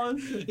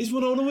house. Is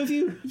Winona with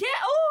you? Yeah.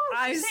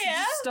 I She's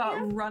here. start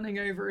running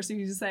over as soon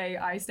as you say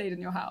I stayed in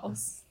your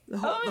house. The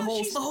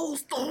holes.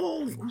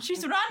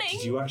 She's running.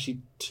 Did you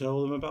actually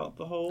tell them about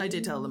the whole? I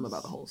did tell them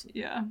about the holes.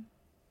 Yeah.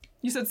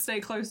 You said stay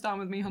close down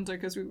with me, Hunter,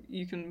 because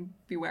you can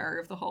be wary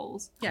of the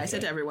holes. Yeah, I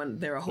said to everyone,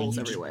 there are holes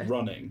everywhere.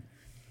 Running.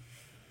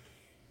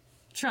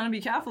 Trying to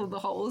be careful of the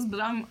holes, but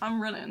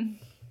I'm running.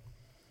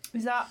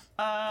 Is that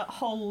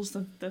Holes,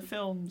 the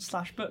film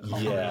 / book?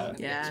 Yeah.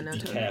 Yeah, no, Be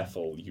totally.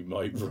 careful, you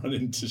might run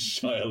into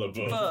Shia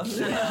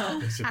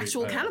LaBeouf.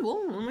 Actual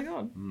cannibal? Oh my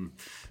God.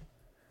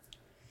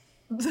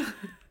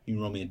 You can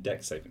roll me a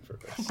deck saving for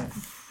this.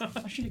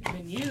 I should have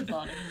given you the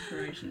bardic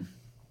inspiration.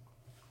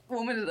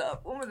 Warming it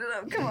up.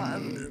 Come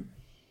on.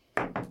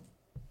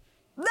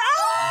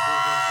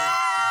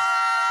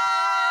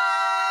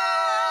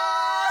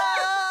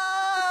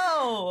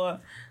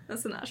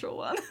 That's a natural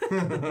one.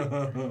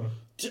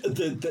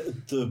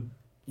 The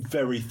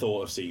very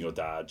thought of seeing your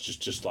dad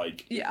just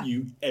like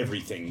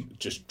everything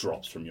just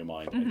drops from your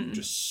mind and you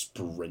just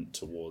sprint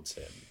towards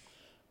him.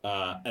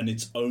 And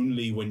it's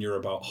only when you're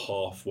about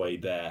halfway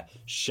there,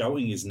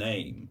 shouting his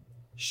name,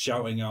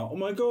 shouting out, oh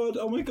my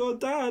god,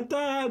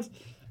 Dad!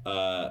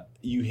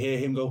 You hear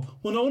him go,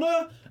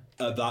 Winona!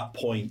 At that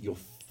point, your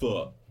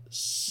foot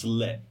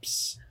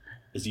slips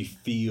as you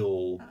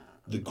feel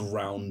the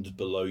ground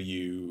below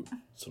you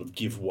sort of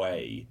give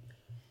way,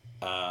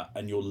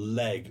 and your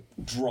leg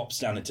drops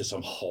down into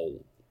some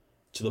hole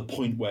to the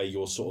point where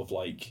your sort of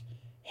like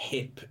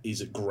hip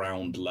is at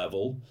ground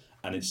level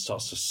and it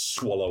starts to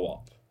swallow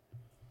up.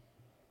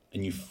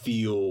 And you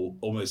feel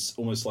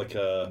almost like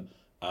a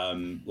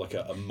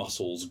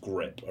muscle's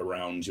grip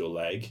around your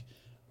leg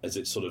as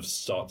it sort of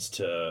starts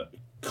to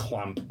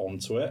clamp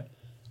onto it,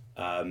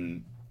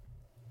 and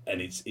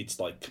it's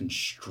like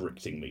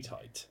constrictingly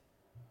tight.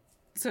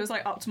 So it's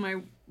like up to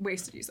my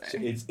waist, did you say? So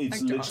it's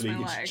like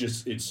literally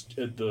it's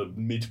at the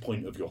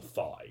midpoint of your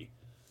thigh.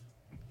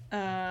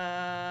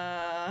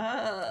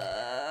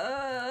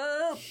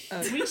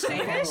 We see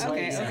this?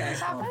 Okay.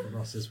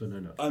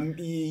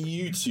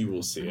 You two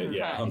will see it.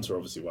 Yeah, Hunter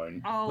obviously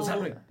won't. I'll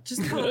happening?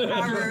 just pull an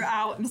arrow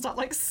out and start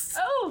like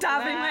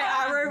stabbing my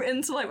arrow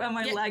into like where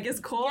my leg is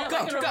caught.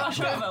 Go.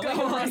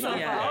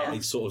 Yeah.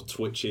 It sort of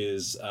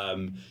twitches.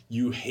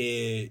 You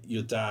hear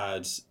your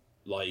dad,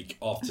 like,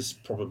 after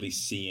probably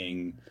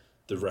seeing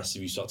the rest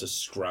of you start to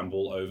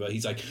scramble over.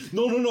 He's like,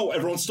 no,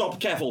 everyone stop,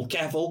 careful,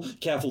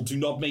 do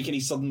not make any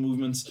sudden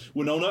movements.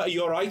 Winona, are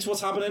you alright?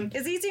 What's happening?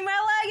 It's eating my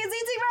leg!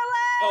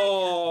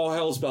 Oh,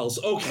 hell's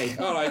bells. Okay,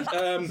 alright.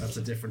 That's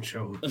a different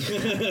show.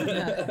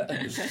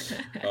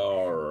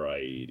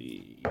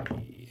 Alrighty.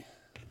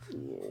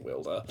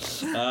 Wilder.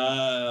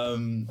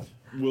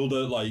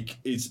 Wilder, like,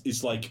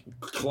 is like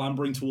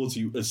clambering towards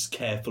you as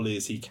carefully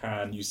as he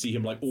can. You see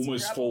him like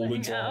almost fall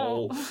into a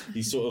hole.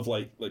 He's sort of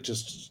like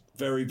just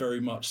very, very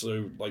much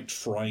so like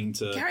trying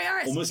to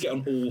Caryaries, almost get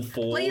on all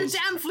fours. play your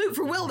damn flute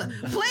for Wilder.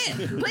 Play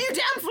it. Play your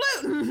damn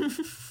flute.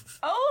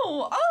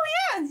 Oh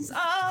yes.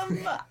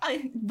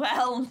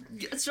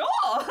 Sure.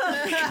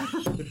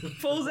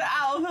 Pulls it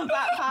out of her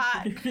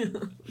backpack.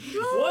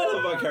 What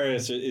about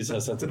Caryaries is her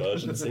sense of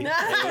urgency.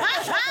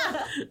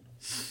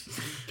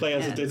 Play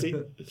as a ditty.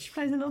 She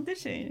plays a little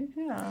ditty.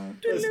 Yeah.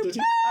 Play as a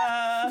ditty.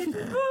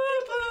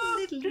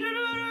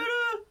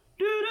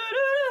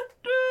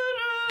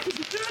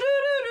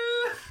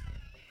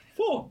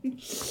 4.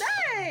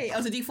 Hey! Oh,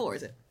 it's a D4,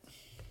 is it?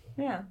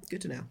 Yeah.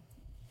 Good to know.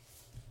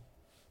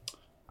 I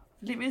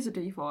believe it is a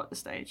D4 at the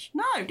stage.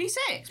 No,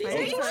 D6.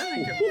 D6.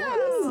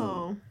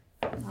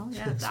 Oh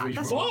yeah, that's 5.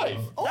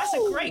 That's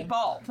a great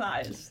bop.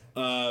 That is.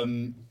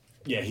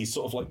 Yeah, he's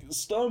sort of like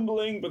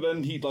stumbling, but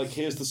then he like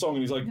hears the song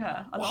and he's like,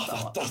 Yeah, I love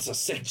that one. That's a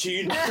sick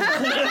tune.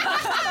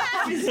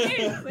 Yeah.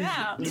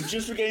 He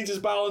just regains his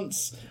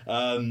balance,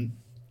 and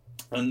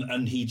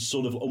he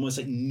sort of almost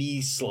like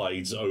knee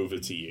slides over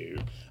to you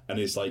and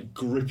is like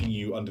gripping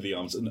you under the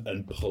arms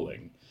and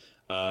pulling,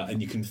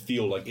 and you can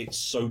feel like it's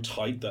so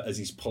tight that as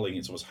he's pulling,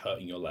 it's almost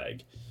hurting your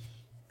leg.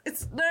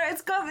 It's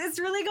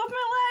really got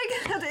my leg.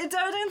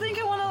 I don't think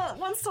it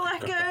wants to let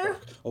go.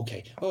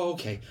 Okay. Oh,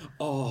 okay.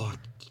 Oh,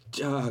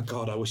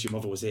 God, I wish your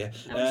mother was here.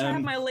 I wish I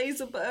had my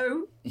laser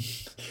bow.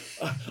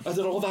 I don't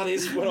know what that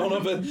is,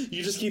 Winona, but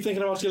you just keep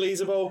thinking about your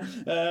laser bow.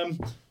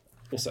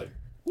 Also,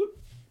 whoop.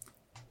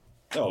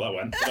 Oh, that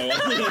went.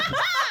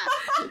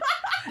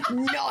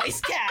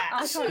 Nice I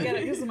catch. can't get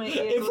it because of my It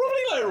ears.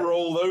 probably like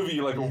rolled over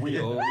you like a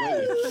wheel.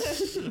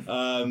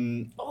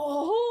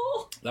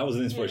 Oh. That was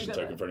an inspiration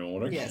token for anyone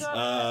wondering. Yes.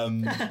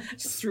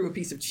 Just threw a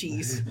piece of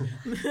cheese.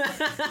 You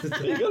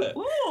got it.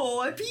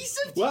 Oh, a piece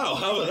of cheese. Wow,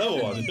 have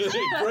another one.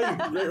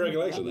 great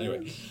recollection.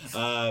 Anyway,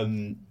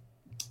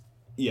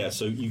 yeah.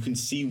 So you can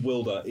see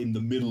Wilder in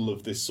the middle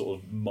of this sort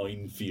of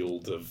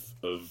minefield of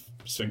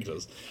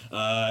sphincters.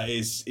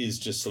 Is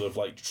just sort of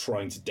like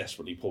trying to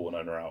desperately pull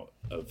Winona out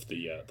of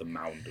the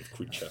mound of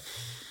creature.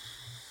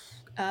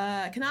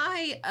 Can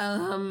I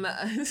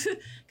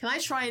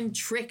try and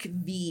trick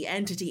the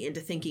entity into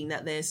thinking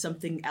that there's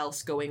something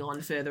else going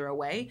on further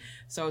away?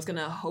 So I was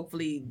gonna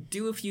hopefully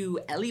do a few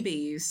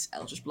LEBs,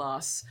 Eldritch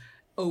Blasts,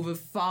 over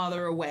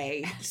farther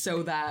away,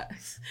 so that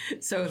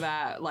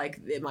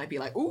like it might be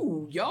like,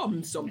 ooh,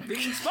 yum, something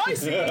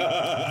spicy.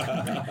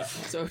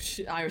 So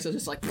Iris will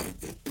just like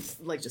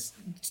just.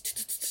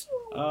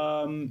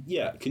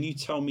 Yeah. Can you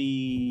tell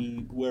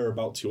me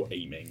whereabouts you're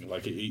aiming?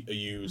 Like, are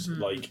you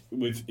like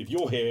if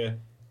you're here,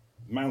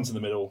 mounds in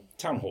the middle,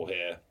 town hall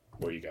here?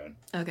 Where are you going?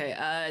 Okay,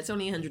 it's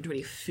only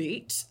 120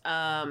 feet,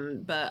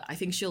 but I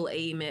think she'll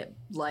aim it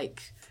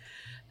like,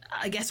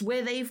 I guess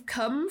where they've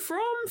come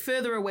from,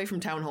 further away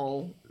from town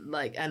hall,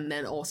 like, and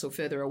then also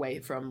further away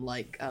from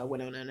like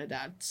Winona and her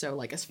dad. So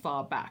like as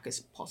far back as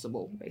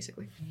possible,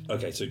 basically.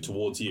 Okay, so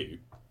towards you.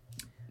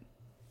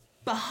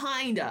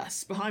 Behind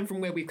us, behind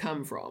from where we've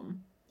come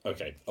from.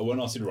 Okay, I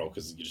won't ask you to roll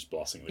because you're just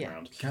blasting the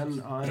ground.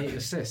 Can I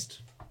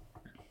assist?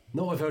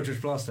 Not with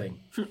Eldritch Blasting,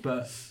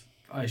 but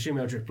I assume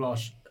Eldritch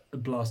Blast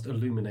blast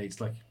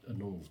illuminates like a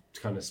normal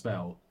kind of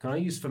spell, can I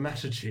use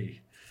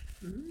thaumaturgy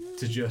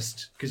to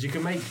just... Because you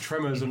can make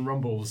tremors and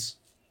rumbles,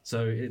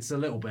 so it's a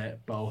little bit,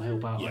 but I'll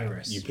help out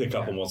Iris. You pick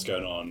up on what's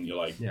going on, you're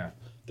like,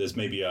 there's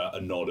maybe a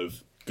nod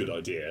of good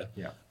idea.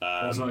 Yeah.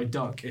 Also, I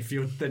duck if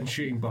you're then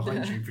shooting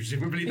behind you,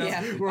 presumably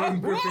that's where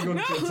I'm gripping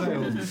onto your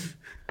tail.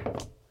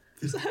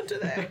 There's a hunter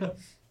there.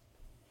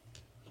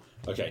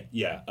 Okay,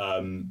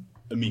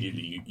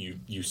 immediately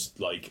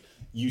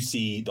you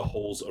see the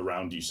holes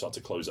around you start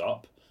to close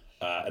up,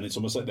 and it's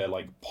almost like they're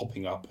like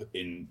popping up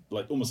in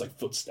like almost like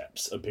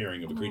footsteps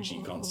appearing of a creature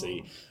you can't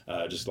see,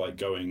 just like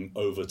going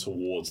over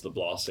towards the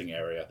blasting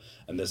area,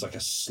 and there's like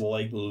a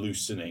slight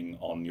loosening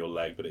on your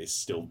leg, but it's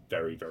still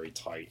very, very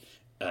tight,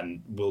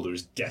 and Wilder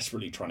is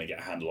desperately trying to get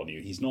a handle on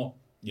you. He's not,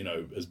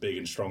 as big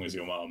and strong as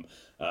your mum,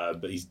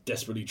 but he's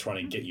desperately trying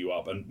to get you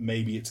up, and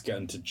maybe it's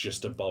getting to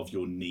just above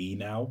your knee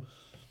now.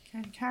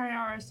 Can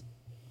Caryaries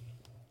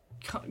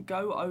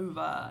go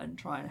over and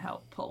try and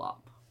help pull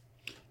up?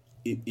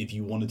 If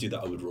you want to do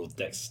that, I would roll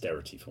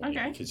dexterity for me,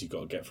 because you've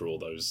got to get through all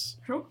those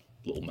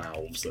little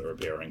mouths that are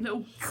appearing.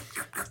 Little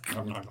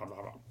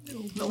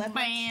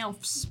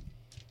mouths.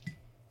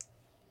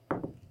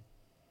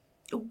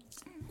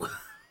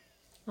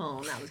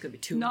 Oh, that was going to be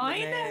 2.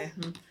 9?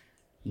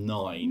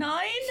 9.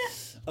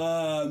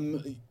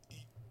 9?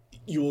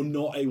 You're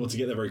not able to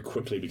get there very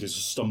quickly because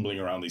you're stumbling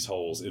around these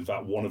holes. In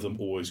fact, one of them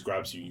always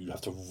grabs you. You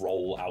have to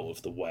roll out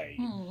of the way.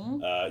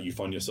 You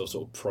find yourself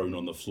sort of prone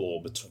on the floor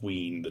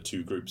between the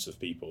two groups of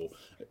people.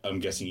 I'm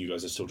guessing you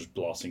guys are still just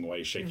blasting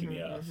away, shaking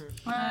the earth.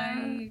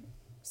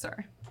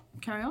 Sorry.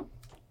 Carry on.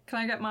 Can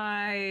I get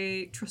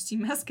my trusty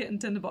mesket and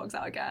tinderbox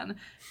out again?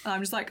 And I'm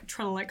just like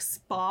trying to like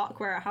spark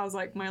where it has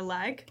like my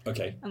leg.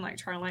 Okay. And like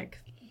trying to like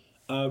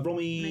roll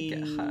me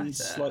make it hurt.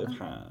 sleight of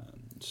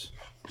hand.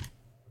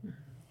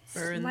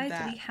 Burn Slightly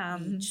that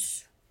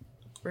hands.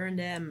 Burn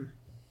them.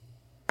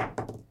 Oh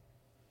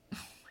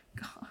my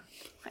god.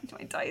 Why do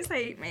my dice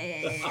hate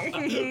me?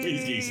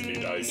 These geese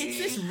new dice. It's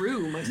this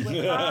room, I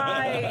swear.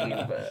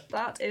 5.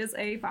 That is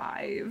a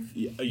 5.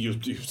 You're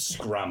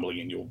scrambling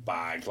in your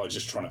bag, like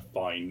just trying to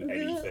find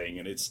anything,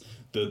 and it's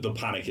the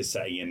panic is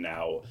setting in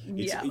now.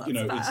 It's,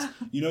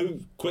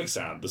 it's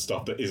quicksand, the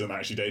stuff that isn't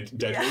actually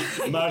deadly.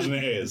 Imagine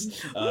it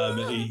is.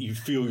 You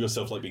feel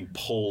yourself like being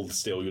pulled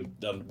still.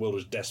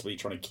 Wilder's desperately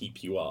trying to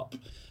keep you up.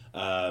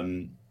 At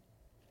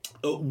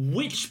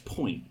which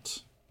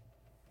point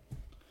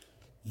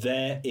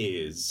there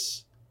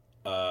is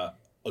a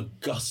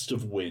gust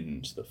of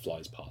wind that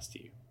flies past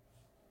you.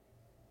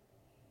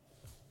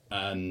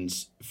 And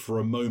for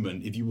a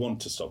moment, if you want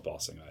to stop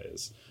blasting, that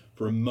is,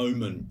 for a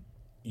moment,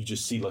 you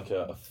just see like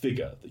a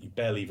figure that you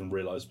barely even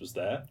realised was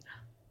there.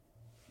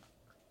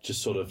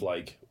 Just sort of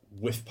like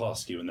whiff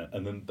past you,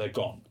 and then they're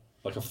gone.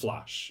 Like a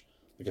flash.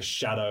 Like a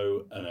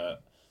shadow and a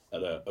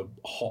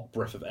hot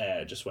breath of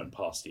air just went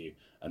past you,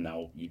 and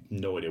now you have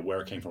no idea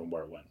where it came from and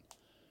where it went.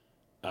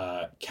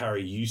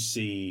 Carrie, you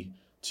see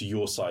to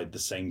your side the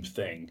same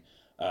thing.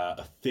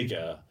 A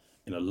figure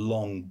in a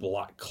long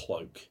black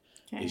cloak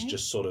is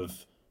just sort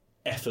of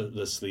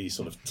effortlessly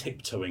sort of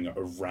tiptoeing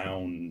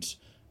around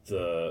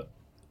the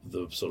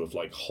sort of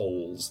like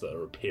holes that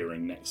are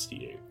appearing next to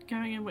you.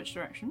 Going in which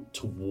direction?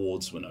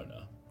 Towards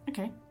Winona.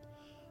 Okay.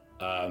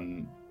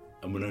 And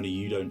Winona,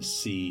 you don't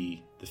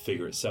see the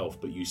figure itself,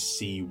 but you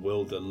see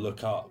Wilder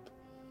look up,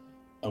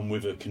 and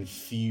with a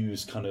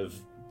confused kind of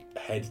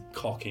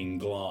head-cocking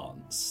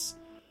glance,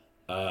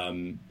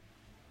 they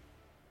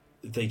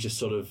just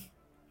sort of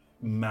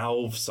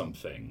mouth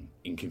something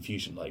in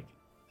confusion, like,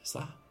 "Is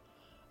that?"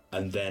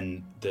 And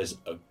then there's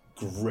a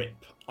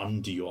grip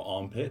under your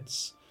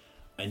armpits,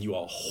 and you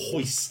are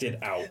hoisted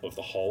out of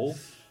the hole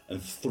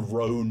and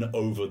thrown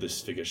over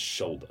this figure's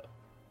shoulder.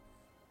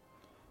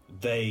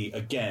 They,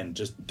 again,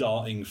 just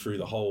darting through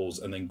the holes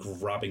and then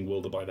grabbing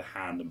Wilder by the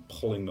hand and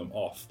pulling them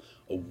off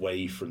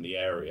away from the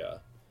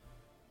area,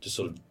 just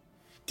sort of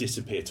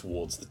disappear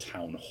towards the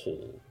town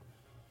hall.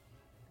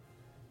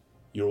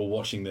 You're all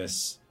watching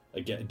this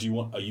again.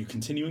 Are you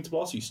continuing to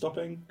blast? Are you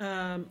stopping?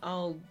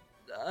 I'll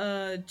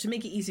to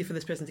make it easier for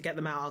this person to get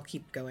them out, I'll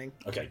keep going.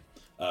 Okay.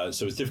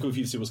 So it's difficult for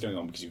you to see what's going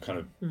on because you're kind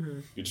of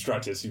you're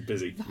distracted, so you're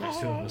busy.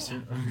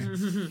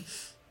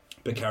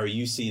 But Carrie,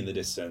 you see in the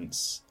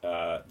distance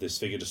this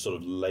figure just sort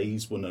of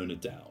lays Winona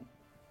down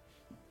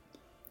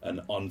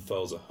and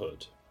unfurls a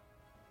hood,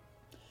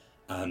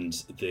 and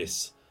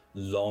this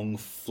long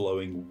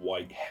flowing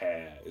white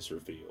hair is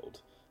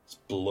revealed. It's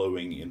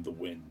blowing in the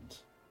wind,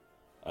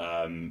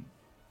 and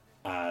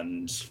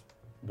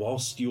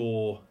whilst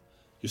you're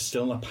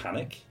still in a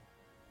panic,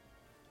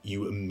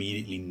 you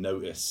immediately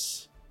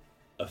notice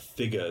a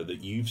figure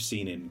that you've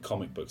seen in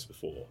comic books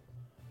before,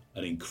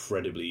 an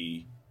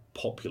incredibly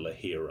popular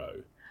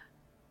hero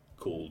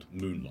called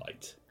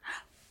Moonlight.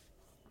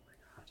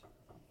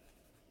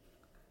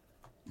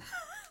 I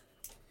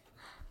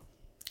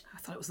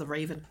thought it was the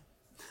Raven.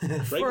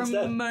 For a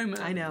dead.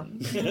 moment. I know.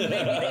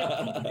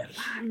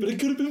 But it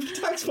could have been for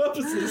tax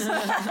purposes.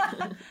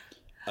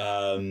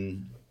 Moonlight.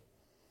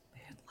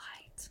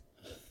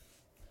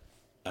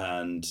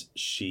 and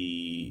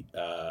she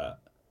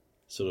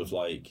sort of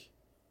like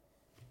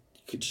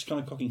just kind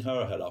of cocking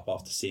her head up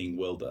after seeing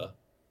Wilder,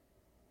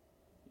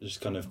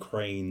 just kind of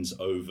cranes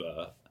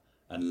over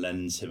and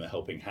lends him a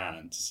helping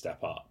hand to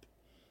step up.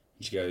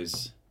 And she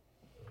goes,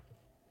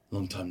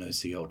 "Long time no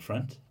see, old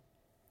friend."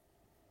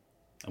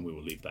 And we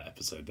will leave that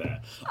episode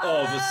there.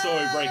 Oh, the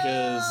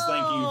Storybreakers,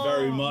 thank you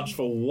very much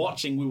for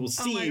watching. We will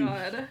see you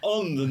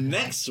on the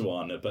next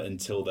one. But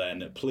until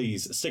then,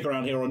 please stick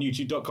around here on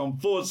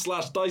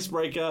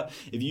youtube.com/Dicebreaker.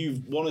 If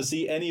you want to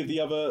see any of the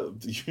other...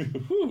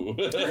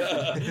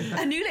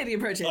 A new lady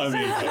approaches. If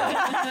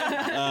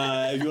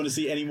you want to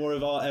see any more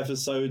of our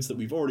episodes that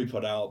we've already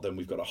put out, then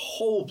we've got a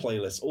whole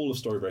playlist, all of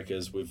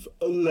Storybreakers, with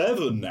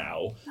 11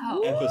 now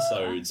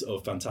episodes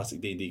of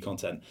fantastic D&D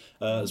content,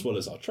 as well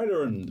as our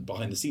trailer and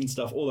behind-the-scenes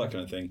stuff, all that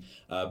kind of thing.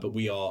 But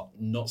we are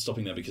not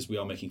stopping there because we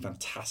are making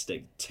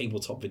fantastic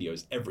tabletop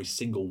videos every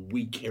single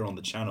week here on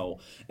the channel.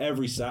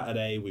 Every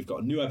Saturday, we've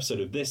got a new episode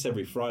of this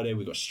every Friday.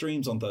 We've got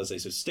streams on Thursday,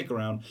 so stick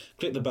around.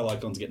 Click the bell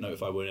icon to get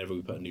notified whenever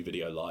we put a new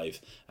video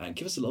live. And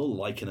give us a little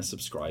like and a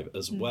subscribe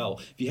as well.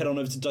 If you head on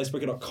over to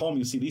dicebreaker.com,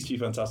 you'll see these two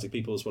fantastic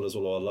people, as well as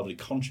all our lovely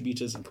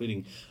contributors,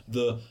 including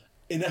the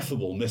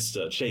ineffable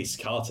Mr. Chase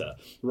Carter,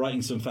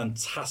 writing some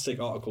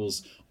fantastic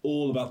articles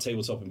all about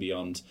tabletop and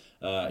beyond,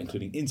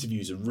 including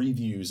interviews and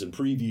reviews and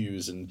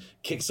previews and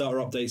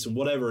Kickstarter updates and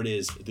whatever it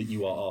is that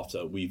you are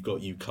after. We've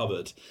got you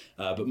covered.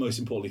 But most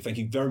importantly, thank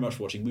you very much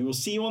for watching. We will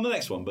see you on the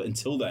next one. But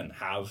until then,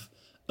 have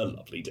a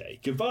lovely day.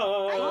 Goodbye.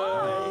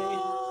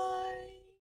 Bye.